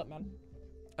 what the flip, man?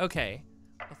 Okay.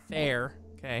 Affair.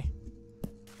 Okay.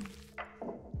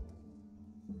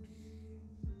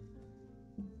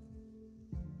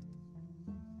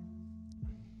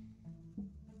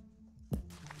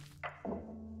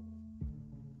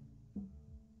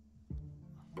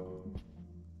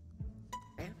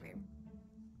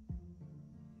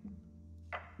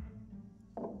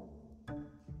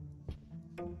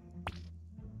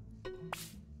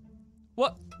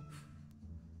 What?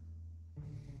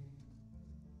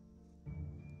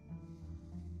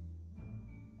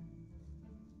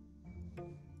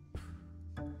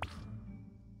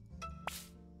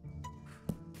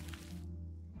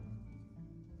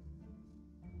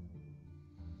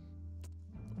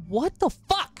 What the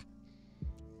fuck?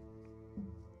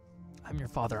 I'm your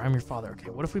father. I'm your father. Okay,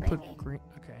 what if we put green?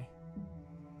 Okay.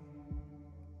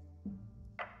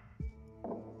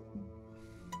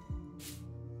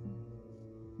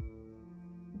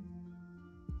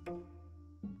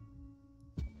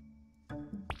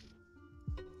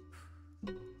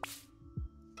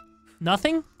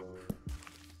 Nothing?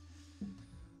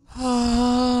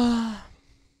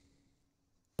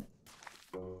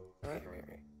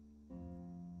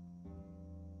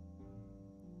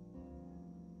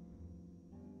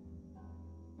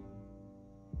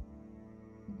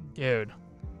 Dude.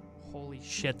 Holy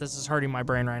shit, this is hurting my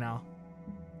brain right now.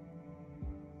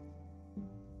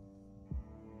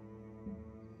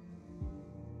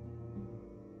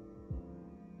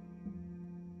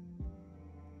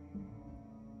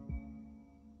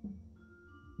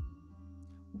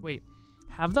 Wait,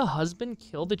 have the husband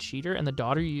kill the cheater and the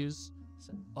daughter use...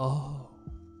 Oh.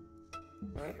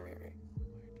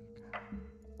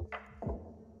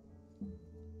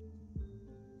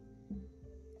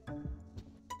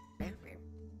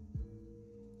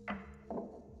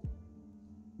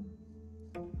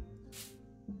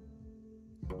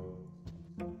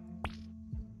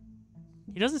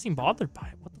 He doesn't seem bothered by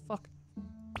it. What the fuck?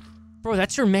 Bro,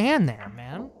 that's your man there,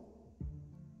 man.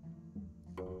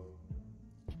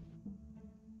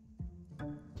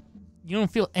 You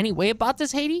don't feel any way about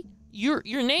this, Haiti? Your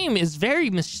name is very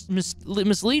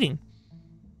misleading.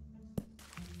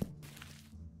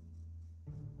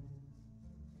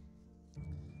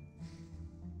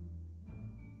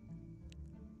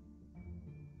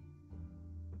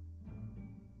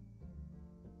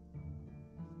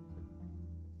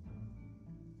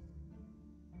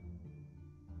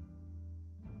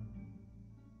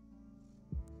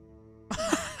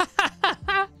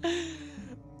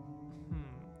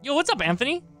 Yo, what's up,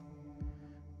 Anthony?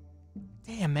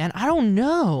 Damn, man, I don't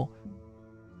know.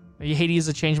 Maybe Haiti is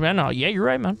a changed man. No, yeah, you're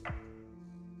right, man.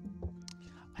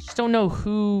 I just don't know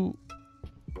who...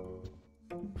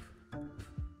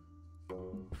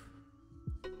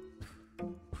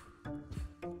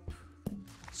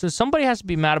 So somebody has to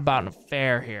be mad about an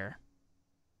affair here.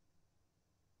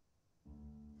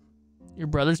 Your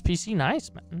brother's PC?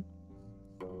 Nice, man.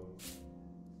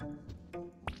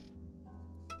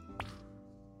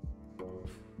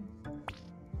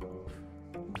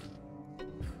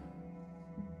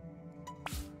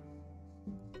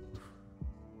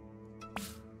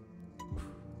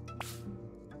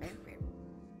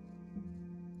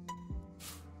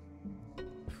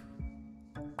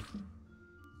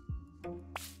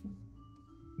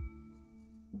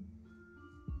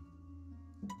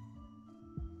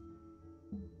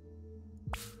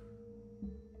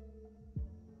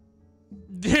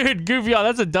 Dude, Goofy,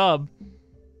 that's a dub.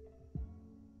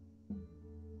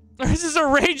 This is a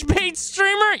rage bait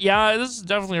streamer? Yeah, this is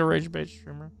definitely a rage bait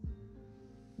streamer.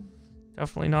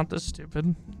 Definitely not this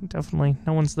stupid. Definitely.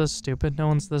 No one's this stupid. No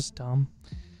one's this dumb.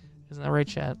 Isn't that right,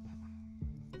 chat?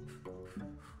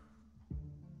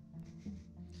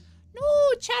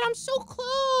 No, chat, I'm so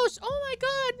close. Oh my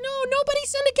god, no, nobody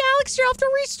send a galaxy. I'll have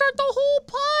to restart the whole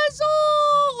puzzle.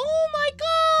 Oh my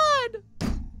god.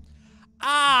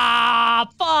 Ah,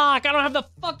 fuck. I don't have the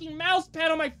fucking mouse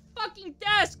pad on my fucking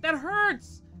desk. That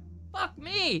hurts. Fuck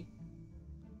me.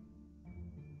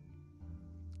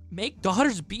 Make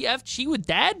daughter's BF cheat with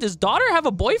dad? Does daughter have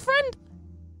a boyfriend?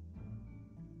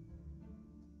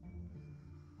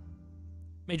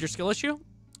 Major skill issue?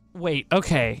 Wait,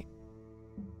 okay.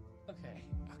 Okay.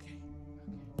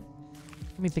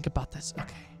 Let me think about this.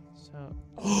 Okay, so...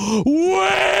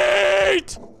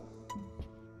 Wait!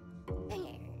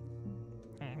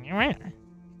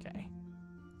 Okay.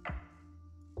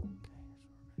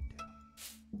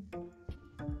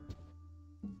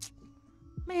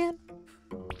 Man.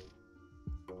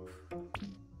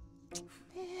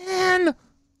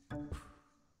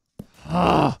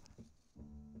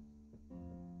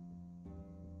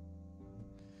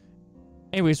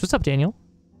 Anyways, what's up, Daniel?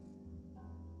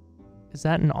 Is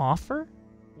that an offer?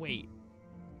 Wait.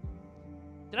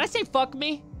 Did I say fuck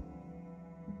me?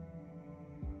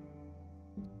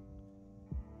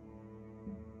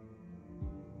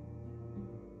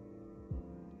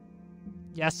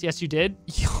 Yes, you did.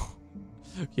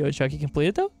 Yo, Chuck, you complete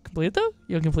it though?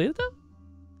 You complete it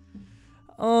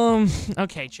though?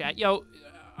 Okay, chat. Yo,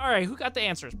 alright, who got the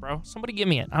answers, bro? Somebody give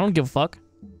me it. I don't give a fuck.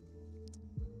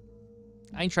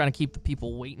 I ain't trying to keep the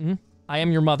people waiting. I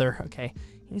am your mother, okay?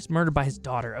 He's murdered by his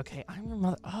daughter, okay? I'm your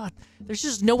mother. Oh, there's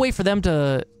just no way for them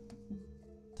to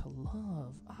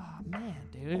love. Ah, oh, man,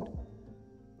 dude.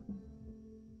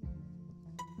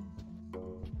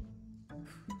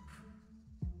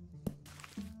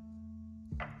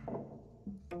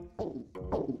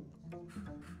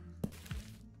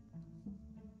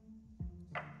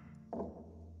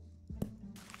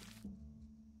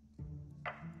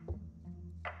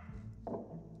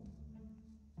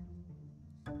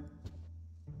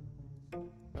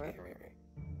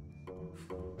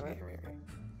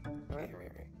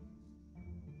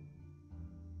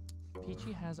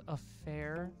 Peachy has a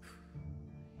fair.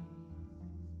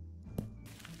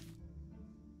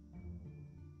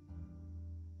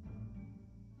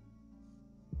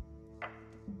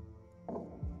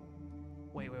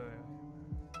 Wait.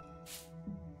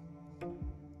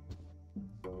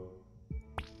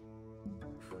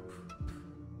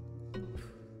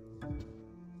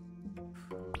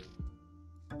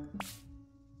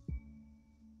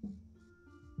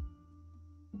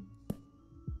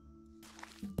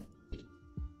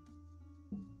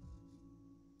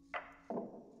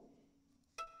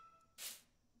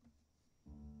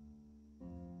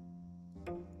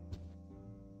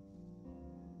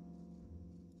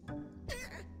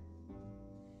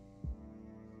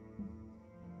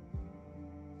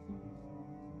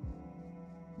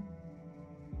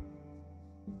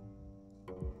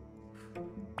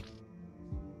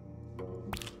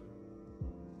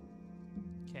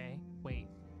 Okay, wait.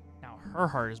 Now her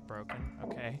heart is broken.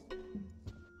 Okay.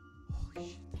 Holy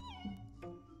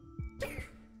shit.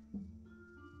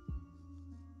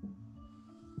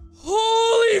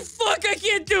 Holy fuck, I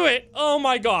can't do it! Oh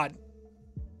my god.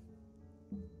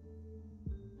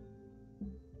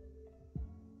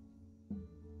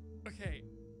 Okay.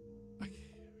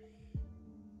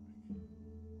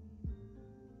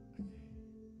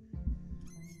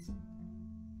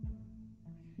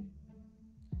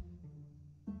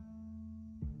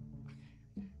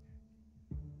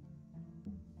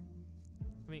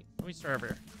 Let me start over.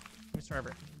 Let me start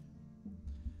over.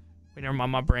 Wait, never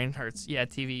mind. My brain hurts. Yeah,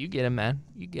 TV, you get it, man.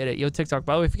 You get it. Yo, TikTok.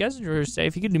 By the way, if you guys enjoy your stay,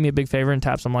 if you could do me a big favor and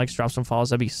tap some likes, drop some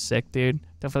follows, that'd be sick, dude.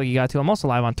 Definitely you got to. I'm also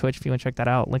live on Twitch if you want to check that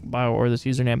out. Link bio or this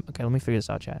username. Okay, let me figure this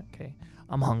out, chat. Okay,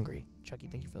 I'm hungry. Chucky,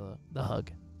 thank you for the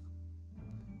hug.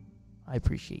 I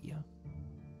appreciate you.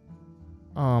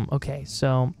 Okay,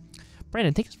 so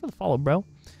Brandon, thanks for the follow, bro.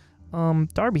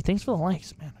 Darby, thanks for the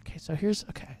likes, man. Okay, so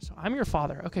so I'm your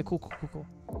father. Okay, cool.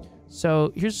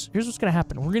 So here's what's gonna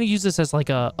happen. We're gonna use this as like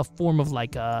a form of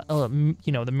like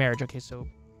you know, the marriage. Okay, so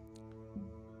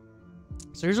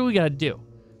here's what we gotta do.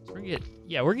 So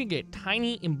we're gonna get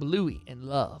Tiny and Bluey in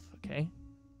love. Okay.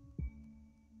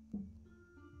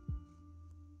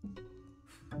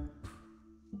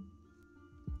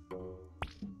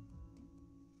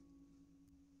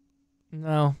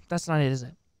 No, that's not it, is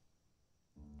it?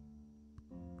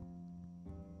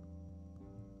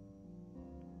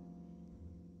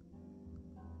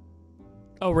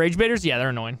 Oh, rage baiters? Yeah, they're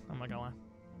annoying. I'm not gonna lie.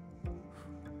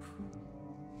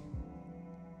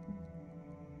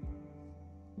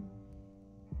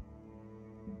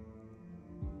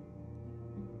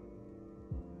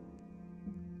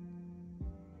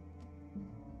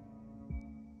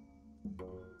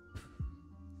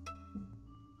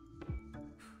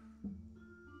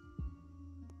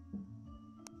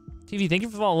 TV, thank you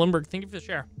for following Lindbergh. Thank you for the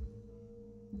share.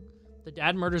 The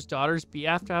dad murders daughter's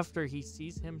BF after he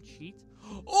sees him cheat.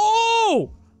 Oh!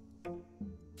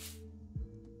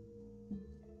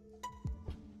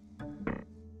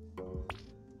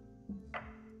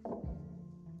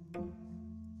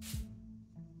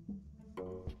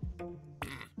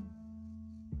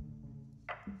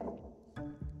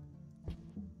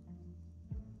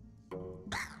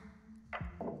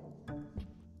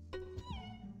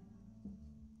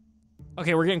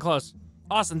 Okay, we're getting close.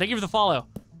 Austin, thank you for the follow.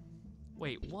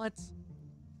 Wait, what?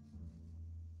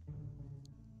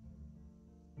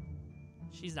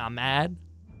 She's not mad.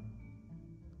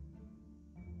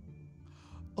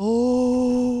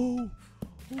 Oh!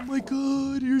 Oh my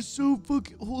god, you're so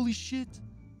fucking... Holy shit.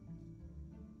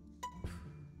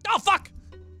 Oh, fuck!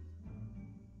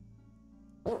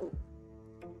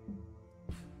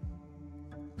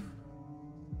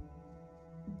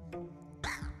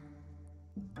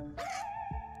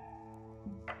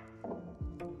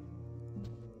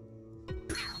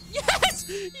 Yes!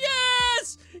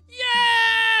 Yes!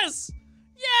 Yes!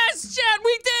 Yes, chat,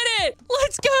 we did it!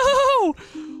 Let's go!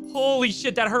 Holy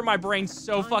shit, that hurt my brain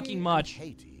so fucking much.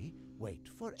 Katie, wait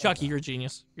forever. Chucky, you're a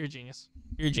genius. You're a genius.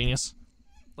 You're a genius.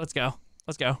 Let's go.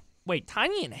 Let's go. Wait,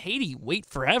 Tiny and Haiti wait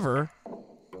forever?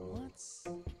 What?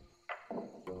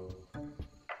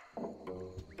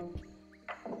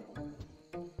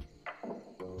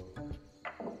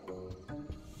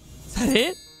 Is that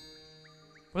it?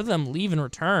 Both of them leave and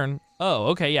return. Oh,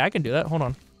 okay, yeah, I can do that. Hold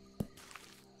on.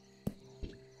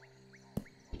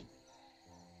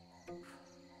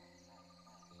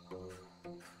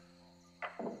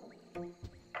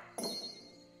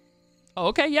 Oh,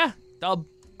 okay, yeah. Dub.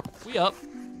 We up.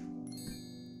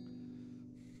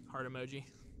 Heart emoji.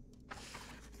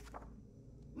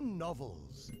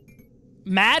 Novels.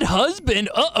 Mad husband.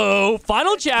 Uh-oh.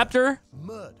 Final chapter.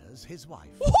 Murders his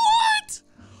wife. What?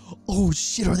 Oh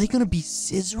shit, are they gonna be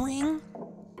scissoring?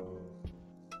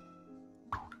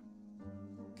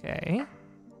 Okay.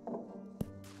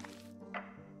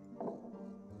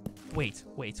 Wait.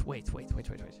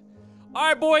 All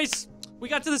right, boys. We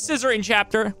got to the scissoring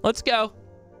chapter. Let's go.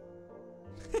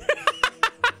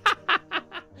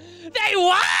 They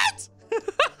what?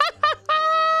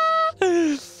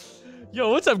 Yo,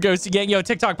 what's up, Ghosty Gang? Yo,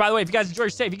 TikTok, by the way, if you guys enjoy your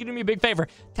stay, if you can do me a big favor,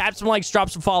 tap some likes, drop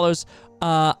some follows.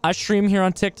 I stream here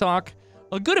on TikTok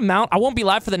a good amount. I won't be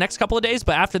live for the next couple of days,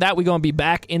 but after that, we're going to be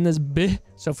back in this bit.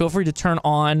 So feel free to turn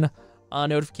on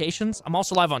notifications. I'm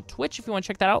also live on Twitch if you want to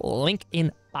check that out. Link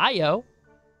in bio.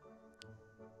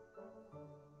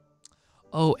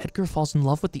 Oh, Edgar falls in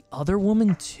love with the other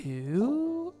woman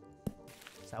too?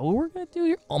 Is that what we're going to do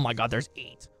here? Oh my God, there's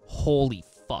 8. Holy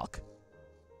fuck.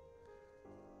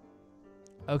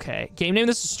 Okay, game name,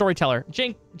 this is Storyteller.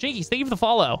 Jinkies, thank you for the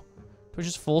follow. Twitch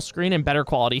is full screen and better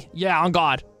quality. Yeah, on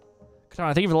God.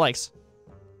 Katana, thank you for the likes.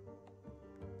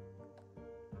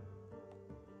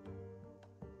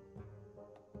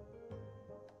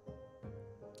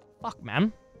 Fuck,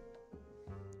 man.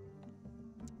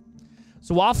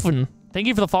 So often, thank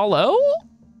you for the follow.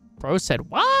 Bro said,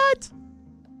 what?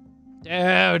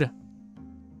 Dude.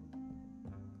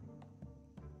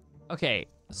 Okay,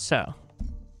 so.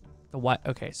 The what?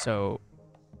 Okay, so.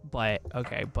 But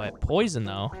poison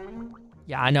though.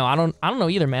 Yeah, I know. I don't know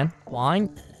either, man.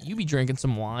 Wine? You be drinking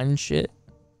some wine and shit.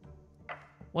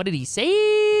 What did he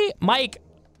say? Mike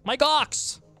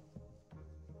Ox.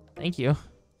 Thank you.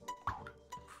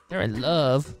 They're in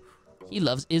love. He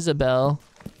loves Isabel.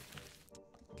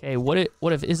 Okay, what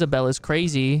if Isabel is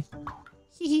crazy?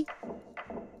 Hee.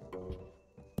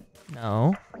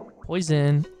 No.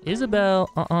 Poison. Isabel.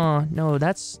 No,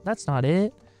 that's not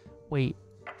it. Wait.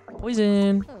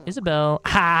 Poison. Isabel.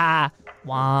 Ha!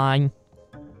 Wine.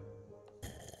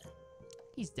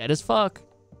 He's dead as fuck.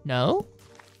 No?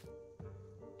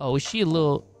 Oh, is she a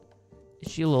little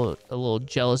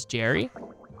jealous Jerry?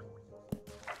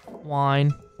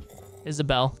 Wine.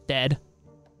 Isabel. Dead.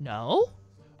 No?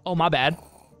 Oh, my bad.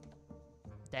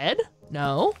 Dead?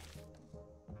 No?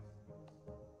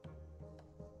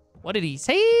 What did he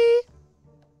say?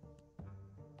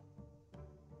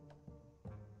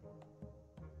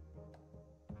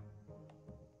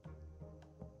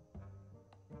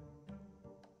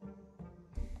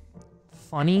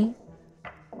 Funny.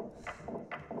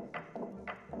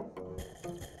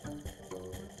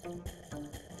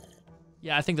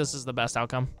 Yeah, I think this is the best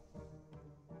outcome.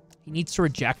 He needs to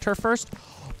reject her first.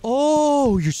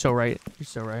 Oh, you're so right. You're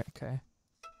so right. Okay.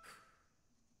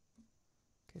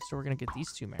 Okay, so we're gonna get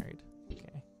these two married.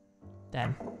 Okay.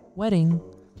 Then wedding.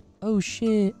 Oh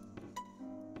shit.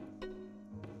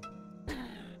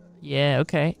 Yeah,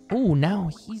 okay. Oh, now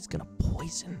he's gonna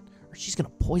poison, or she's gonna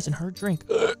poison her drink.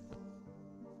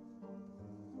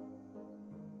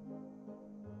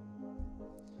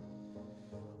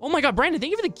 Oh my God, Brandon,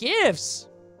 thank you for the gifts.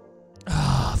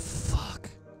 Oh, fuck.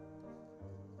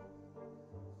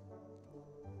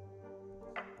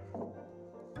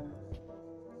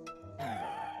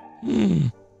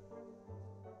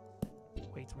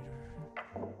 Wait.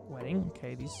 Wedding.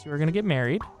 Okay, these two are gonna get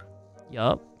married.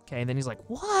 Yup. Okay, then he's like,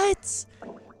 what?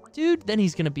 Dude, then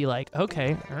he's gonna be like,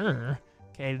 okay.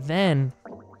 Okay, then.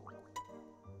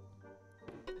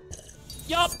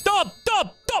 Yup.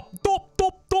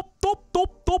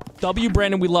 W,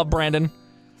 Brandon. We love Brandon.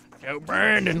 Yo,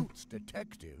 Brandon. Shoots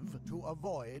detective to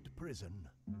avoid prison.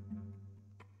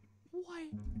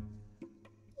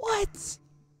 What?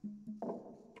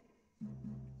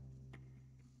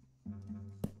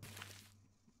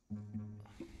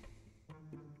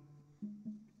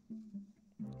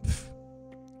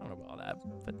 I don't know about all that,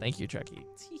 but thank you, Chucky.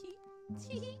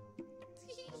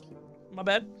 My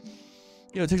bad.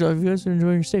 Yo, TikTok, if you guys are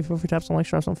enjoying your stay, feel free to tap some likes,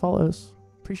 drop some follows.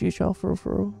 Appreciate y'all for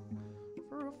real.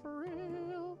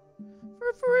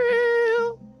 For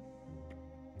real.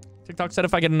 TikTok said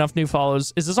if I get enough new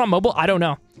follows. Is this on mobile? I don't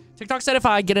know. TikTok said if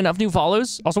I get enough new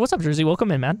follows. Also, what's up, Jersey?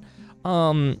 Welcome in, man.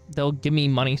 They'll give me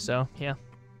money, so yeah.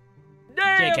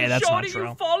 Damn, JK, that's not true.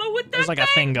 You follow with that There's like a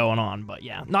thing going on, but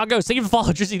yeah. Not Ghost. Thank you for the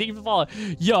follow, Jersey. Thank you for the follow.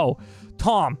 Yo,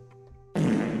 Tom.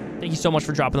 Thank you so much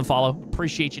for dropping the follow.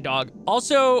 Appreciate you, dog.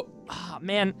 Also,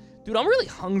 man, dude, I'm really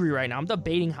hungry right now. I'm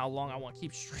debating how long I want to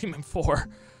keep streaming for.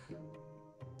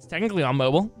 It's technically on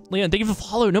mobile. Leon, thank you for the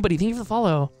follow. Nobody, thank you for the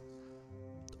follow.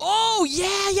 Oh, yeah,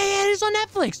 it is on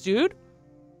Netflix, dude.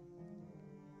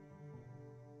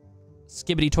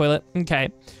 Skibbity toilet. Okay.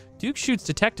 Duke shoots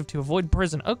detective to avoid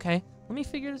prison. Okay. Let me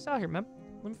figure this out here, man.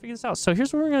 Let me figure this out. So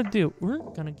here's what we're going to do. We're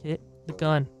going to get the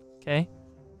gun, okay?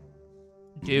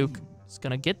 Duke is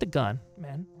going to get the gun,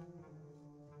 man.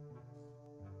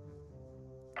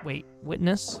 Wait,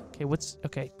 witness? Okay,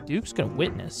 okay, Duke's gonna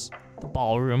witness the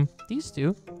ballroom. These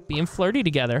two being flirty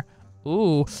together.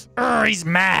 Ooh, he's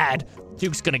mad.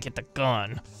 Duke's gonna get the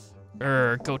gun.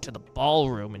 Go to the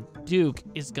ballroom and Duke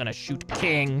is gonna shoot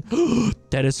King.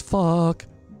 Dead as fuck.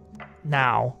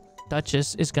 Now,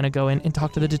 Duchess is gonna go in and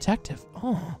talk to the detective.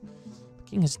 Oh,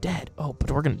 King is dead. Oh, but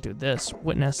we're gonna do this.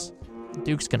 Witness.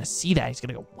 Duke's gonna see that. He's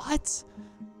gonna go, what?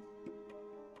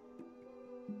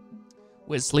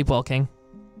 Wiz, sleep well, King.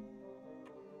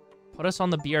 Put us on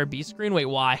the BRB screen? Wait,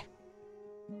 why?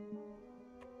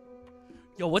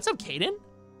 Yo, what's up, Caden?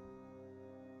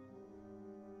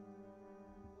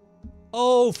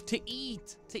 Oh, to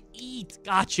eat. To eat.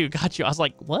 Got you, got you. I was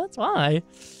like, what? Why?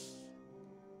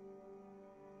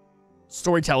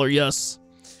 Storyteller, yes.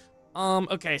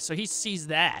 Okay, so he sees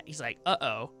that. He's like,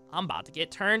 uh-oh, I'm about to get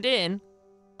turned in.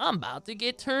 I'm about to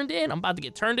get turned in. I'm about to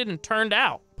get turned in and turned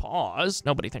out. Pause.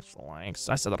 Nobody thinks for the likes.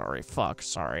 I said that already. Fuck,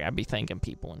 sorry. I'd be thanking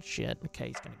people and shit. Okay,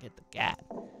 he's gonna get the gat.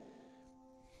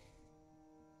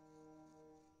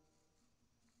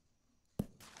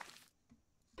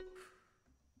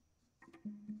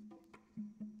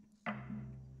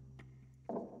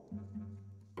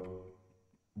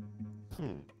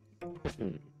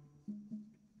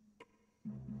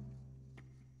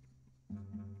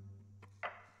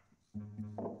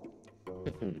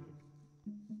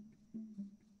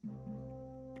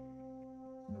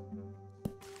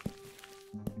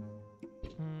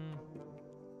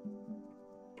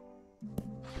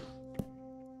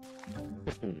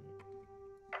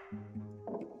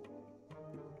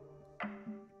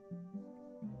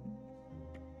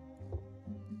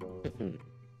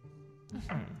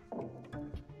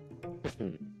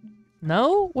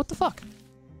 No? What the fuck?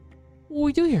 What do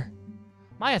we do here?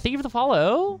 Maya, thank you for the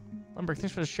follow. Lumberg,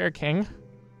 thanks for the share, King.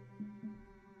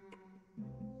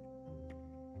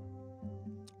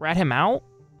 Rat him out?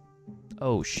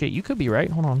 Oh, shit. You could be right.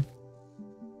 Hold on.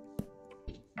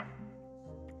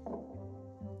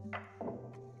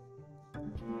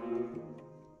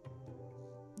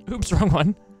 Oops, wrong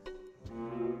one.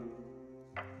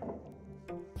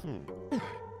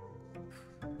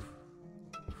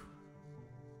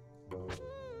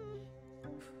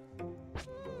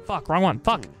 Fuck, wrong one.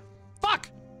 Fuck. Fuck!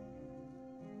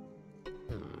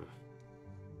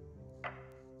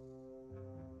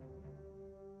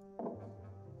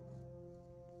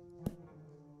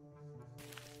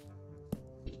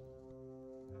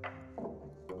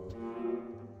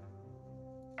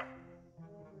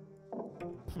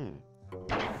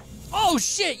 Oh,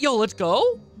 shit! Yo, let's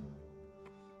go!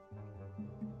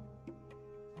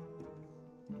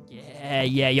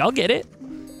 Yeah, y'all get it.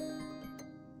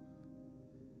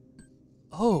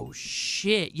 Oh,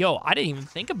 shit. Yo, I didn't even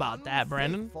think about that,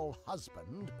 Brandon. Faithful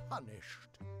husband punished.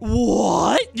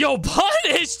 What? Yo,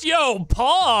 punished? Yo,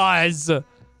 pause. Well,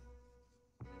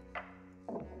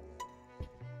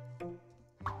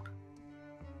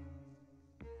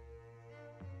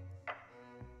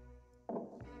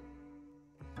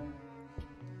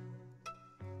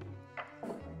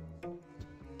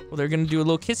 they're gonna do a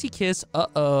little kissy kiss.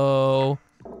 Uh-oh.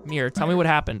 Mirror, tell me what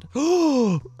happened.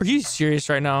 Are you serious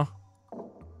right now?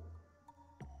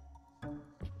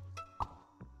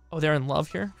 Oh, they're in love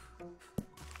here?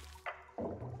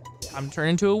 I'm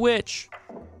turning into a witch.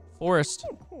 Forrest.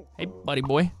 Hey, buddy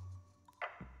boy.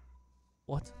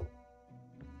 What?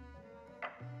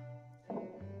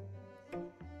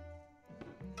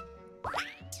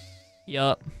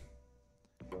 Yup.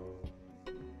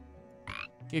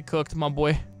 Get cooked, my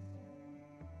boy.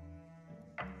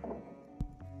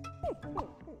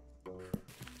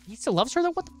 He still loves her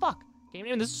though? What the fuck? Game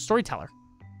name, this is Storyteller.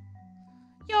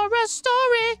 You're a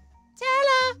storyteller.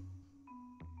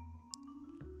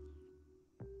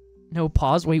 No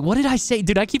pause. Wait, what did I say?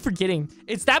 Dude, I keep forgetting.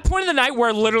 It's that point of the night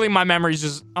where literally my memory's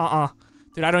just, Dude,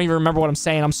 I don't even remember what I'm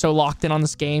saying. I'm so locked in on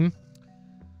this game.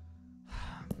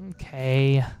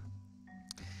 Okay.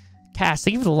 Cass,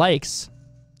 thank you for the likes.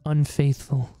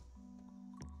 Unfaithful.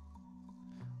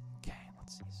 Okay,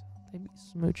 let's see. So they be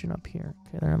smooching up here.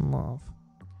 Okay, they're in love.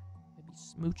 They be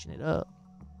smooching it up.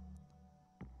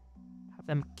 Have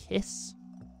them kiss.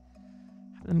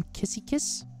 Have them kissy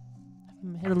kiss. Have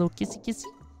them hit a little kissy kissy.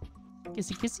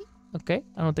 Kissy kissy. Okay,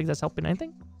 I don't think that's helping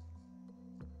anything.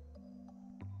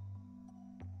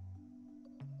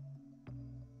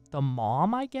 The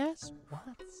mom, I guess?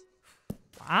 What?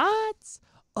 What?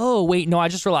 Oh, wait, no, I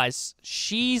just realized.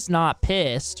 She's not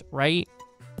pissed, right?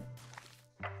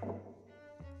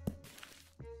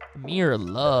 Amir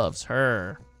loves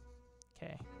her.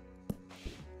 Okay.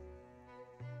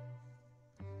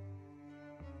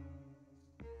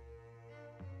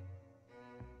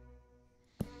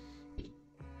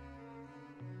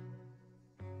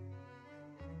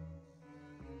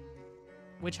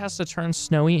 Witch has to turn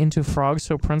Snowy into a frog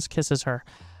so Prince kisses her.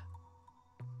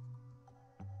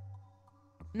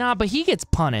 Nah, but he gets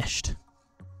punished.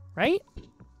 Right?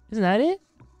 Isn't that it?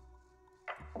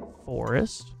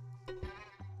 Forest.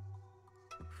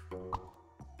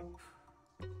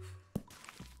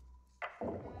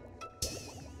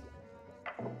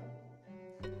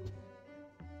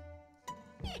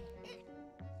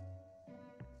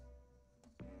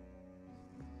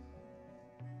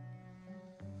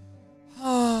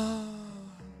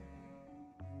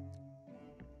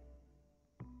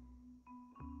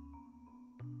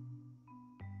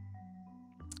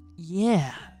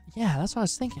 Yeah, that's what I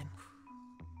was thinking.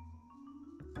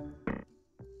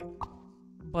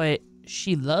 But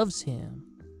she loves him.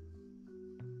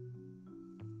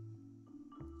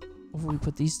 What if we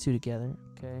put these two together?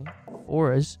 Okay.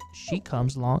 Forrest, she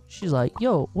comes along. She's like,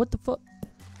 yo, what the fuck?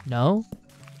 No.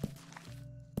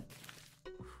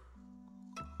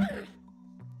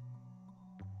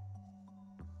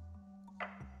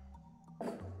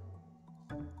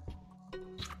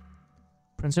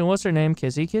 Princeton, what's her name?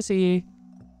 Kissy, kissy.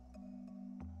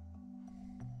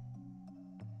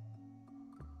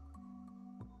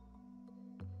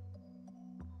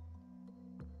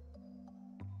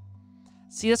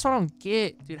 See, that's what I don't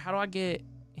get, dude. How do I get?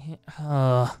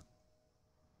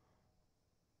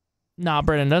 Nah,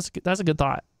 Brennan, that's a good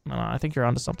thought. No, I think you're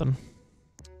onto something.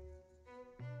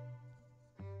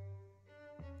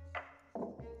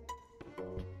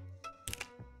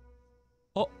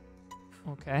 Oh,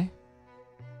 okay.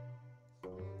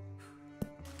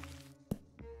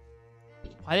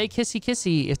 Why they kissy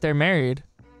kissy if they're married?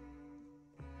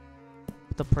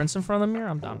 Put the prince in front of the mirror?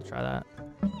 I'm down to try that.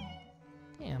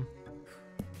 Damn.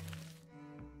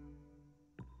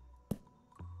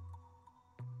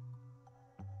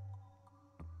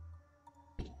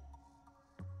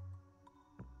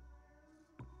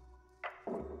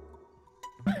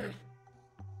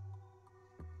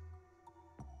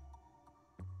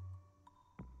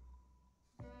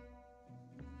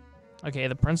 Okay,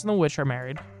 the prince and the witch are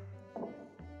married.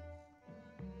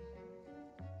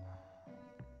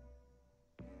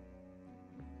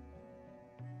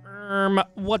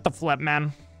 What the flip,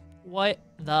 man? What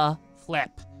the flip?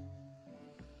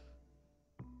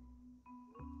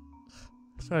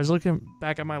 So I was looking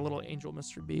back at my little angel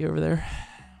Mr. B over there.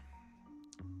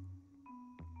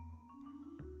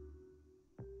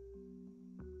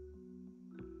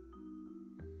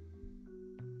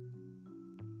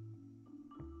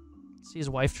 See his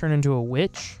wife turn into a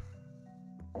witch?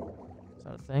 Is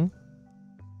that a thing?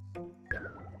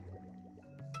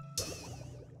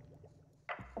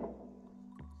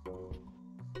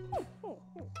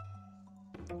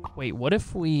 Wait, what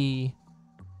if we...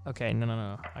 Okay,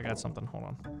 no. I got something. Hold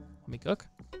on. Let me cook.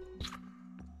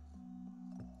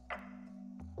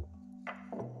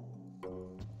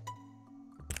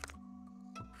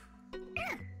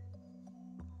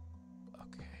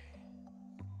 Okay.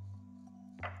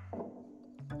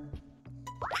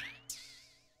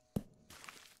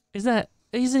 Isn't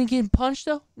he getting punched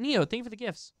though? Neo, thank you for the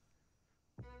gifts.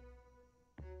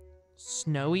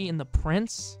 Snowy and the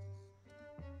Prince?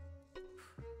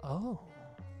 Oh.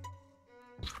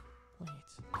 Wait.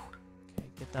 Okay,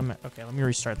 get them. Okay, let me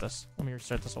restart this. Let me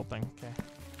restart this whole thing. Okay.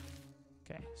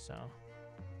 Okay, so.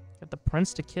 Get the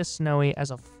Prince to kiss Snowy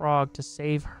as a frog to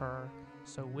save her,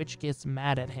 so Witch gets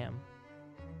mad at him.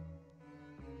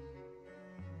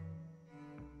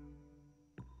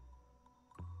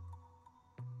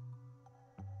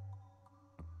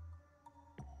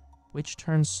 Witch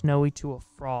turns Snowy to a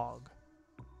frog.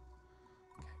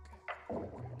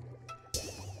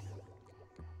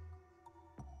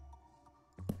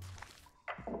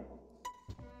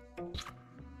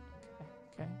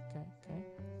 Okay.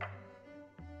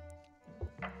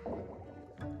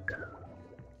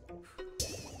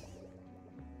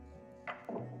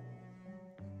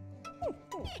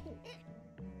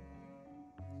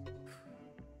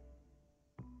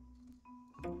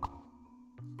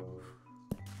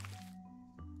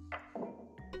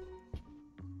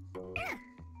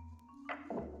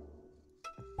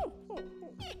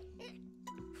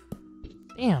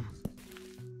 Damn.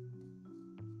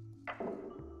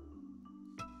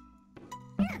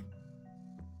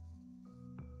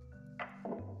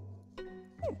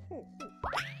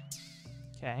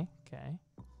 Okay.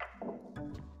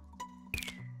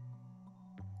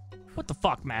 What the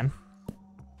fuck, man?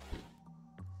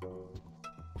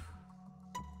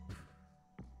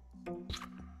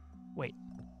 Wait.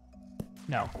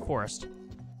 No, Forest.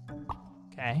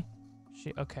 Okay.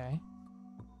 Okay.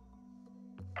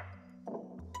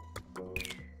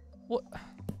 What?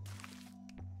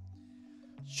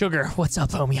 Sugar, what's up,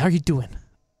 homie? How you doing?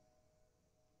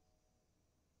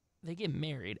 they get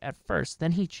married at first.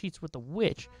 Then he cheats with the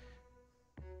witch.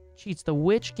 Cheats. The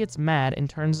witch gets mad and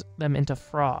turns them into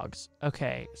frogs.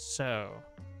 Okay, so.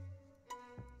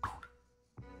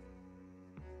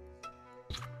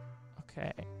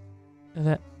 Okay.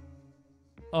 That.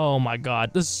 Oh my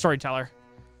god. This is Storyteller.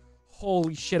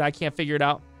 Holy shit, I can't figure it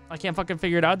out. I can't fucking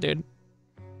figure it out, dude.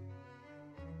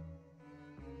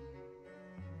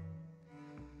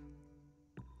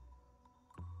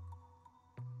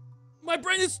 My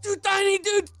brain is too tiny,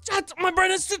 dude. Chat, my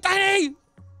brain is too tiny.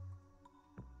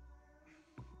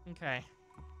 Okay.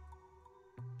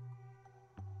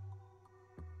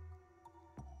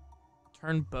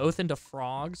 Turn both into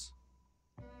frogs.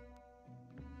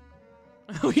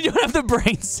 We don't have the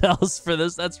brain cells for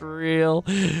this. That's real.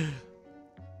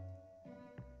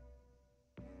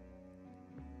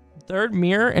 Third,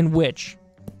 mirror and witch.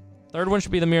 Third one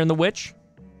should be the mirror and the witch.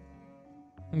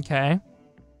 Okay.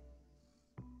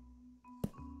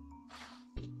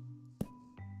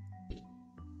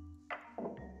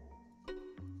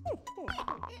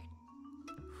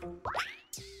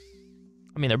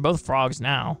 I mean, they're both frogs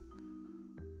now.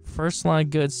 First line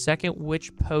good. Second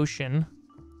witch potion.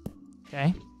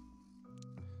 Okay.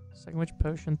 Second witch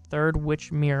potion. Third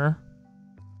witch mirror.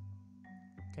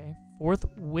 Okay. Fourth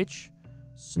witch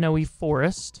snowy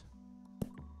forest.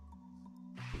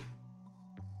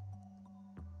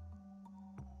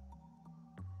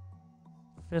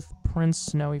 Fifth prince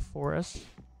snowy forest.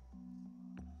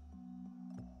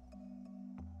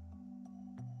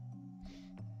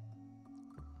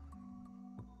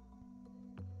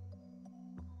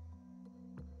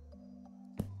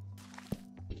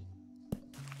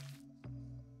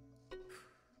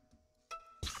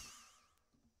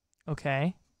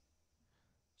 Okay.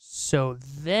 So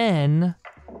then,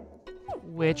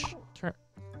 which turn?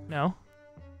 No.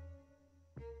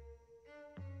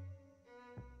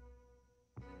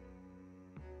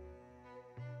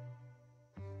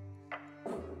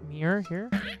 Mirror here.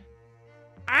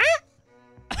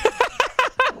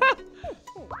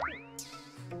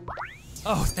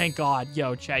 Oh, thank God.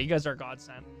 Yo, chat, you guys are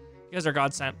godsend. You guys are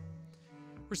godsend.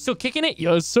 We're still kicking it?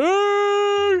 Yes,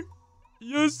 sir.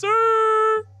 Yes,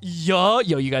 sir. Yo,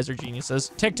 you guys are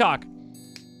geniuses. TikTok.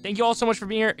 Thank you all so much for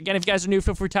being here. Again, if you guys are new,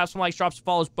 feel free to tap some likes, drop some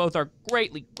follows. Both are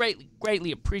greatly, greatly,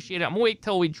 greatly appreciated. I'm gonna wait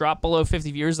till we drop below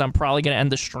 50 viewers. I'm probably gonna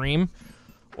end the stream.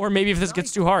 Or maybe if this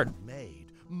gets too hard.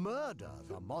 Murder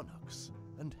the monarchs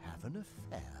and have an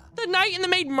affair. The knight and the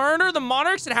maid murder the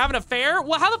monarchs and have an affair?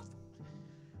 Well, how are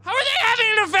they having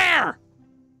an affair?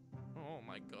 Oh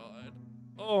my God.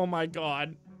 Oh my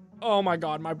God. Oh my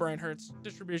God, my brain hurts.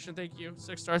 Distribution, thank you.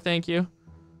 6-star, thank you.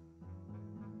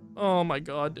 Oh my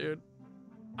God, dude.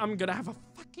 I'm gonna have a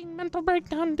fucking mental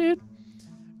breakdown, dude.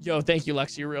 Yo, thank you,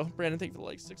 Lexi, you're real. Brandon, thank you for the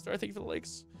likes. 6-star, thank you for the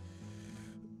likes.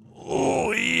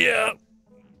 Oh, yeah.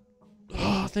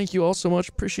 Oh, thank you all so much.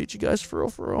 Appreciate you guys, for real,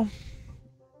 for real.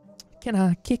 Can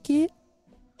I kick it?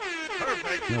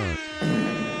 No.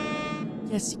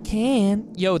 Yes, you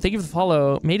can. Yo, thank you for the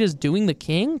follow. Maid is doing the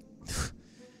king?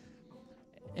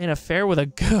 An affair with a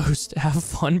ghost. Have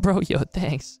fun, bro. Yo,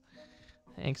 thanks.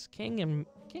 Thanks. King and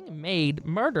maid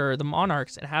murder the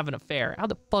monarchs and have an affair. How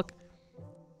the fuck?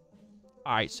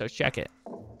 All right, so check it.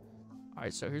 All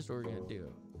right, so here's what we're gonna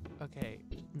do. Okay,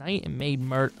 knight and maid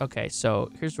murder. Okay, so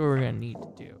here's what we're gonna need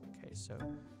to do. Okay, so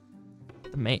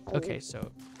the maid. Okay,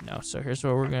 so no. So here's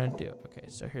what we're gonna do. Okay,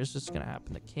 so here's what's gonna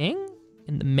happen. The king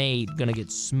and the maid gonna get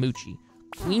smoochy.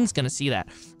 Queen's gonna see that.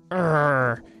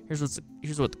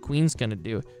 Here's what the queen's gonna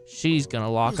do. She's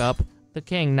gonna lock up the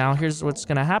king. Now here's what's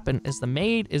gonna happen is the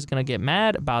maid is gonna get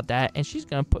mad about that and she's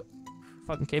gonna put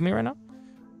fucking kidding me right now.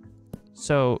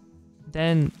 So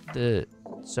then the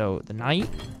knight,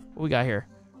 what we got here?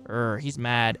 He's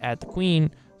mad at the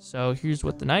queen. So here's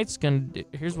what the knight's gonna do.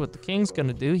 Here's what the king's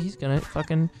gonna do. He's gonna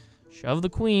fucking shove the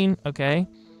queen. Okay,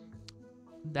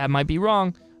 that might be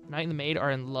wrong. The knight and the maid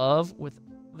are in love with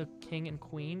the king and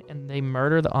queen, and they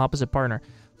murder the opposite partner.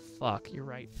 Fuck, you're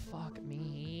right. Fuck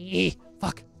me.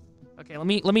 Fuck. Okay, let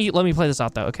me play this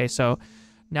out though. Okay, so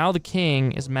now the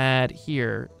king is mad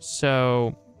here.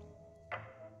 So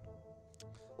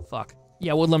fuck.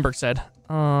 Yeah, what Lindbergh said.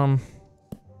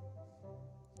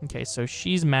 Okay, so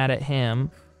she's mad at him.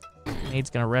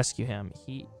 Maid's gonna rescue him.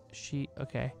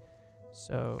 Okay.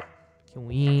 So can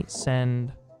we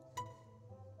send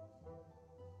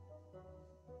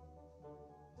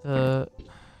the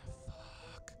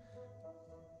fuck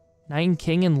knight and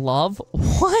king in love?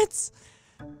 What?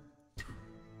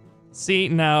 See,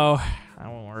 no, that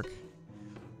won't work.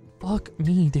 Fuck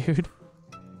me, dude.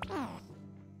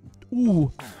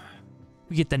 Ooh,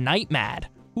 we get the knight mad.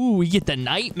 Ooh, we get the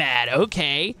knight mad.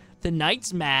 Okay, the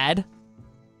knight's mad.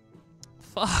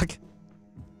 fuck?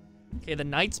 Okay, the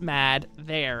knight's mad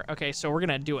there. Okay, so we're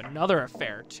gonna do another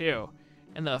affair too.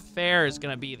 And the affair is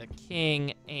gonna be the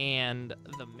king and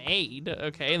the maid.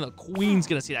 Okay, and the queen's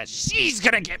gonna see that. She's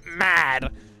gonna get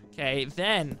mad. Okay,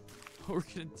 then what we're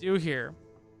gonna do here.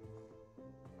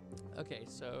 Okay,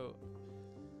 so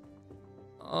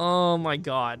oh my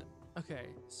god. Okay,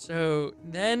 so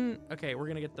then we're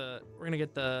gonna get the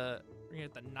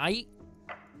knight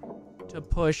to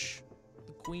push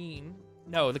the queen.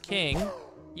 No, the king.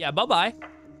 Yeah, bye-bye.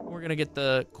 We're gonna get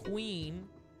the queen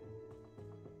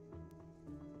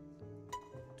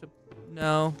to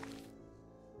no.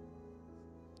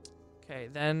 Okay,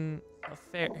 then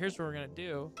affair. Here's what we're gonna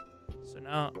do. So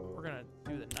now we're gonna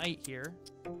do the knight here.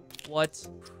 What?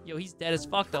 Yo, he's dead as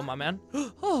fuck though, my man.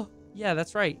 Oh, yeah,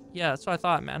 that's right. Yeah, that's what I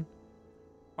thought, man.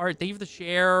 All right, thank you for the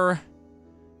share.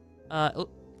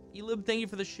 Elib, thank you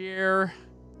for the share.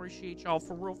 Appreciate y'all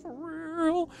for real, for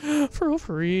real, for real,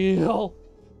 for real.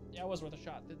 Yeah, it was worth a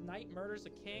shot. The knight murders the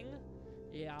king.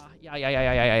 Yeah.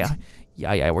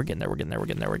 We're getting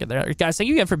there. Guys, thank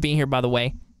you again for being here, by the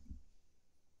way.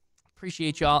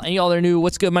 Appreciate y'all. And y'all that are new,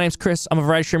 what's good? My name's Chris. I'm a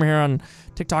variety streamer here on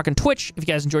TikTok and Twitch. If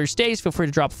you guys enjoy your stays, feel free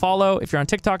to drop a follow. If you're on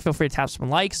TikTok, feel free to tap some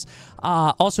likes.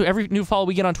 Also, every new follow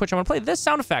we get on Twitch, I'm gonna play this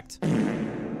sound effect.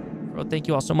 Bro, thank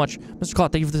you all so much. Mr.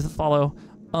 Claude, thank you for the follow.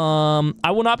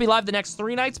 I will not be live the next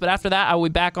 3 nights, but after that, I will be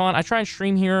back on. I try and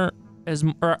stream here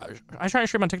I try and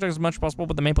stream on TikTok as much as possible,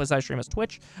 but the main place I stream is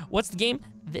Twitch. What's the game?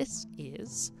 This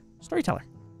is Storyteller.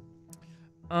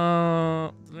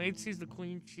 The maid sees the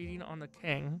queen cheating on the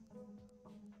king.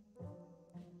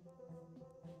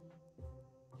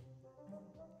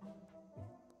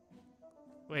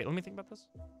 Wait, let me think about this.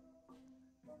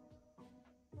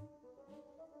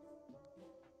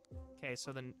 Okay,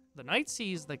 so the knight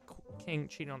sees the king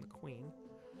cheating on the queen.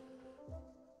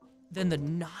 Then the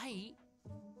knight...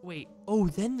 Wait, oh,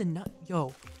 then the knight...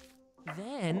 Yo.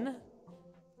 Then...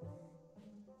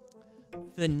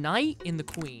 The knight and the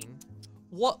queen.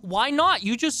 What? Why not?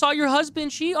 You just saw your husband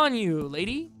cheat on you,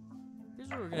 lady. Here's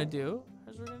what we're gonna do.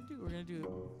 We're gonna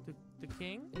do the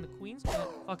king and the queen's gonna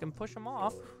fucking push him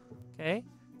off. Okay.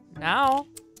 Now...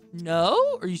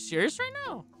 No? Are you serious right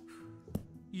now?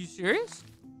 You serious?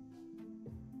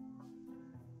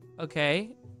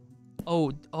 Okay.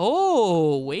 Oh,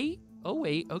 wait. Oh,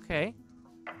 wait. Okay.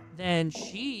 Then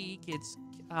she gets...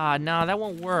 nah, that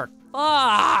won't work.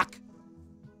 Fuck!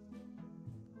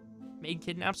 Maid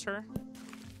kidnaps her.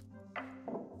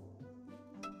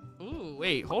 Ooh,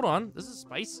 wait. Hold on. This is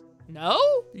spicy. No?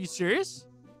 Are you serious?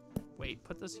 Wait,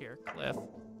 put this here. Cliff.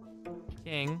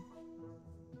 King.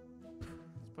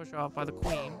 Let's push off by the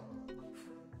queen.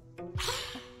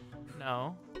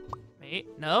 No. Mate,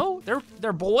 no?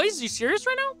 They're boys? Are you serious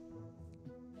right now?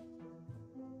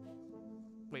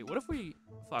 Wait, what if we...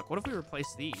 Fuck, what if we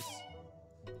replace these?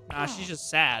 Nah, she's just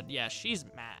sad. Yeah, she's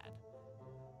mad.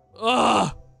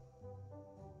 Ugh!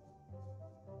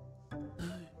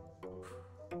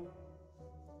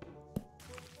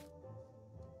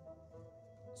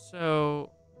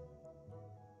 So...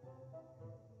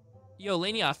 Yo,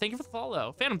 Lania, thank you for the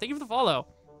follow. Phantom, thank you for the follow.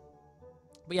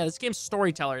 But yeah, this game's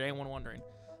Storyteller, anyone wondering.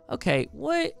 Okay,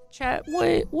 what, chat,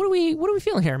 what are we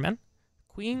feeling here, man?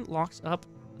 Queen locks up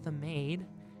the maid,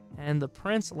 and the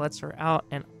prince lets her out,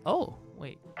 and, oh,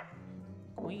 wait.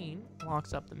 Queen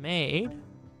locks up the maid.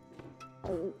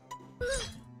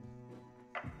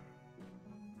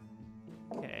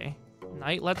 Okay.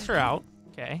 Knight lets her out.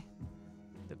 Okay.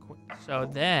 So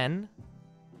then...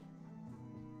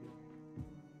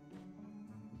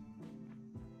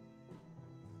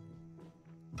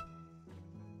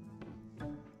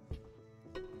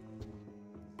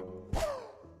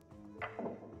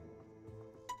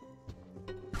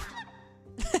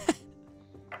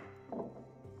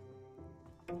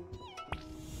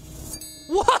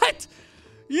 What?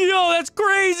 Yo, that's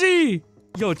crazy.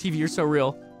 Yo, TV, you're so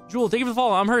real. Jewel, thank you for the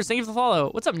follow. I'm hers. Thank you for the follow.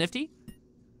 What's up, Nifty?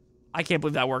 I can't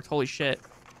believe that worked. Holy shit.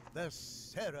 The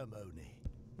ceremony.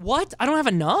 What? I don't have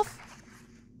enough?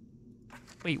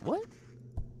 Wait, what?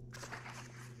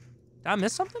 Did I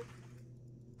miss something?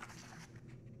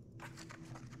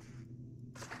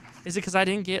 Is it because I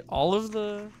didn't get all of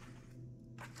the...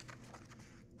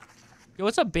 Yo,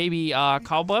 what's up, baby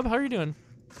Cobweb? How are you doing?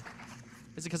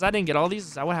 Is it because I didn't get all these?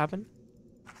 Is that what happened?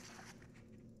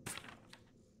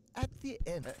 At the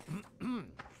end.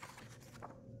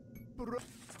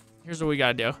 Here's what we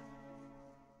gotta do.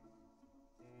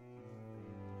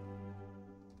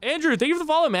 Andrew, thank you for the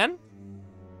follow, man.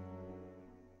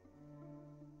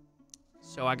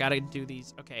 So I gotta do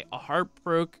these. Okay, a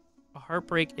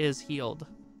heartbreak is healed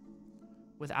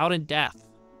without a death.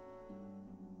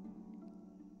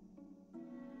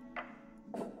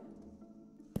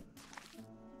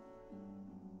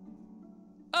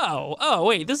 Oh,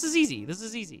 wait, this is easy. This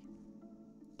is easy.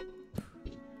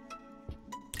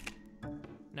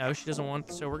 No, she doesn't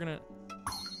want, so we're gonna,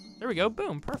 there we go,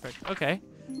 boom, perfect, okay.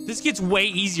 This gets way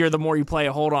easier the more you play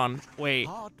it, hold on, wait.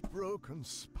 Heartbroken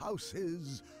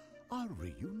spouses are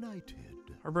reunited.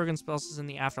 Heartbroken spouses in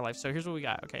the afterlife, so here's what we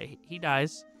got, okay, he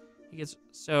dies, he gets,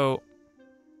 so.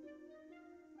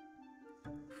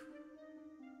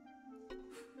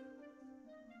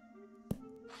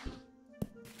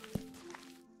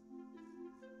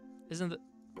 Isn't the...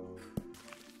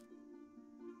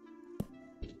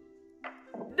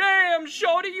 Damn,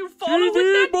 Shorty, you follow with TV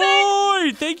that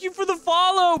thing? boy! Thank you for the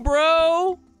follow,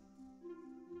 bro!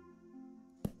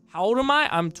 How old am I?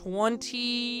 I'm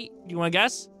 20... You want to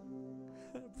guess?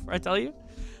 Before I tell you?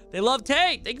 They love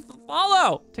Tay! Thank you for the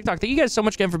follow! TikTok, thank you guys so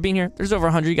much again for being here. There's over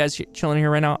 100 of you guys chilling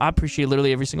here right now. I appreciate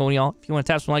literally every single one of y'all. If you want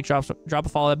to tap some like, drop a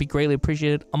follow, that'd be greatly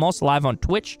appreciated. I'm also live on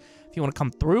Twitch if you want to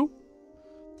come through.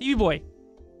 TV boy.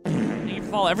 Thank you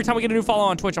for follow. Every time we get a new follow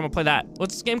on Twitch, I'm gonna play that.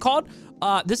 What's this game called?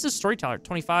 This is Storyteller.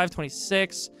 25,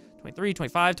 26, 23,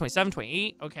 25, 27,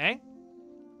 28. Okay.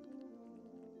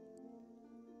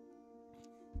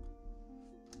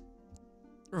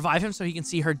 Revive him so he can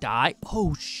see her die.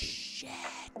 Oh, shit.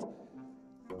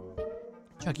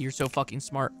 Chucky, you're so fucking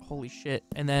smart. Holy shit.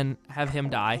 And then have him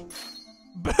die.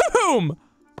 Boom!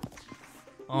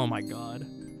 Oh, my God.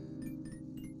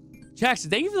 Jackson,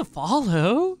 thank you for the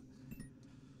follow.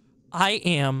 I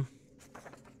am...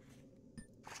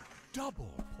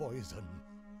 Double poison.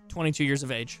 22 years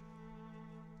of age.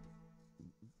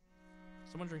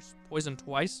 Someone drinks poison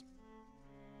twice?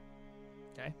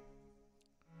 Okay.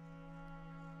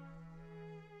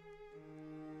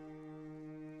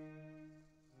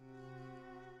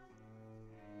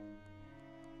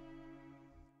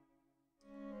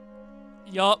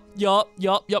 Yup.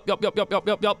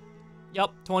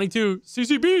 22.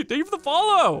 CCB, thank you for the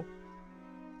follow.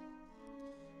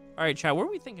 All right, chat, what are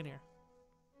we thinking here?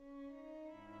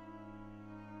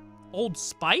 Old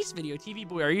Spice video, TV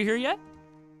boy, are you here yet?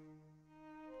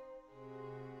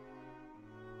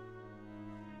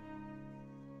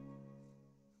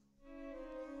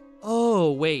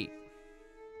 Oh, wait.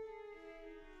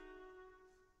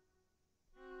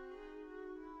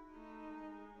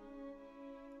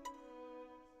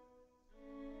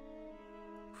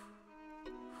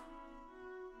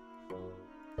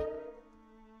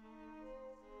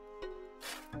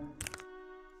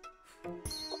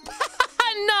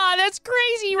 Nah, that's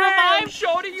crazy, Revive.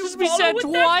 Shorty, you Just be follow said with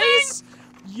twice.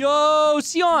 Yo,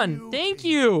 Sion, thank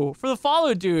you for the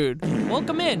follow, dude.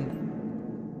 Welcome in.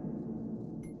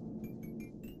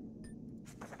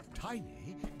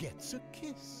 Tiny gets a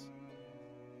kiss.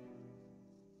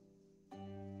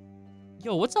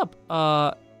 Yo, what's up?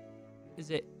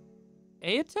 Is it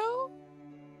Aoto?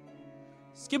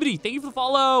 Skibbity, thank you for the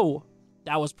follow.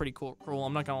 That was pretty cool.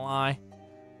 I'm not gonna lie.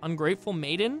 Ungrateful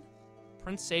Maiden.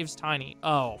 Prince saves Tiny.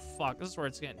 Oh, fuck. This is where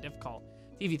it's getting difficult.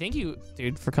 TV, thank you,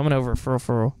 dude, for coming over. For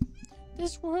real.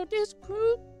 This world is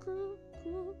cruel.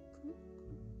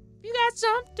 You got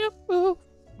something to prove.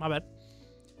 My bad.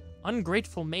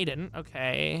 Ungrateful Maiden.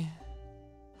 Okay.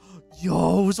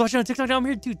 Yo, who's watching on TikTok down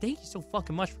here? Dude, thank you so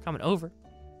fucking much for coming over.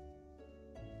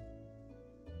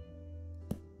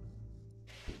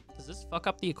 Does this fuck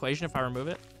up the equation if I remove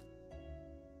it?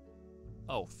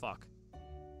 Oh, fuck.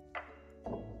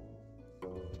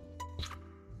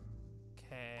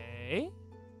 Okay.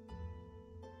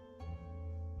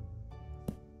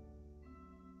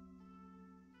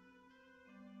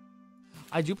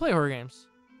 I do play horror games.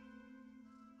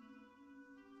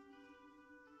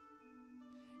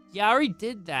 Yeah, I already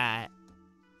did that.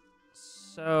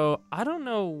 So, I don't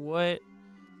know what...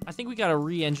 I think we gotta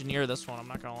re-engineer this one, I'm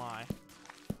not gonna lie.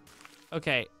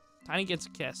 Okay, Tiny gets a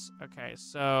kiss. Okay,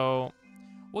 so...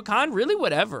 What kind? Really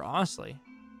whatever, honestly.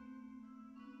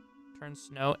 Turn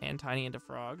Snow and Tiny into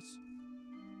frogs.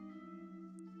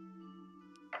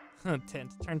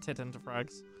 Tint. Turn Tint into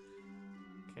frogs.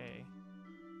 Okay.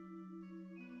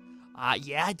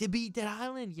 Yeah, I did beat Dead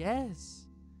Island, yes.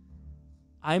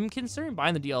 I'm considering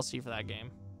buying the DLC for that game.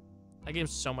 That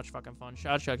game's so much fucking fun.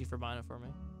 Shout out Chucky for buying it for me.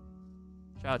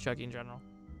 Shout out Chucky in general.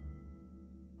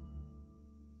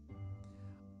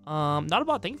 Not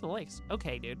about thank you for the likes.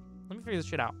 Okay, dude. Let me figure this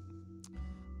shit out.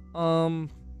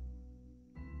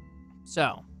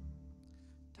 So,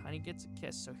 Tiny gets a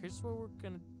kiss. So here's what we're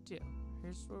gonna do.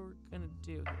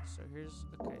 So here's,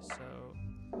 okay, so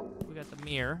we got the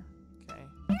mirror. Okay.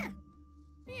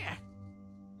 Yeah.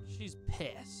 She's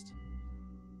pissed.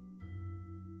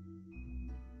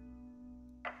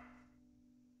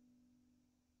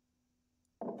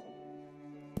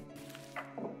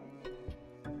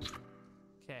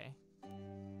 Okay.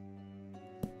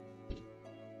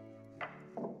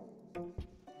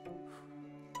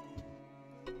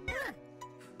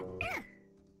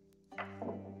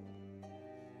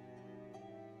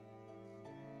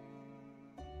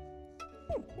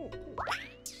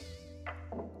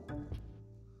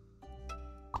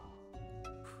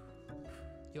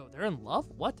 Yo, they're in love?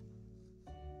 What?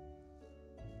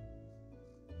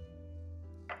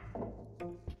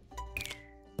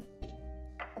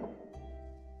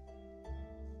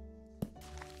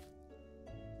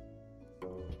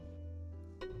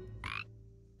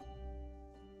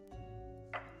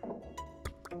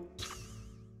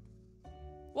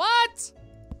 What?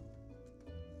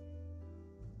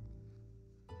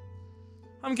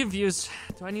 I'm confused.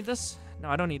 Do I need this? No,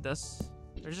 I don't need this.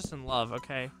 They're just in love,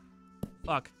 okay.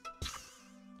 Fuck.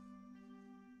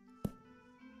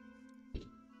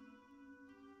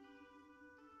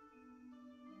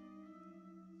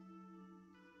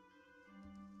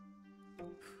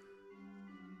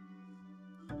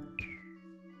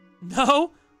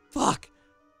 No? Fuck.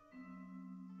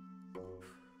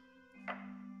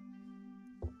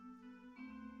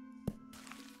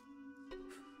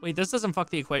 Wait, this doesn't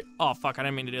fuck the equation. Oh, fuck, I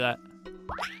didn't mean to do that.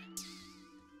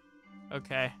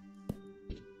 Okay.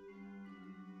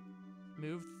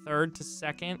 Move third to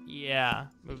second. Yeah,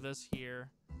 move this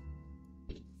here.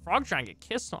 Frog trying to get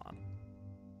kissed on.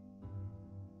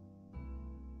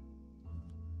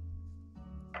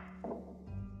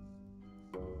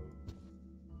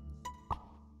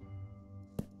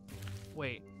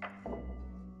 Wait.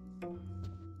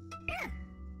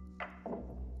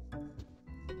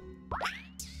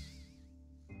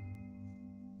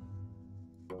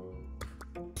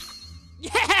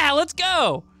 Yeah, let's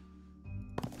go.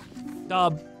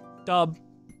 Dub.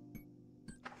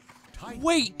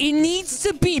 Wait, it needs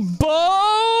to be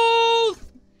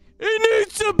both? It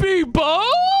needs to be both?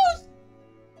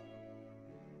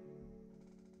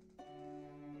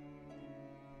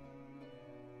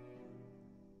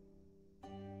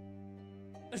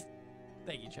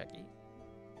 Thank you, Chucky.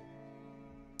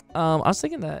 I was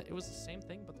thinking that it was the same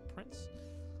thing, but the prince.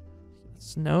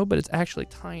 Snow, but it's actually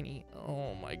tiny.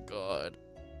 Oh my god.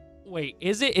 Wait,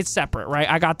 is it? It's separate, right?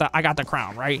 I got the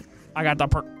crown, right? I got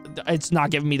the it's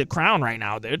not giving me the crown right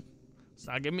now, dude. It's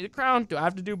not giving me the crown. Do I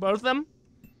have to do both of them?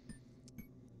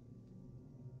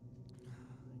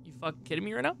 You fucking kidding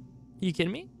me right now? You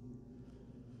kidding me?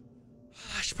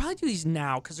 I should probably do these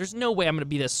now, because there's no way I'm going to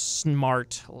be this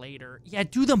smart later. Yeah,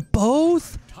 do them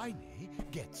both? Tiny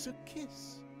gets a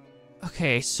kiss.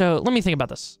 Okay, so let me think about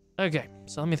this. Okay,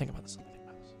 so let me think about this.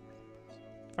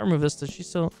 If I remove this, does she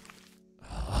still...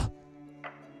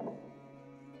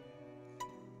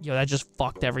 Yo, that just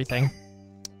fucked everything.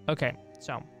 Okay,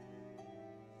 so...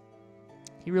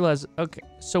 He realized... Okay,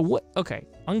 so what... Okay,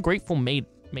 ungrateful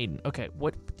maiden. Okay,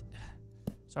 what...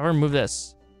 So I remove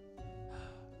this.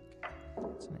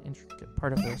 It's an intricate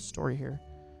part of the story here.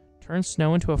 Turn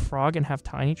Snow into a frog and have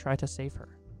Tiny try to save her.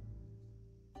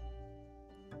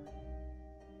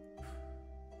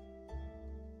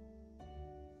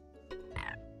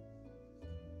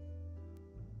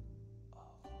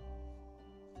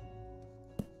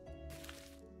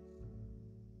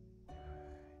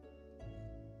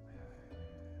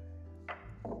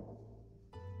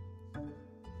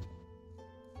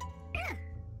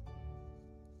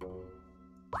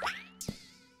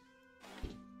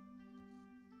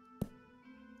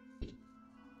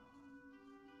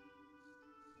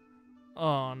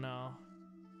 Oh, no.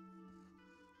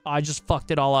 Oh, I just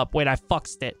fucked it all up. Wait, I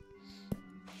fucked it.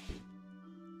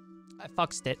 I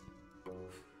fucked it.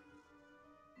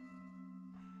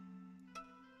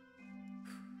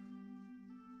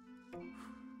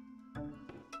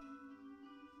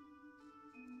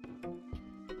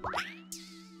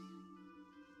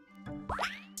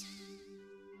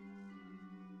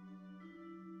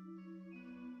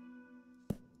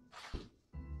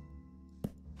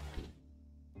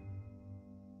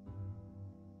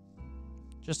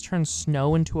 Just turn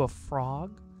Snow into a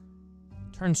frog?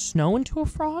 Turn Snow into a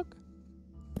frog?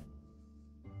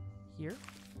 Here?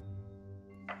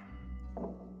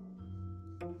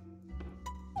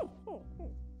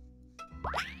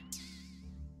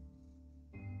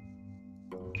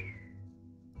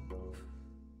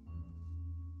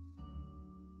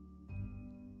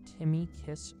 Timmy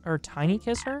kiss... Or Tiny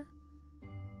kiss her?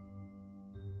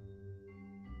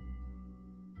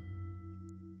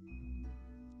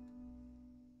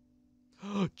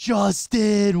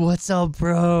 Justin, what's up,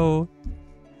 bro?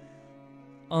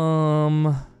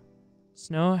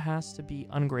 Snow has to be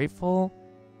ungrateful.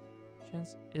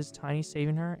 Chance is Tiny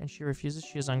saving her, and she refuses.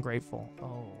 She is ungrateful.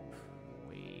 Oh,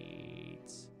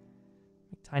 wait.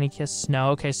 Tiny kiss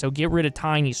Snow. Okay, so get rid of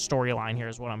Tiny's storyline here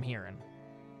is what I'm hearing.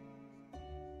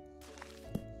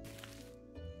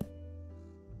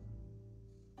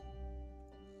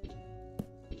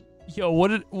 Yo, what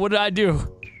did I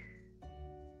do?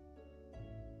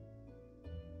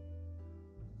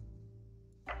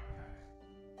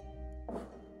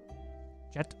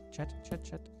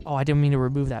 Chat. Oh, I didn't mean to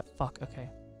remove that. Fuck. Okay.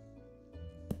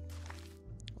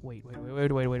 Wait.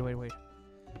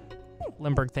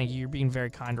 Limburg, thank you. You're being very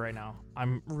kind right now.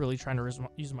 I'm really trying to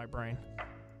use my brain.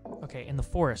 Okay, in the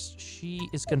forest, she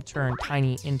is going to turn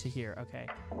Tiny into here. Okay,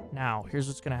 now, here's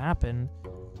what's going to happen.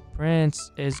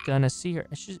 Prince is going to see her.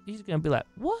 He's going to be like,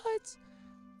 what?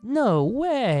 No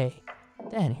way.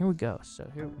 Then, here we go. So,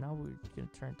 here, now we're going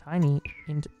to turn Tiny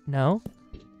into... No.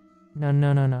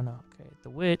 Okay, the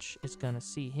witch is going to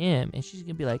see him, and she's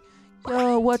going to be like,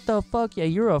 yo, what the fuck? Yeah,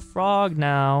 you're a frog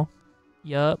now.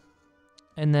 Yup.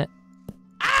 And then...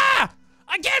 Ah!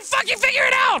 I can't fucking figure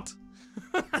it out!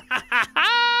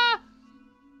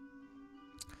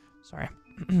 Sorry.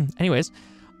 Anyways,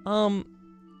 the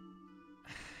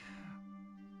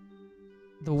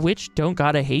witch don't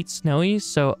gotta hate Snowy,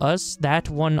 so us that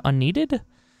one unneeded.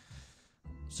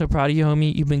 So proud of you,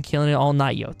 homie. You've been killing it all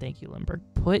night, yo. Thank you, Limburg.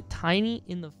 Put Tiny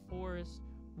in the forest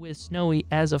with Snowy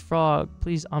as a frog,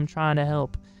 please. I'm trying to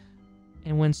help.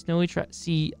 And when Snowy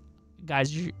see,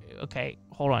 guys, okay.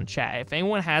 Hold on, chat. If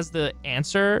anyone has the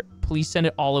answer, please send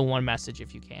it all in one message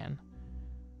if you can.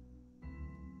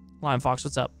 Lion Fox,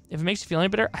 what's up? If it makes you feel any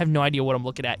better, I have no idea what I'm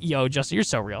looking at. Yo, Justin, you're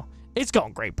so real. It's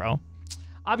going great, bro.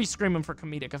 I'll be screaming for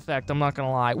comedic effect. I'm not going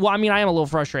to lie. Well, I mean, I am a little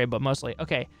frustrated, but mostly.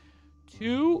 Okay.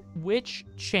 2 witch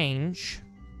change.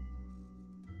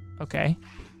 Okay.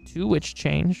 2 witch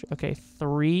change. Okay.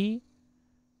 3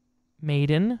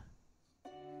 maiden.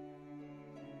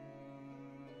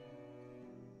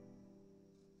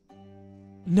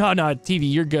 No,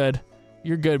 TV, you're good.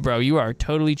 You're good, bro. You are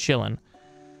totally chilling.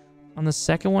 On the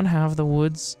second one, have the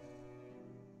woods.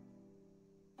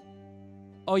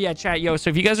 Oh, yeah, chat. Yo, so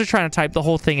if you guys are trying to type the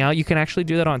whole thing out, you can actually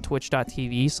do that on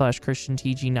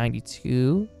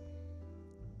twitch.tv/ChristianTG92.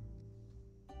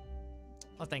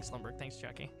 Oh, thanks, Lumberg. Thanks,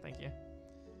 Jackie. Thank you.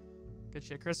 Good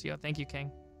shit, Chris. Yo, thank you, King.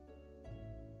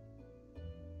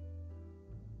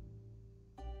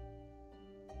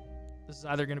 This is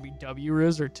either going to be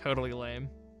W-Riz or totally lame.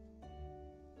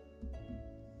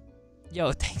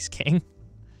 Yo, thanks, King.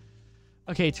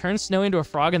 Okay, turn Snowy into a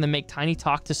frog and then make Tiny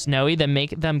talk to Snowy, then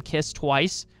make them kiss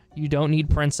twice. You don't need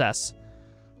princess.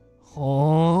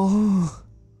 Oh.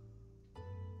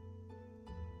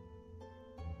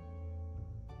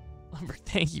 Lumberg,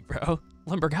 thank you, bro.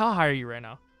 Lumberg, how high are you right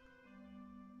now?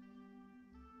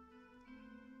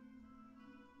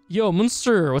 Yo,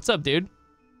 Munster, what's up, dude?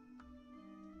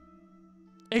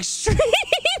 Extremely.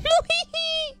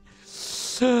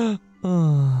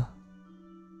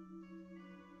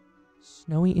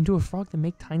 Snowy into a frog, then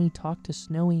make Tiny talk to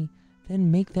Snowy, then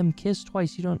make them kiss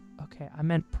twice. You don't... Okay, I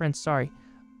meant Prince, sorry.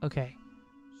 Okay,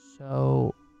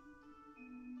 so...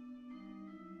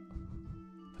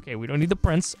 Okay, we don't need the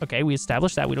prince. Okay, we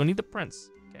established that. We don't need the prince.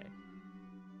 Okay.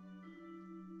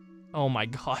 Oh my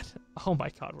god. Oh my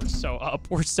god, we're so up.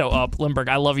 We're so up. Limburg,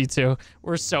 I love you too.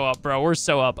 We're so up, bro. We're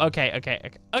so up. Okay,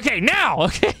 now!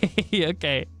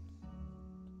 Okay.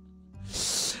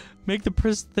 Make the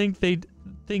prince think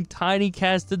Tiny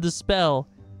casted the spell.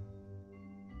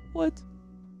 What?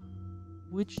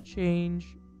 Which change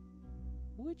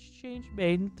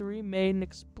maiden? 3 maiden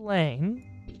explain.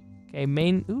 Okay,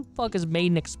 maiden. Who the fuck is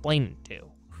maiden explaining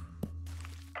to?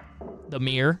 The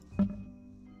mirror.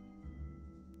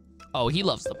 Oh, he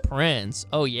loves the prince.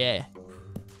 Oh yeah.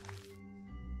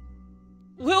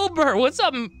 Wilbur, what's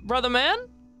up, brother man?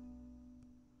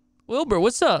 Wilbur,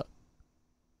 what's up?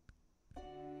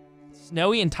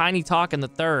 Snowy and Tiny talk in the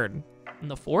third. In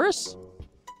the forest?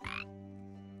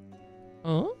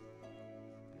 Huh?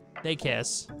 They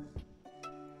kiss.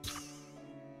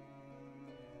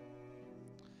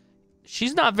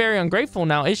 She's not very ungrateful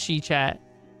now, is she, chat?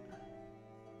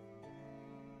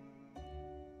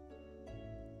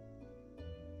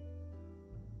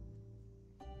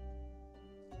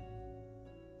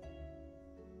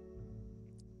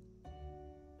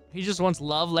 He just wants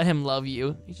love, let him love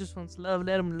you. He just wants love,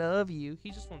 let him love you.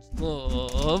 He just wants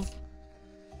love.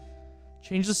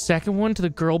 Change the second one to the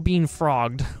girl being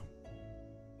frogged.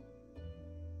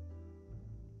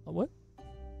 A what?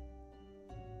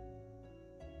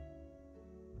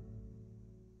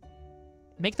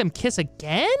 Make them kiss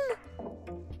again?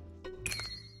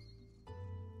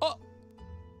 Oh.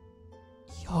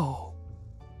 Yo.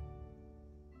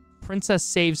 Princess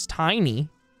saves Tiny.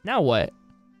 Now what?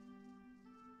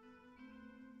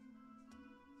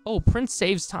 Oh, Prince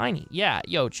saves Tiny. Yeah,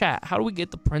 yo, chat. How do we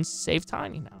get the Prince to save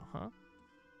Tiny now, huh?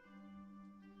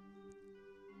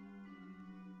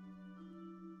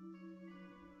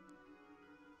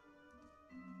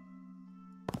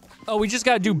 Oh, we just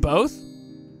gotta do both?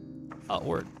 Oh,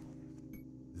 word.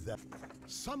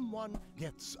 Someone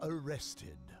gets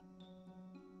arrested.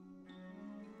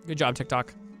 Good job,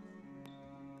 TikTok.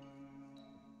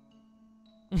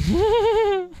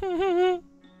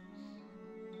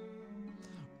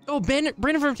 Oh,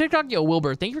 Brandon from TikTok. Yo,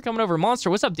 Wilbur, thank you for coming over. Monster,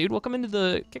 what's up, dude? Welcome into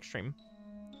the kick stream.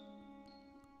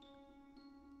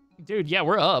 Dude, yeah,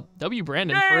 we're up. W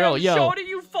Brandon, for real. Yo. Shorty,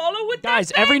 you follow with Guys,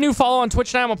 that every new follow on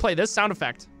Twitch now, I'm gonna play this sound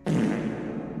effect.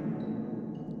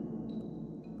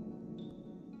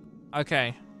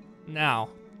 Okay, now.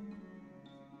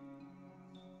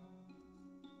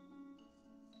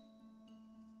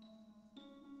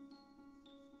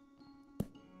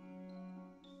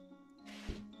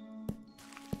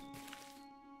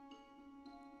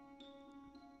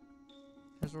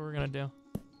 Here's what we're gonna do.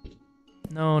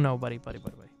 No, buddy. No.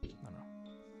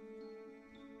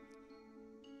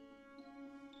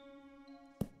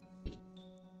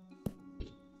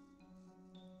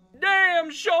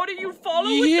 Damn, Shorty, you follow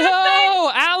with Yo,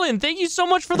 that Alan, thank you so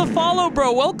much for the follow,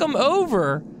 bro. Welcome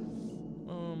over.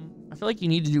 I feel like you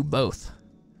need to do both.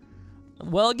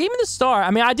 Well, it gave me the star.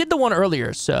 I mean, I did the one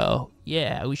earlier, so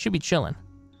yeah, we should be chilling.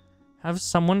 Have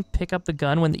someone pick up the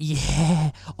gun when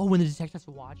yeah. Oh, when the detective's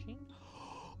watching?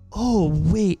 Oh,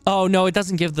 wait. Oh, no, it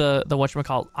doesn't give the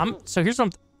whatchamacallit. So here's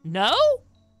what no?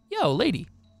 Yo, lady.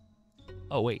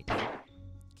 Oh, wait.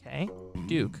 Okay.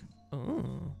 Duke.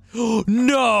 Oh.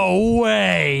 No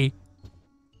way.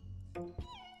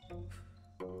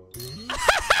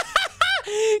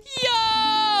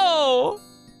 Yo.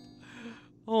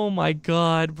 Oh, my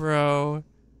God, bro.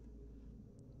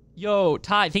 Yo,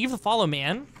 Ty, thank you for the follow,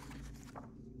 man.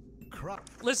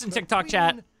 Listen, TikTok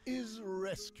chat. Is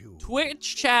rescued.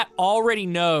 Twitch chat already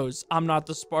knows I'm not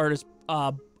the smartest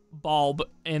bulb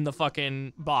in the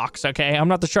fucking box, okay? I'm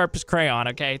not the sharpest crayon,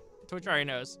 okay? Twitch already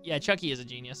knows. Yeah, Chucky is a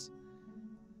genius.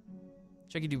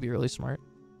 Chucky do be really smart.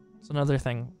 It's another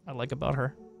thing I like about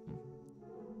her.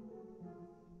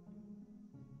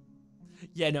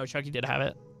 Yeah, no, Chucky did have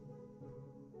it.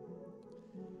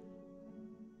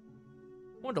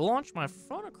 Wanted to launch my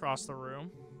phone across the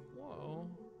room. Whoa.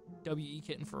 WE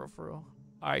kitten for real.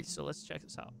 All right, so let's check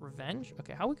this out. Revenge?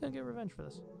 Okay, how are we gonna get revenge for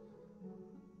this?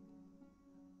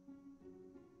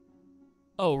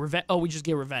 Oh, revenge. Oh, we just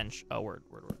get revenge. Oh, word.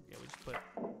 Yeah, we just put.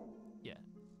 Yeah.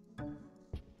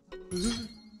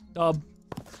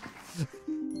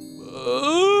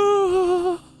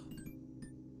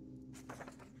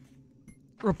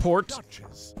 Report.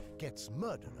 Duchess gets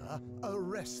murderer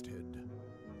arrested.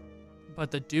 But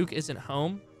the Duke isn't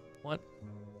home? What?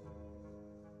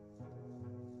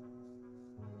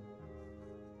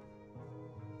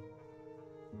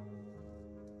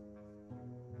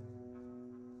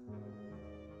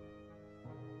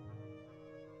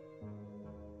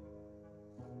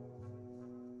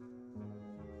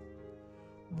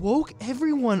 Woke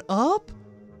everyone up?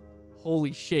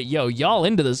 Holy shit. Yo, y'all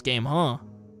into this game, huh?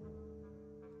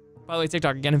 By the way,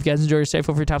 TikTok, again, if you guys enjoy your stay,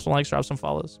 feel free to tap some likes, drop some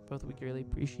follows. Both would be really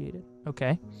appreciated.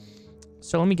 Okay.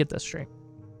 So let me get this straight.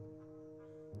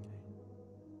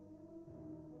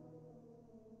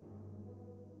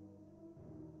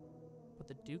 But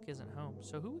the Duke isn't home.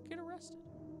 So who would get arrested?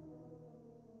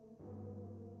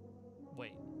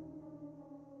 Wait.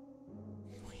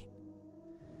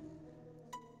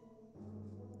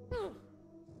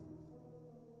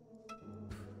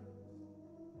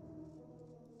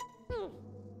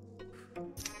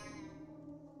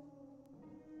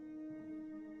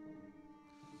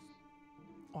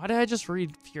 Why did I just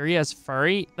read Fury as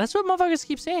Furry? That's what motherfuckers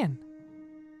keep saying.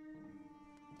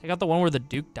 Take out the one where the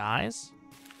Duke dies?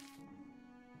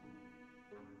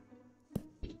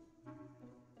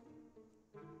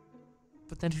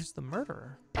 But then who's the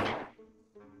murderer?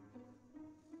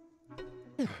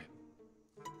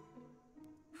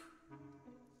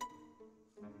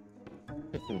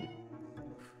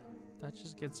 That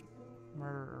just gets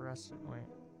murder arrested. Wait.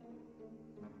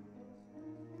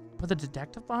 Put the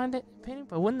detective behind it painting?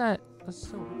 But wouldn't that's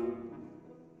so...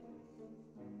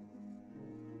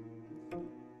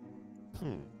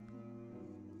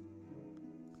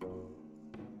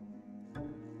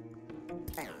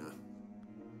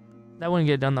 That wouldn't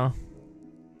get done though.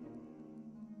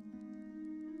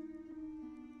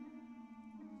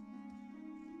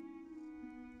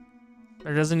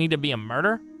 There doesn't need to be a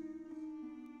murder?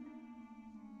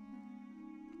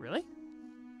 Really?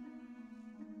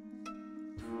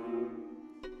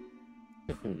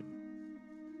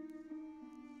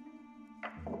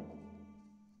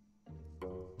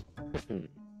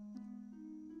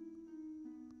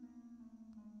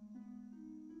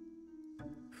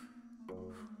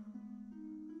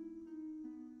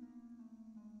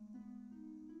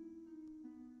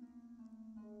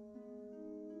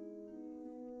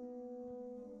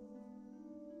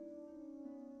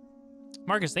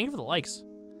 Marcus, thank you for the likes.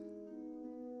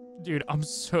 Dude, I'm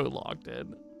so logged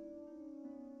in.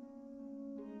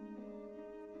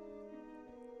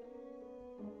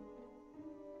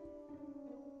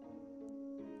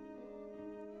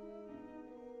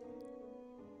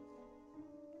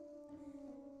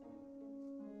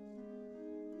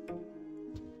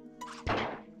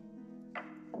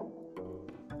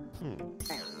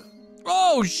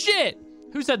 Oh, shit!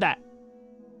 Who said that?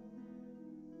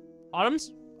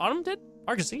 Autumn's? Autumn did?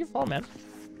 Marcus, thank you for following, man.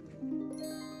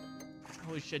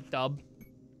 Holy shit, dub.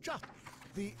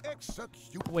 The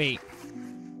execute Wait.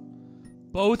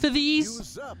 Both of these?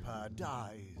 usurper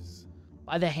dies.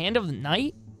 By the hand of the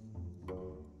knight?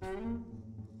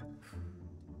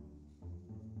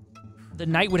 The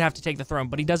knight would have to take the throne,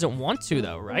 but he doesn't want to,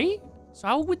 though, right? So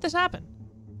how would this happen?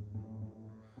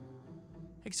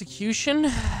 Execution?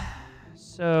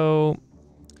 So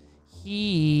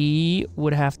he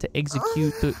would have to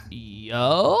execute the...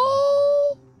 Yo?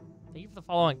 Thank you for the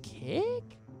follow on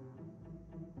kick.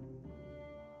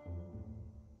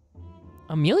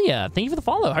 Amelia, thank you for the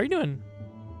follow. How are you doing?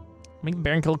 Make the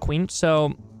Baron kill a queen.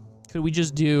 So could we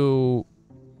just do...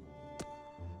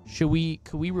 Could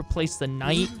we replace the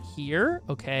knight here?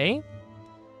 Okay.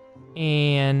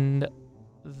 And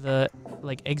the,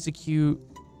 like, execute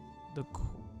the...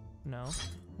 No.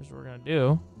 Here's what we're gonna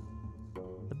do.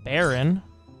 The Baron.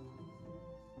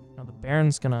 No, the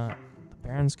Baron's gonna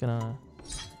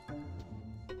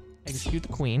execute the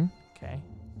queen. Okay.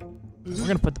 We're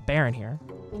gonna put the Baron here.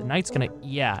 The knight's gonna,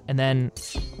 yeah, and then,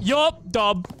 yup,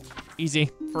 dub. Easy,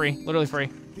 free, literally free.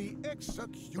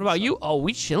 What about you? Oh,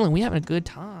 we chilling, we having a good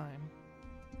time.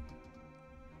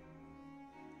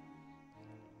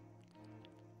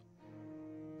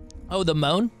 Oh, the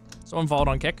moan? Someone followed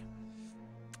on kick.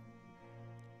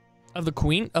 Of the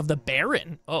queen? Of the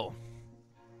Baron? Oh.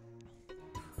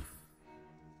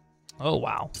 Oh,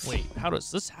 wow. Wait, how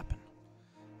does this happen?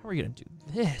 How are we gonna do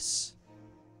this?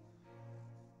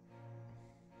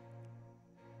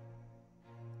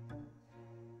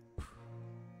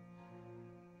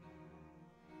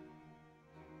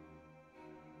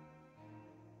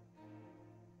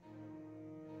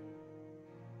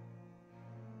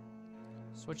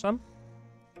 Switch them.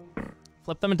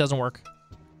 Flip them, it doesn't work.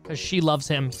 Because she loves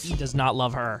him, he does not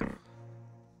love her.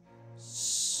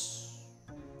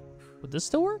 Would this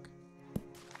still work?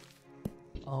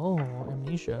 Oh,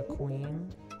 amnesia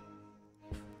queen.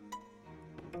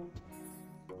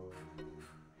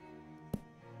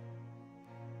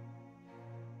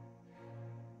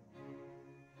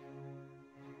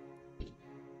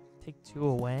 Take 2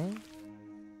 away.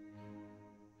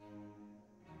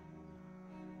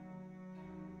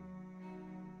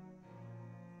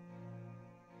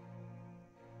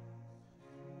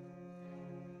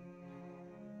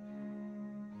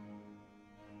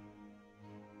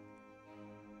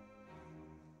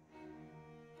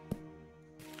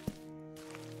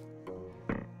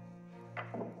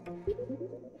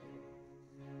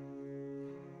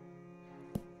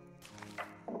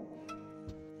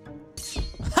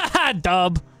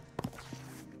 Dub.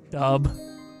 Dub. All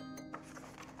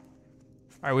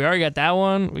right, we already got that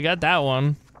one. We got that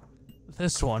one.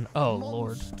 This one. Oh,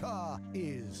 Lord.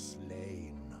 Is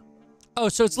slain. Oh,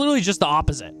 so it's literally just the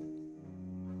opposite.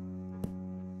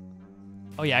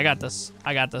 Oh, yeah, I got this.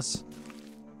 I got this.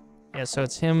 Yeah, so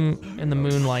it's him in the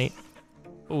moonlight.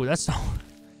 Oh, that's not...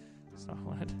 That's not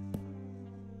what...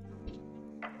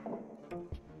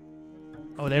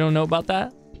 Oh, they don't know about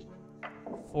that?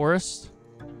 Forest?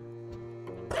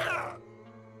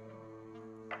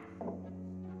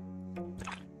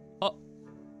 Oh.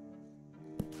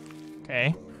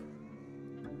 Okay.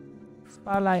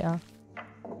 Spotlight.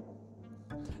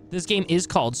 This game is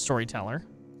called Storyteller.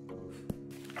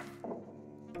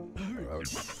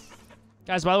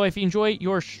 Guys, by the way, if you enjoy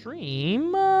your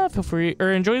stream, feel free,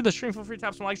 or enjoy the stream, feel free to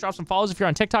tap some likes, drop some follows. If you're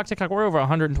on TikTok, we're over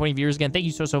 120 viewers again. Thank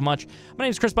you so much. My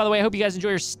name's Chris, by the way. I hope you guys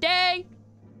enjoy your stay.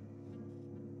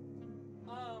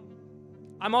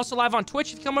 I'm also live on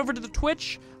Twitch. If you come over to the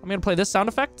Twitch, I'm going to play this sound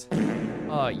effect.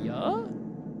 Yeah.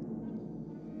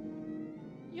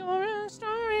 You're a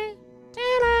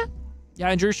storyteller. Yeah,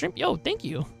 I enjoy your stream. Yo, thank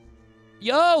you.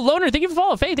 Yo, Loner, thank you for the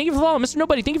follow. Faye, thank you for the follow. Mr.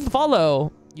 Nobody, thank you for the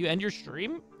follow. You end your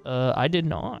stream? I did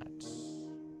not.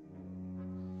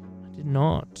 I did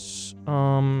not.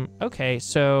 Okay,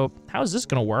 so how is this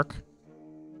gonna work?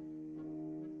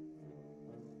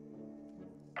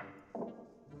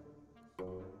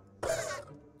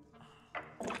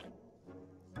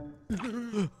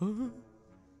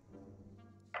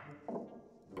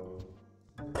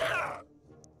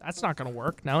 That's not gonna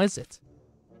work now, is it?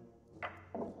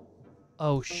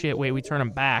 Oh shit, wait, we turn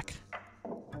him back.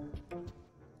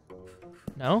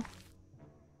 No?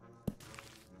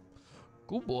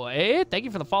 Good boy. Thank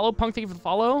you for the follow. Punk, thank you for the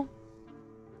follow.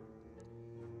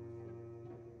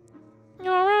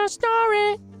 You're a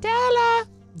storyteller.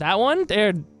 That one?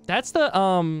 There. That's the,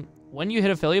 when you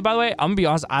hit affiliate, by the way, I'm gonna be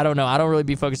honest, I don't know. I don't really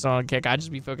be focused on Kick. I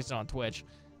just be focused on Twitch.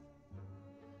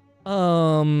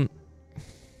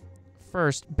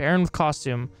 First, Baron with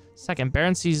costume. Second,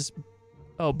 Baron sees...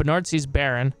 Oh, Bernard sees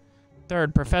Baron.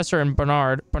 Third, Professor and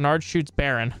Bernard. Bernard shoots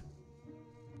Baron.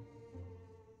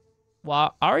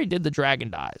 Well, I already did the dragon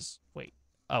dies. Wait.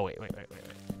 Oh, wait.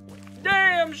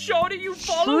 Damn, Shorty, you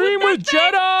follow Stream with thing?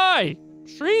 Jedi!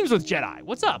 Streams with Jedi.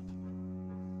 What's up?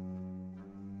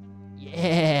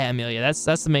 Yeah, Amelia.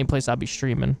 That's the main place I'll be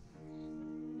streaming.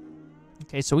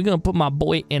 Okay, so we're gonna put my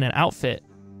boy in an outfit.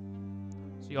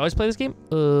 So you always play this game?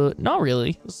 Not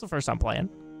really. This is the first time playing.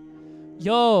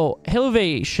 Yo,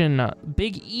 Elevation,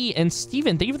 Big E, and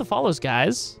Steven, thank you for the follows,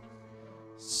 guys.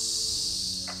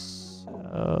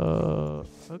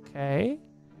 Okay.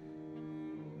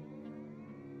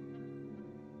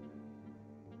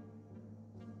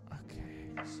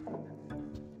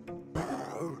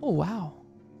 Oh, wow.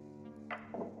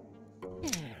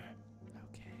 Okay.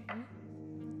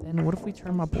 Then what if we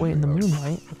turn my boy in the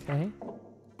moonlight? Okay.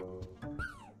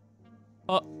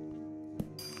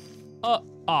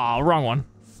 Aw, wrong one.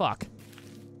 Fuck.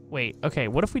 Wait, okay,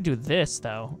 what if we do this,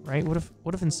 though, right? What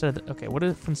if instead of, okay, what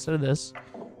if instead of this,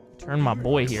 turn my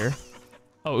boy here.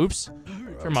 Oh, oops.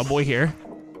 Turn my boy here.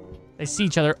 They see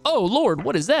each other. Oh, Lord,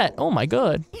 what is that? Oh, my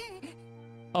God.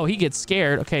 Oh, he gets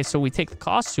scared. Okay, so we take the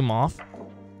costume off.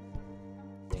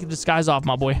 Take the disguise off,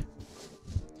 my boy.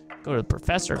 Go to the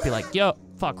professor. Be like, yo,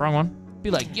 fuck, wrong one.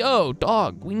 Be like, yo,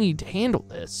 dog, we need to handle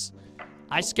this.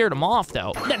 I scared him off,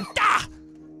 though. Then,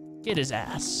 get his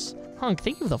ass. Hunk,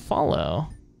 thank you for the follow.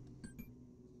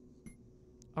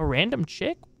 A random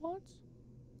chick? What?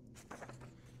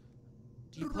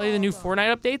 Do you play the new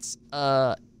Fortnite updates?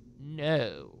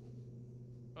 No.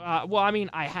 Well, I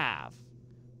mean, I have,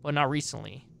 but not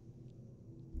recently.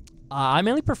 I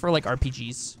mainly prefer, like,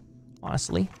 RPGs,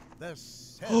 honestly.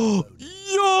 Yo,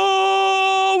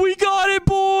 we got it,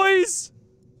 boys!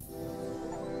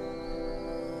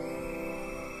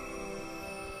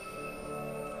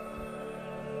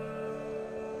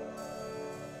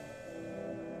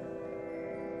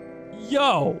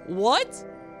 Yo, what?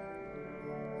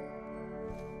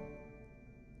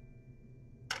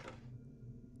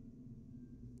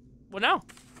 What now?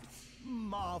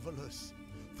 Marvelous.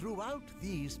 Throughout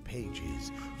these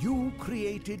pages, you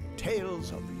created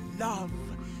tales of love,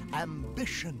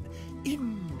 ambition,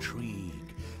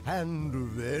 intrigue, and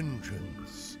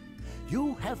vengeance.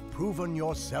 You have proven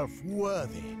yourself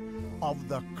worthy of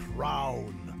the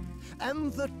crown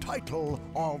and the title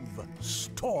of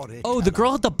Storyteller. Oh, the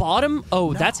girl at the bottom?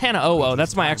 Oh, that's Hannah Oh.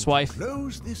 That's my ex-wife.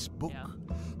 Close this book,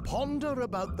 ponder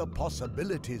about the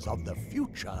possibilities of the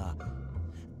future,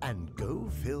 and go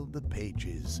fill the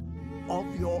pages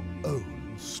of your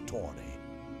own story.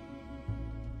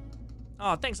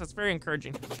 Oh, thanks. That's very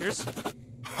encouraging. Cheers.